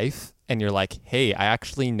real life and you're like, hey, I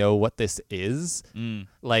actually know what this is?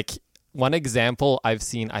 Like, one example I've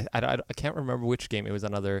seen, I can't remember which game. It was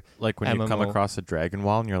another like when MMO. you come across a dragon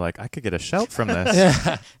wall and you're like, I could get a shout from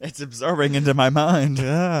this. It's absorbing into my mind.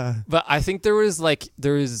 Yeah. But I think there was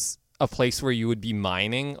a place where you would be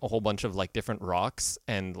mining a whole bunch of like different rocks,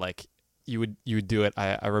 and like you would do it.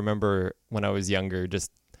 I remember when I was younger,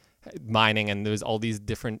 just mining, and there was all these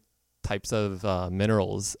different types of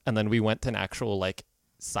minerals, and then we went to an actual like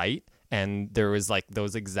site, and there was like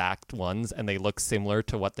those exact ones, and they look similar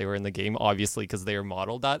to what they were in the game, obviously because they were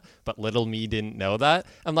modeled that, but little me didn't know that.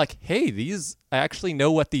 I'm like, hey, I actually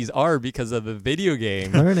know what these are because of the video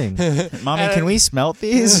game. Learning. Mommy, can we smelt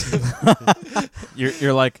these?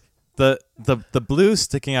 You're like, the blue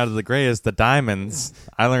sticking out of the gray is the diamonds.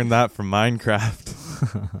 I learned that from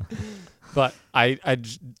Minecraft. But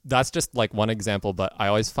that's just like one example, but I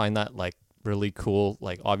always find that like really cool.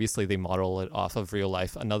 Like, obviously they model it off of real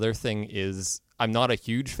life. Another thing is, I'm not a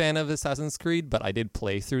huge fan of Assassin's Creed, but I did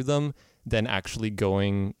play through them. Then actually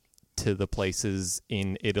going to the places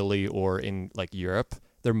in Italy or in like Europe,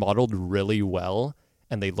 they're modeled really well,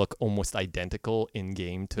 and they look almost identical in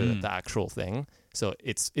game to the actual thing. So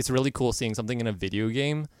it's really cool seeing something in a video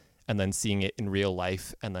game and then seeing it in real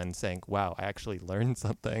life and then saying, wow, I actually learned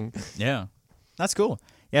something. Yeah, that's cool.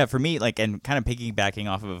 Yeah, for me, like, and kind of piggybacking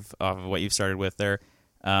off of what you've started with there,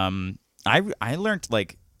 I learned,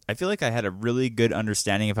 like, I feel like I had a really good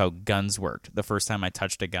understanding of how guns worked the first time I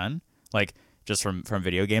touched a gun, like, just from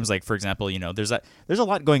video games. Like, for example, you know, there's a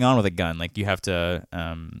lot going on with a gun. Like, you have to,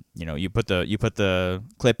 you know, you put the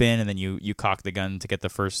clip in, and then you cock the gun to get the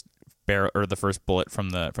first barrel or the first bullet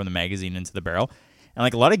from the magazine into the barrel. And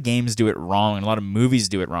like, a lot of games do it wrong, and a lot of movies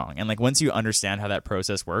do it wrong. And like, once you understand how that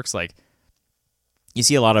process works, like, you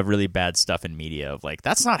see a lot of really bad stuff in media of like,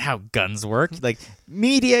 that's not how guns work. Like,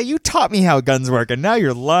 media, you taught me how guns work, and now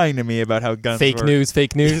you're lying to me about how guns work.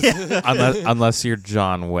 Fake news. unless you're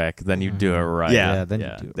John Wick, then you do it right. Yeah, then you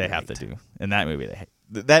do it they right. have to do. In that movie,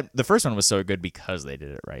 the first one was so good because they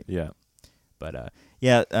did it right. Yeah. But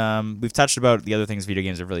we've touched about the other things video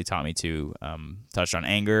games have really taught me to. Touched on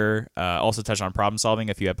anger, also touched on problem solving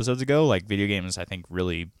a few episodes ago. Like, video games, I think,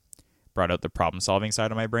 really brought out the problem solving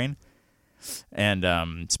side of my brain.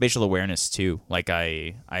 And spatial awareness too. Like,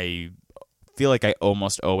 I feel like I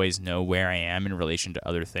almost always know where I am in relation to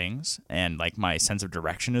other things, and like, my sense of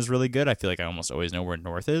direction is really good. I feel like I almost always know where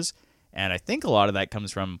north is, and I think a lot of that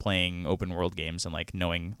comes from playing open world games and like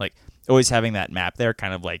knowing, like, always having that map there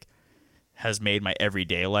kind of like has made my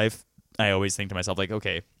everyday life. I always think to myself, like,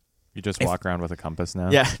 okay, You just walk around with a compass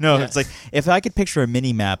now? Yeah, no, it's like, if I could picture a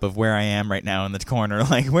mini map of where I am right now in the corner,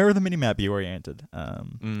 like, where would the mini map be oriented?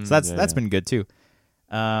 So that's been good too.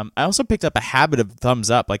 I also picked up a habit of thumbs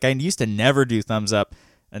up. Like, I used to never do thumbs up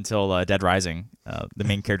until Dead Rising. The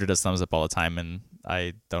main character does thumbs up all the time, and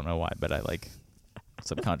I don't know why, but I like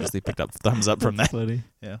subconsciously picked up thumbs up from that. Funny.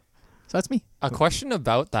 Yeah. So that's me. A question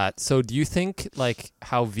about that. So do you think, like,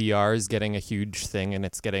 how VR is getting a huge thing and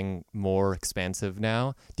it's getting more expansive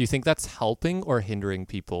now, do you think that's helping or hindering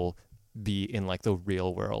people be in, like, the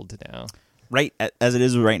real world now? Right, as it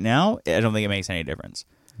is right now, I don't think it makes any difference.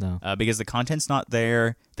 No. Because the content's not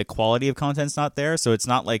there, the quality of content's not there, so it's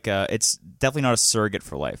not like it's definitely not a surrogate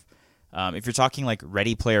for life. If you're talking like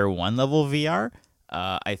Ready Player One level VR,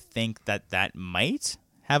 I think that might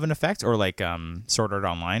have an effect, or like Sword Art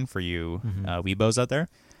Online for you weebos out there,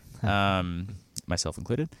 myself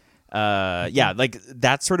included. yeah, like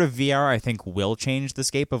that sort of VR I think will change the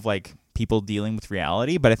scape of like people dealing with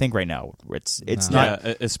reality, but I think right now it's No. not.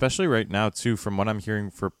 Yeah, especially right now too. From what I'm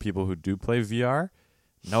hearing for people who do play VR,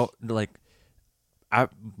 no, like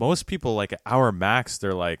most people like our max,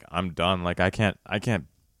 they're like, I'm done. Like I can't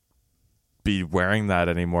be wearing that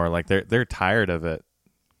anymore. Like they're tired of it.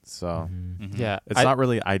 So Mhm. Yeah, it's not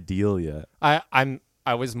really ideal yet.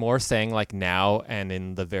 I was more saying like now and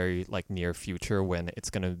in the very like near future when it's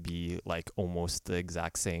gonna be like almost the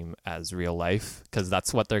exact same as real life, because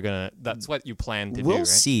that's what you plan to do. We'll Right?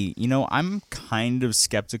 see. You know, I'm kind of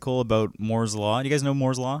skeptical about Moore's law. Do you guys know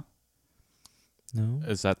Moore's law? No.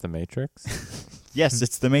 Is that the Matrix? Yes,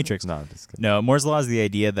 it's the Matrix. No, I'm just kidding. No, Moore's law is the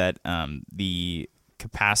idea that the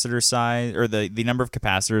capacitor size or the number of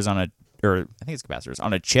capacitors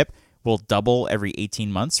on a chip will double every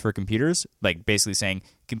 18 months for computers. Like basically saying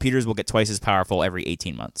computers will get twice as powerful every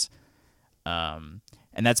 18 months. And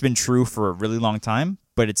that's been true for a really long time,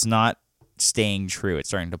 but it's not staying true. It's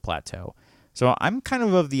starting to plateau. So I'm kind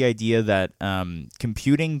of the idea that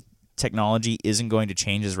computing technology isn't going to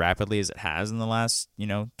change as rapidly as it has in the last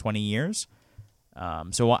 20 years.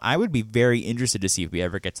 So I would be very interested to see if we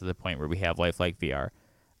ever get to the point where we have lifelike VR.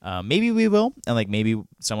 Maybe we will, and like maybe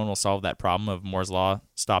someone will solve that problem of Moore's law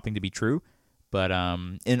stopping to be true. But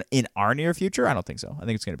in our near future, I don't think so. I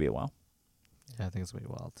think it's going to be a while. Yeah, I think it's going to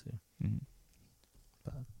be wild too. Mm-hmm.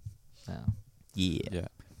 But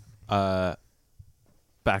Yeah.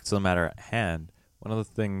 Back to the matter at hand. One of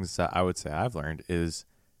the things that I would say I've learned is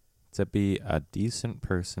to be a decent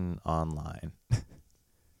person online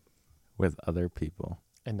with other people.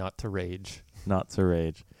 And not to rage. Not to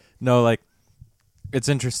rage. No, like it's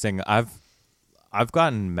interesting. I've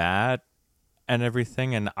gotten mad and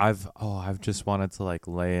everything, and I've just wanted to like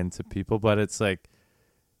lay into people, but it's like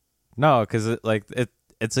no, because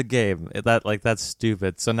it's a game. That's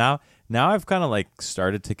stupid. So now I've kind of like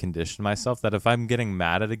started to condition myself that if I'm getting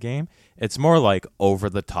mad at a game, it's more like over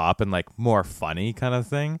the top and like more funny kind of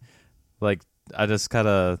thing. Like I just kind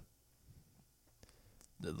of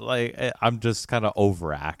like I'm just kind of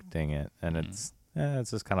overacting it, and it's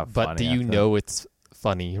just kind of funny. But do you know it's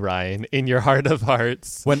funny, Ryan, in your heart of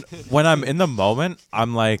hearts? When I'm in the moment,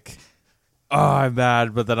 I'm like, oh, I'm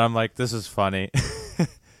mad, but then I'm like, this is funny.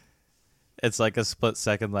 It's like a split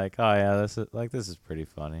second, like, oh yeah, this is pretty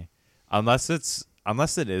funny. Unless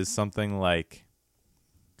it is something like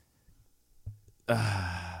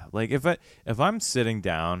if I'm sitting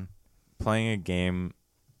down playing a game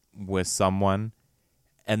with someone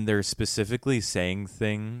and they're specifically saying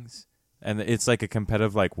things, and it's like a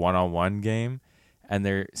competitive like one-on-one game, and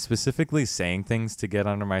they're specifically saying things to get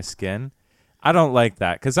under my skin, I don't like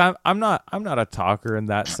that, because I'm not a talker in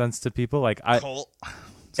that sense to people. Like I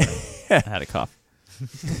had a cough.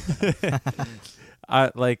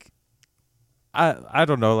 I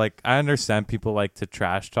don't know, like I understand people like to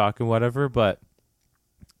trash talk and whatever, but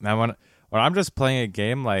man, when I'm just playing a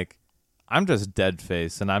game, like I'm just dead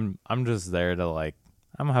face, and I'm just there to like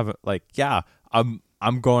I'm having like I'm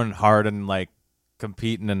going hard and like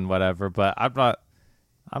competing and whatever, but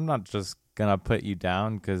I'm not just gonna put you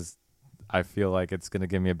down because I feel like it's gonna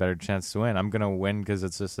give me a better chance to win. I'm gonna win because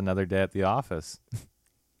it's just another day at the office.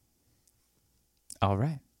 All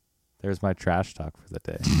right. There's my trash talk for the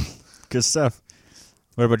day. Good stuff.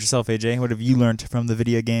 What about yourself, AJ? What have you learned from the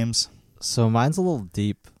video games? So mine's a little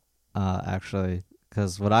deep, actually,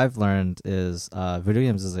 because what I've learned is video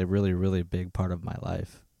games is a really, really big part of my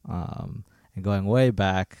life. And going way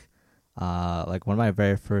back, like one of my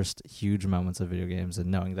very first huge moments of video games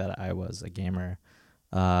and knowing that I was a gamer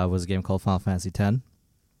was a game called Final Fantasy X.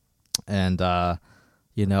 And,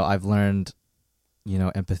 I've learned,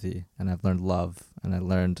 empathy, and I've learned love, and I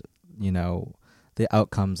learned, the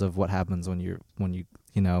outcomes of what happens when you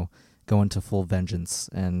go into full vengeance,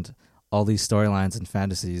 and all these storylines and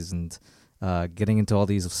fantasies, and getting into all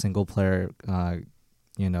these single player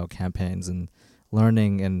campaigns, and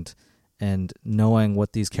learning and knowing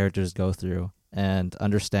what these characters go through, and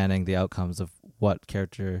understanding the outcomes of what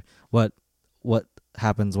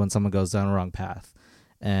happens when someone goes down a wrong path.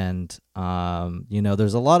 And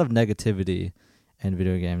there's a lot of negativity in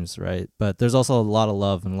video games, right? But there's also a lot of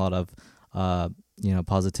love and a lot of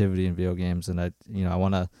positivity in video games, and I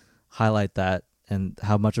want to highlight that and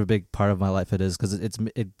how much of a big part of my life it is, because it's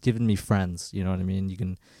given me friends. You know what I mean?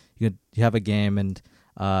 You have a game and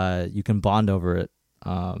you can bond over it,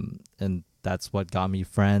 and that's what got me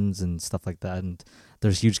friends and stuff like that. And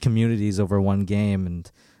there's huge communities over one game,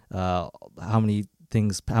 and how many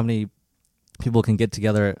people can get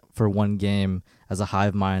together for one game as a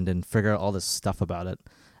hive mind and figure out all this stuff about it.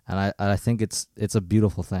 And I think it's a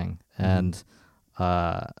beautiful thing. And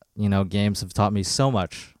games have taught me so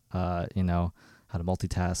much. How to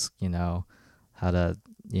multitask. How to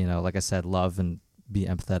like I said, love and be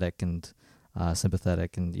empathetic and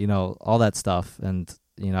sympathetic, and all that stuff. And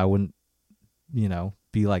I wouldn't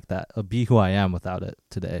be like that, be who I am without it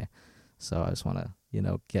today. So I just want to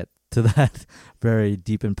get to that very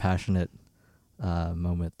deep and passionate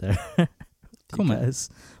moment there. Cool, man. Guys.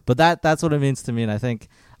 But that's what it means to me, and I think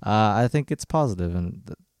it's positive,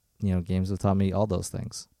 and games have taught me all those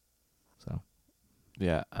things. So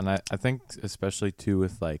Yeah, and I think especially too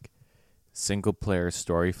with like single player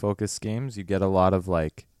story focused games, you get a lot of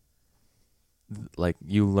like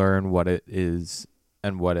you learn what it is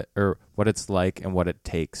and what it's like and what it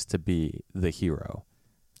takes to be the hero.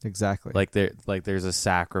 exactly. Like there's a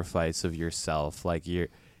sacrifice of yourself. Like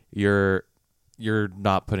you're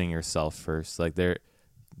not putting yourself first. Like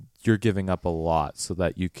you're giving up a lot so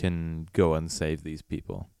that you can go and save these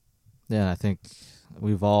people. Yeah, I think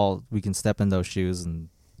we can step in those shoes and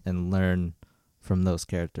learn from those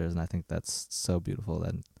characters, and I think that's so beautiful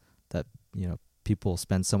that people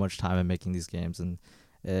spend so much time in making these games, and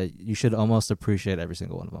you should almost appreciate every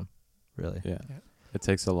single one of them, really. Yeah. It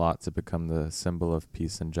takes a lot to become the symbol of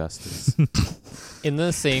peace and justice. In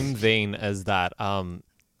the same vein as that,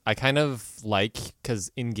 I kind of like, because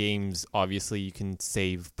in games, obviously, you can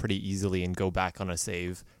save pretty easily and go back on a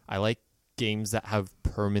save. I like games that have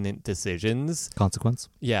permanent decisions. Consequence.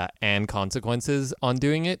 Yeah, and consequences on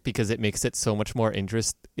doing it, because it makes it so much more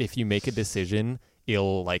interest. If you make a decision,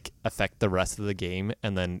 it'll like affect the rest of the game,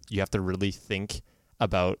 and then you have to really think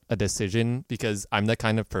about a decision, because I'm the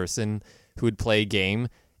kind of person who would play a game,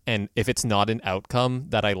 and if it's not an outcome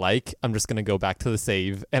that I like, I'm just going to go back to the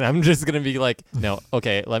save, and I'm just going to be like, no,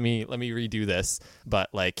 okay, let me redo this. But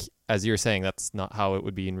like, as you're saying, that's not how it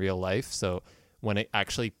would be in real life. So when it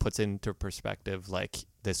actually puts into perspective, like,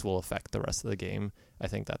 this will affect the rest of the game, I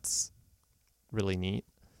think that's really neat.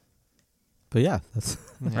 But yeah, that's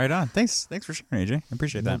Right on. Thanks for sharing, AJ. I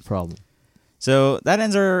appreciate no that. problem. So that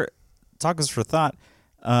ends our Talkers for Thought.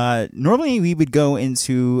 Normally we would go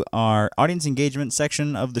into our audience engagement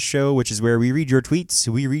section of the show, which is where we read your tweets,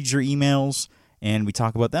 we read your emails, and we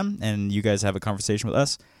talk about them, and you guys have a conversation with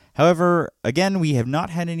us. However, again, we have not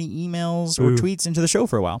had any emails or tweets into the show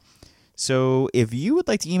for a while. So if you would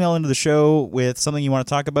like to email into the show with something you want to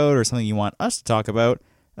talk about or something you want us to talk about,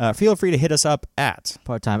 feel free to hit us up at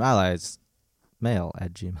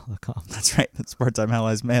parttimealliesmail@gmail.com. That's right. That's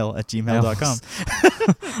parttimealliesmail@gmail.com.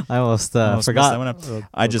 I almost Almost forgot. messed that one up.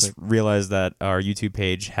 I just realized that our YouTube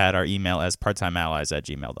page had our email as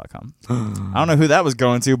parttimeallies@gmail.com. I don't know who that was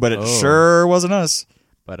going to, but it sure wasn't us.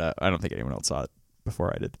 But I don't think anyone else saw it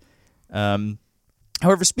before I did.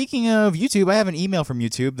 However, speaking of YouTube, I have an email from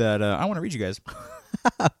YouTube that I want to read you guys.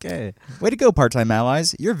 Okay. Way to go, Part-Time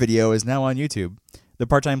Allies. Your video is now on YouTube. The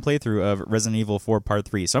part-time playthrough of Resident Evil 4 Part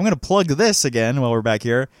 3. So I'm going to plug this again while we're back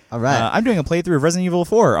here. All right. I'm doing a playthrough of Resident Evil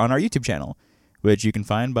 4 on our YouTube channel, which you can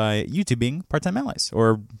find by YouTubing Part-Time Allies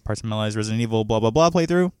or Part-Time Allies Resident Evil blah, blah, blah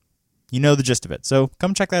playthrough. You know the gist of it. So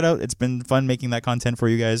come check that out. It's been fun making that content for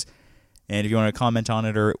you guys. And if you want to comment on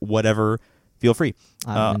it or whatever, feel free.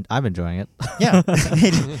 I'm enjoying it. Yeah.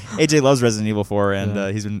 AJ loves Resident Evil 4, and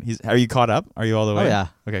are you caught up? Are you all the way? Oh, yeah.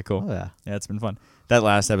 Okay, cool. Oh, yeah. Yeah, it's been fun. That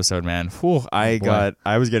last episode, man, whew, I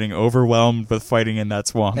was getting overwhelmed with fighting in that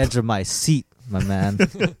swamp. Edge of my seat, my man.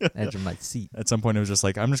 Edge of my seat. At some point, it was just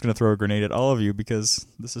like, I'm just going to throw a grenade at all of you because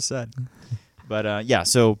this is sad. But yeah,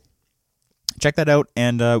 so check that out.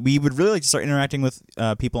 And we would really like to start interacting with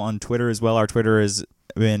people on Twitter as well. Our Twitter has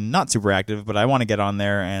been not super active, but I want to get on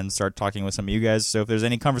there and start talking with some of you guys. So if there's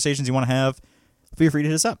any conversations you want to have, feel free to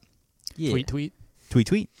hit us up. Yeah.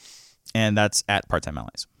 Tweet. And that's at Part-Time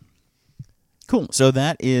Allies. Cool. So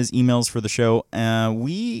that is emails for the show.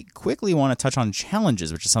 We quickly want to touch on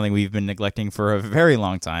challenges, which is something we've been neglecting for a very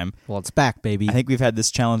long time. Well, it's back, baby. I think we've had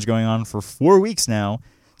this challenge going on for 4 weeks now.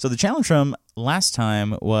 So the challenge from last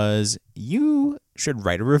time was you should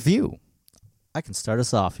write a review. I can start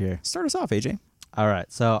us off here. Start us off, AJ. All right.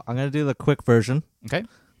 So I'm going to do the quick version. Okay.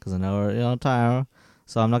 Because I know we're on time.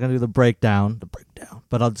 So I'm not going to do the breakdown,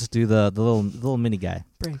 but I'll just do the little mini guy.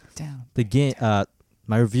 Breakdown. The game.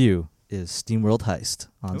 My review is SteamWorld Heist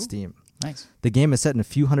on Steam. Nice. The game is set in a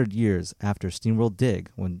few hundred years after SteamWorld Dig,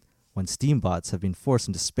 when Steambots have been forced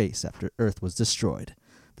into space after Earth was destroyed.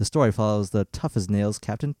 The story follows the tough-as-nails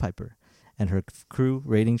Captain Piper and her crew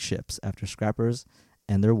raiding ships after scrappers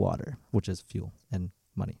and their water, which is fuel and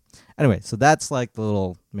money. Anyway, so that's like the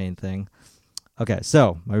little main thing. Okay,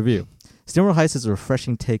 so my review. SteamWorld Heist is a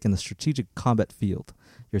refreshing take in the strategic combat field.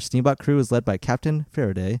 Your Steambot crew is led by Captain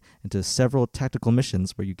Faraday into several tactical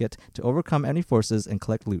missions where you get to overcome enemy forces and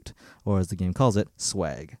collect loot, or as the game calls it,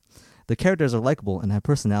 swag. The characters are likable and have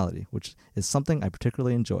personality, which is something I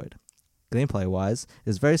particularly enjoyed. Gameplay-wise, it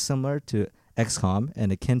is very similar to XCOM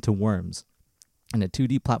and akin to Worms. In a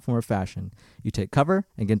 2D platformer fashion, you take cover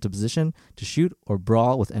and get into position to shoot or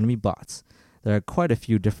brawl with enemy bots. There are quite a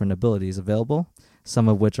few different abilities available, some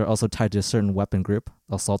of which are also tied to a certain weapon group,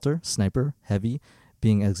 Assaulter, Sniper, Heavy,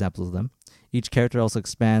 being examples of them. Each character also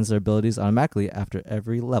expands their abilities automatically after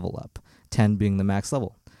every level up, 10 being the max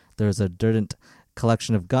level. There is a verdant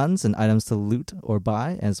collection of guns and items to loot or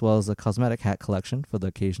buy, as well as a cosmetic hat collection for the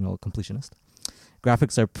occasional completionist.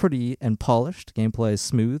 Graphics are pretty and polished. Gameplay is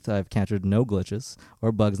smooth. I've encountered no glitches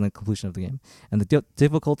or bugs in the completion of the game. And the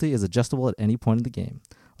difficulty is adjustable at any point in the game.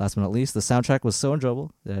 Last but not least, the soundtrack was so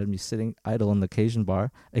enjoyable that it had me sitting idle in the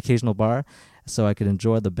occasional bar so I could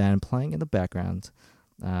enjoy the band playing in the background.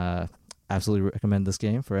 Absolutely recommend this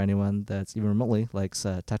game for anyone that's even remotely likes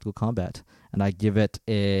tactical combat. And I give it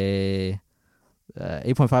a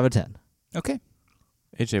 8.5 out of 10. Okay.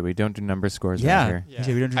 AJ, we don't do number scores right here. Yeah,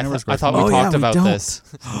 we don't do number I scores. thought we talked about don't. this.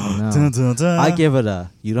 No. Dun, dun, dun. I give it a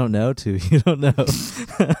you don't know to you don't know.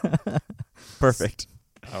 Perfect.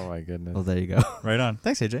 Oh my goodness. Well, there you go. Right on.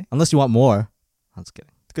 Thanks, AJ. Unless you want more. I'm just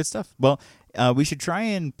kidding. Good stuff. Well, we should try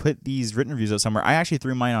and put these written reviews out somewhere. I actually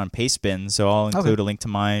threw mine on Pastebin, so I'll include a link to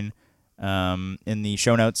mine in the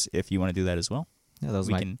show notes if you want to do that as well. Yeah, that was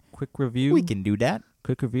We my can- quick review. We can do that.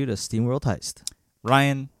 Quick review to SteamWorld Heist.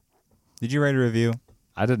 Ryan, did you write a review?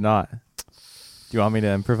 I did not. Do you want me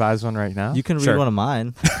to improvise one right now? You can read Sure. one of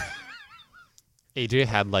mine. AJ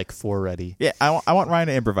had like 4 ready. Yeah, I want Ryan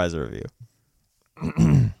to improvise a review.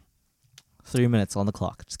 3 minutes on the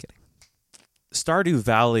clock. Just kidding. Stardew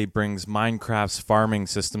Valley brings Minecraft's farming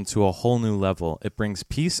system to a whole new level. It brings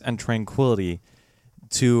peace and tranquility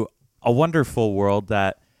to a wonderful world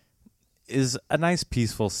that is a nice,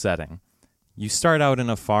 peaceful setting. You start out in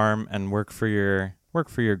a farm and work for your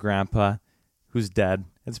grandpa, who's dead.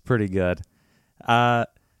 It's pretty good. Yeah.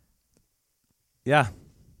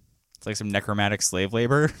 It's like some necromantic slave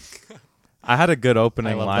labor. I had a good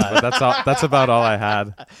opening love line, that. but that's about all I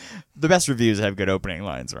had. The best reviews have good opening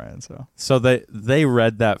lines, Ryan. So they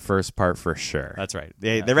read that first part for sure. that's right.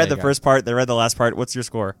 They there read you the go. first part. They read the last part. What's your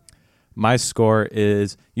score? My score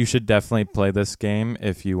is you should definitely play this game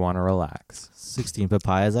if you want to relax. 16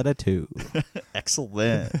 papayas out of 2.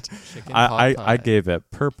 Excellent. Chicken pot I pie. gave it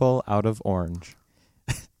purple out of orange.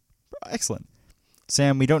 Excellent.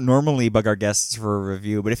 Sam, we don't normally bug our guests for a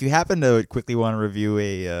review, but if you happen to quickly want to review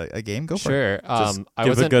a game, go for it. Sure. Just I give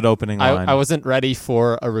a wasn't. good opening line. I wasn't ready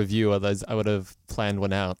for a review, otherwise I would have planned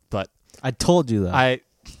one out. But I told you that.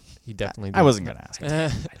 he definitely. I wasn't going to ask, Eh.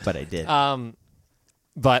 but I did.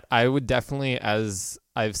 But I would definitely, as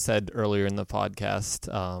I've said earlier in the podcast,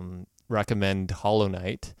 recommend Hollow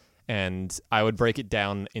Knight. And I would break it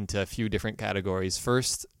down into a few different categories.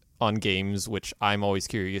 First, on games, which I'm always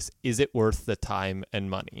curious, is it worth the time and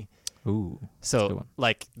money? Ooh. Good So, one.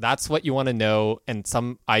 like, that's what you want to know. And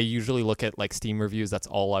I usually look at, like, Steam reviews. That's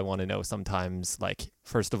all I want to know sometimes. Like,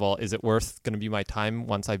 first of all, is it worth going to be my time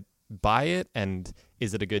once I buy it? And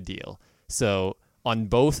is it a good deal? So, on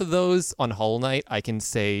both of those, on Hollow Knight, I can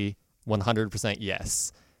say 100%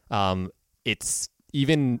 yes. It's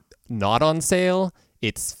even not on sale.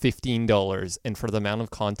 It's $15, and for the amount of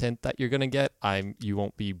content that you're gonna get, you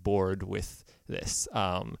won't be bored with this.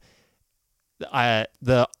 The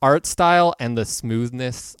art style and the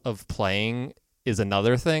smoothness of playing is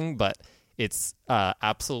another thing, but it's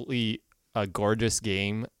absolutely a gorgeous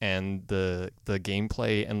game, and the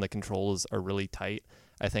gameplay and the controls are really tight.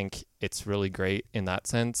 I think it's really great in that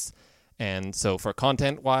sense. And so for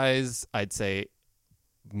content wise, I'd say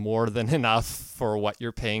more than enough for what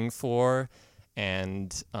you're paying for.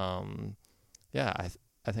 And yeah,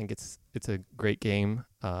 I think it's a great game.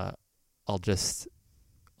 I'll just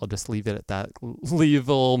leave it at that. Leave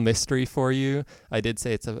a little mystery for you. I did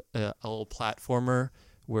say it's a little platformer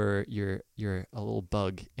where you're a little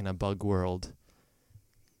bug in a bug world.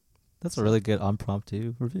 That's a really good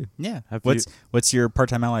impromptu review. Yeah. Have What's your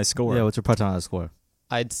part-time ally score? Yeah, what's your part-time score?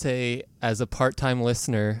 I'd say as a part-time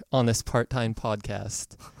listener on this part-time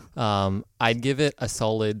podcast, I'd give it a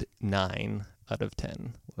solid 9 out of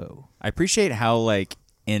 10. Whoa. I appreciate how like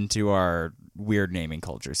into our weird naming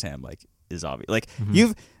culture Sam like is obvious. Like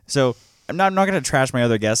I'm not going to trash my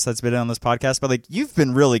other guests that's been on this podcast, but like you've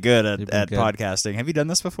been really good You've been at good. podcasting. Have you done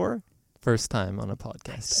this before? First time on a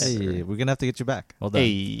podcast. Hey, we're going to have to get you back. Well done.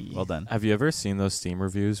 Hey. Well done. Have you ever seen those Steam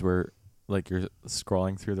reviews where like you're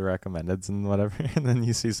scrolling through the recommendeds and whatever, and then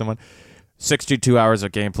you see someone 62 hours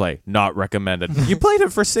of gameplay, not recommended. You played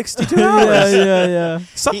it for 62 hours. yeah.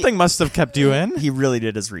 Something must have kept you in. He really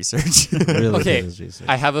did his research. Really Okay, did his research.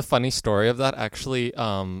 I have a funny story of that actually.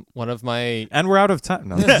 One of my And we're out of time.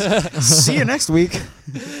 No. See you next week.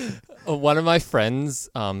 One of my friends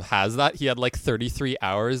has that. He had like 33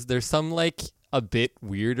 hours. There's some like a bit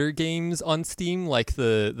weirder games on Steam, like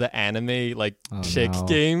the anime like chick no.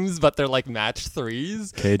 games, but they're like match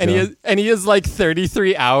 3s. Okay, And he has like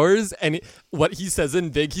 33 hours. And what he says in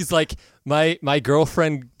big, he's like, my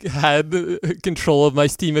girlfriend had control of my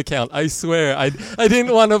Steam account. I swear, I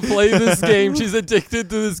didn't want to play this game. She's addicted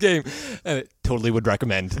to this game, and it totally would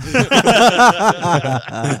recommend.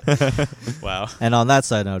 Wow. And on that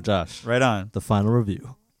side note, Josh, Right on. the final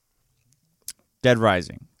review. Dead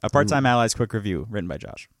Rising, a part-time Allies quick review written by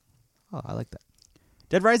Josh. Oh, I like that.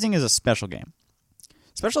 Dead Rising is a special game.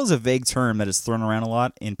 Special is a vague term that is thrown around a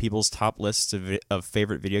lot in people's top lists of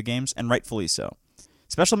favorite video games, and rightfully so.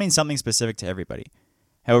 Special means something specific to everybody.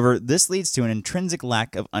 However, this leads to an intrinsic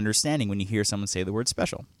lack of understanding when you hear someone say the word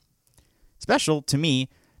special. Special, to me,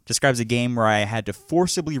 describes a game where I had to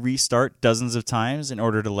forcibly restart dozens of times in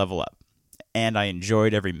order to level up, and I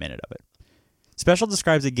enjoyed every minute of it. Special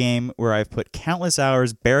describes a game where I've put countless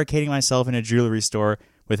hours barricading myself in a jewelry store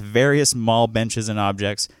with various mall benches and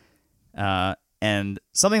objects, and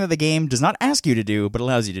something that the game does not ask you to do, but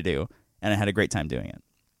allows you to do, and I had a great time doing it.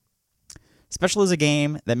 Special is a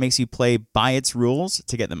game that makes you play by its rules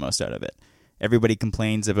to get the most out of it. Everybody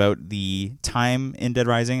complains about the time in Dead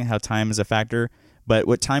Rising, how time is a factor, but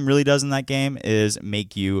what time really does in that game is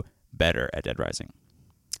make you better at Dead Rising.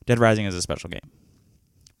 Dead Rising is a special game.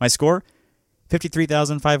 My score?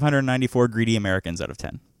 53,594 greedy Americans out of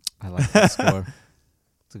 10. I like that score.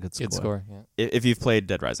 It's a good score. Good score. Yeah. If you've played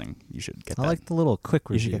Dead Rising, you should get that. I like the little quick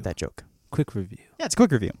You review. should get that joke. Quick review. Yeah, it's a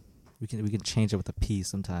quick review. We can change it with a P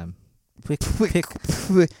sometime. Pick The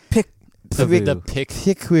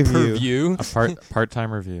pick review. preview. A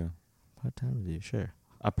part-time review. Part-time review, sure.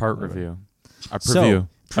 A part review. A So,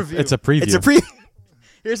 preview. It's a preview. It's a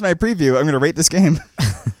Here's my preview. I'm going to rate this game.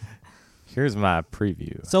 Here's my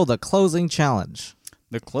preview. So the closing challenge.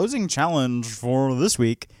 The closing challenge for this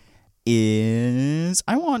week is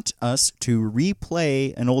I want us to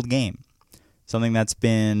replay an old game. Something that's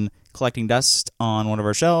been collecting dust on one of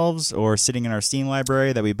our shelves or sitting in our Steam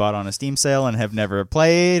library that we bought on a Steam sale and have never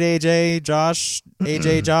played. AJ,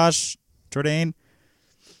 Josh, Jordan.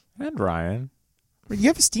 And Ryan. You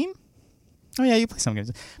have a Steam? Oh, yeah, you play some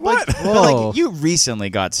games. What? But Whoa. you recently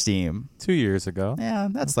got Steam. 2 years ago. Yeah,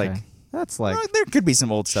 that's Okay. like... Well, there could be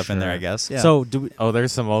some old stuff in there, Sure. I guess. Yeah. So do we, Oh,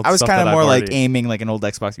 there's some old I was stuff kind that of more I've like already- aiming like an old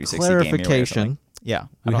Xbox 360 game. clarification. Yeah. I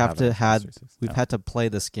We don't have to an had Xbox 360. we've No. had to play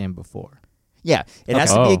this game before. Yeah. It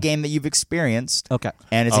has to Okay. be a Oh. game that you've experienced, Okay.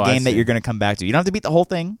 and it's Oh, a I game that see. you're going to come back to. You don't have to beat the whole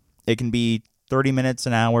thing. It can be 30 minutes,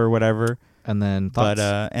 an hour, whatever. And then But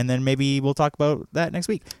thoughts? and then maybe we'll talk about that next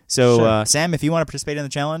week. So, Sure. Sam, if you want to participate in the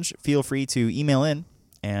challenge, feel free to email in,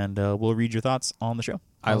 and we'll read your thoughts on the show.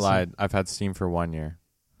 I Awesome. lied. I've had Steam for 1 year.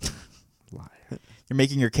 You're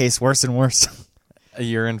making your case worse and worse. A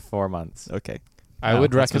year and 4 months. Okay. I Wow,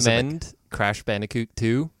 would that's specific. recommend Crash Bandicoot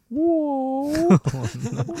 2.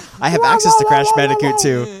 I have access to Crash Bandicoot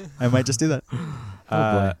too. I might just do that.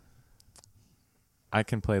 boy. I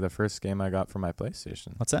can play the first game I got for my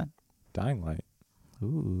PlayStation. What's that? Dying Light.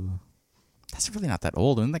 Ooh. That's really not that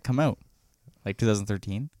old. When did that come out? Like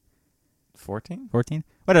 2013? 14? 14?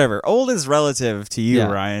 Whatever. Old is relative to you, Yeah.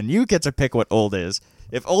 Ryan. You get to pick what old is.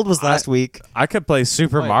 If old was last week, I could play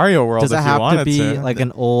Super Wait, Mario World Does if it you have wanted to be like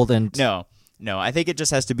an old and no. I think it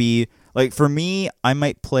just has to be like for me. I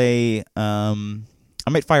might play. I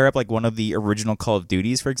might fire up like one of the original Call of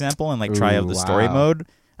Duties, for example, and like try out Ooh, the story wow. mode.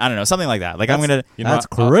 I don't know, something like that. Like I'm gonna. You know That's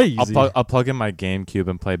what? crazy. I'll plug in my GameCube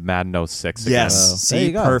and play Madden 06 again. Yes. There See,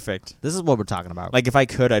 you go. perfect. This is what we're talking about. Like if I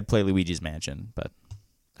could, I'd play Luigi's Mansion, but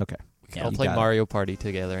okay. Yeah, I'll you play got it. Mario Party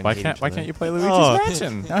together. And Why hate can't each Why other. can't you play Luigi's Oh.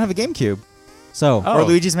 Mansion? I don't have a GameCube Oh. or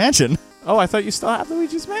Luigi's Mansion. Oh, I thought you still have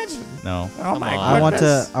Luigi's Mansion. No. Oh my on. god. I want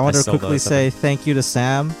to I still quickly don't. say thank you to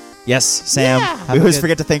Sam. Yes, Sam. Have We a always good-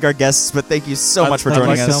 forget to thank our guests, but thank you so much for thank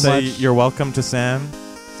joining you us. so say much. you're welcome to Sam.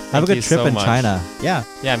 Have a Thank good you trip so in much. China. Yeah,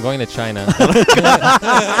 Yeah, I'm going to China.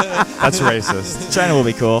 That's racist. China will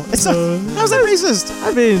be cool. It's not, how's that racist?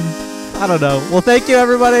 I mean, I don't know. Well, thank you,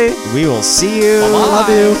 everybody. We will see you Love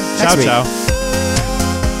you. next Ciao, week. ciao.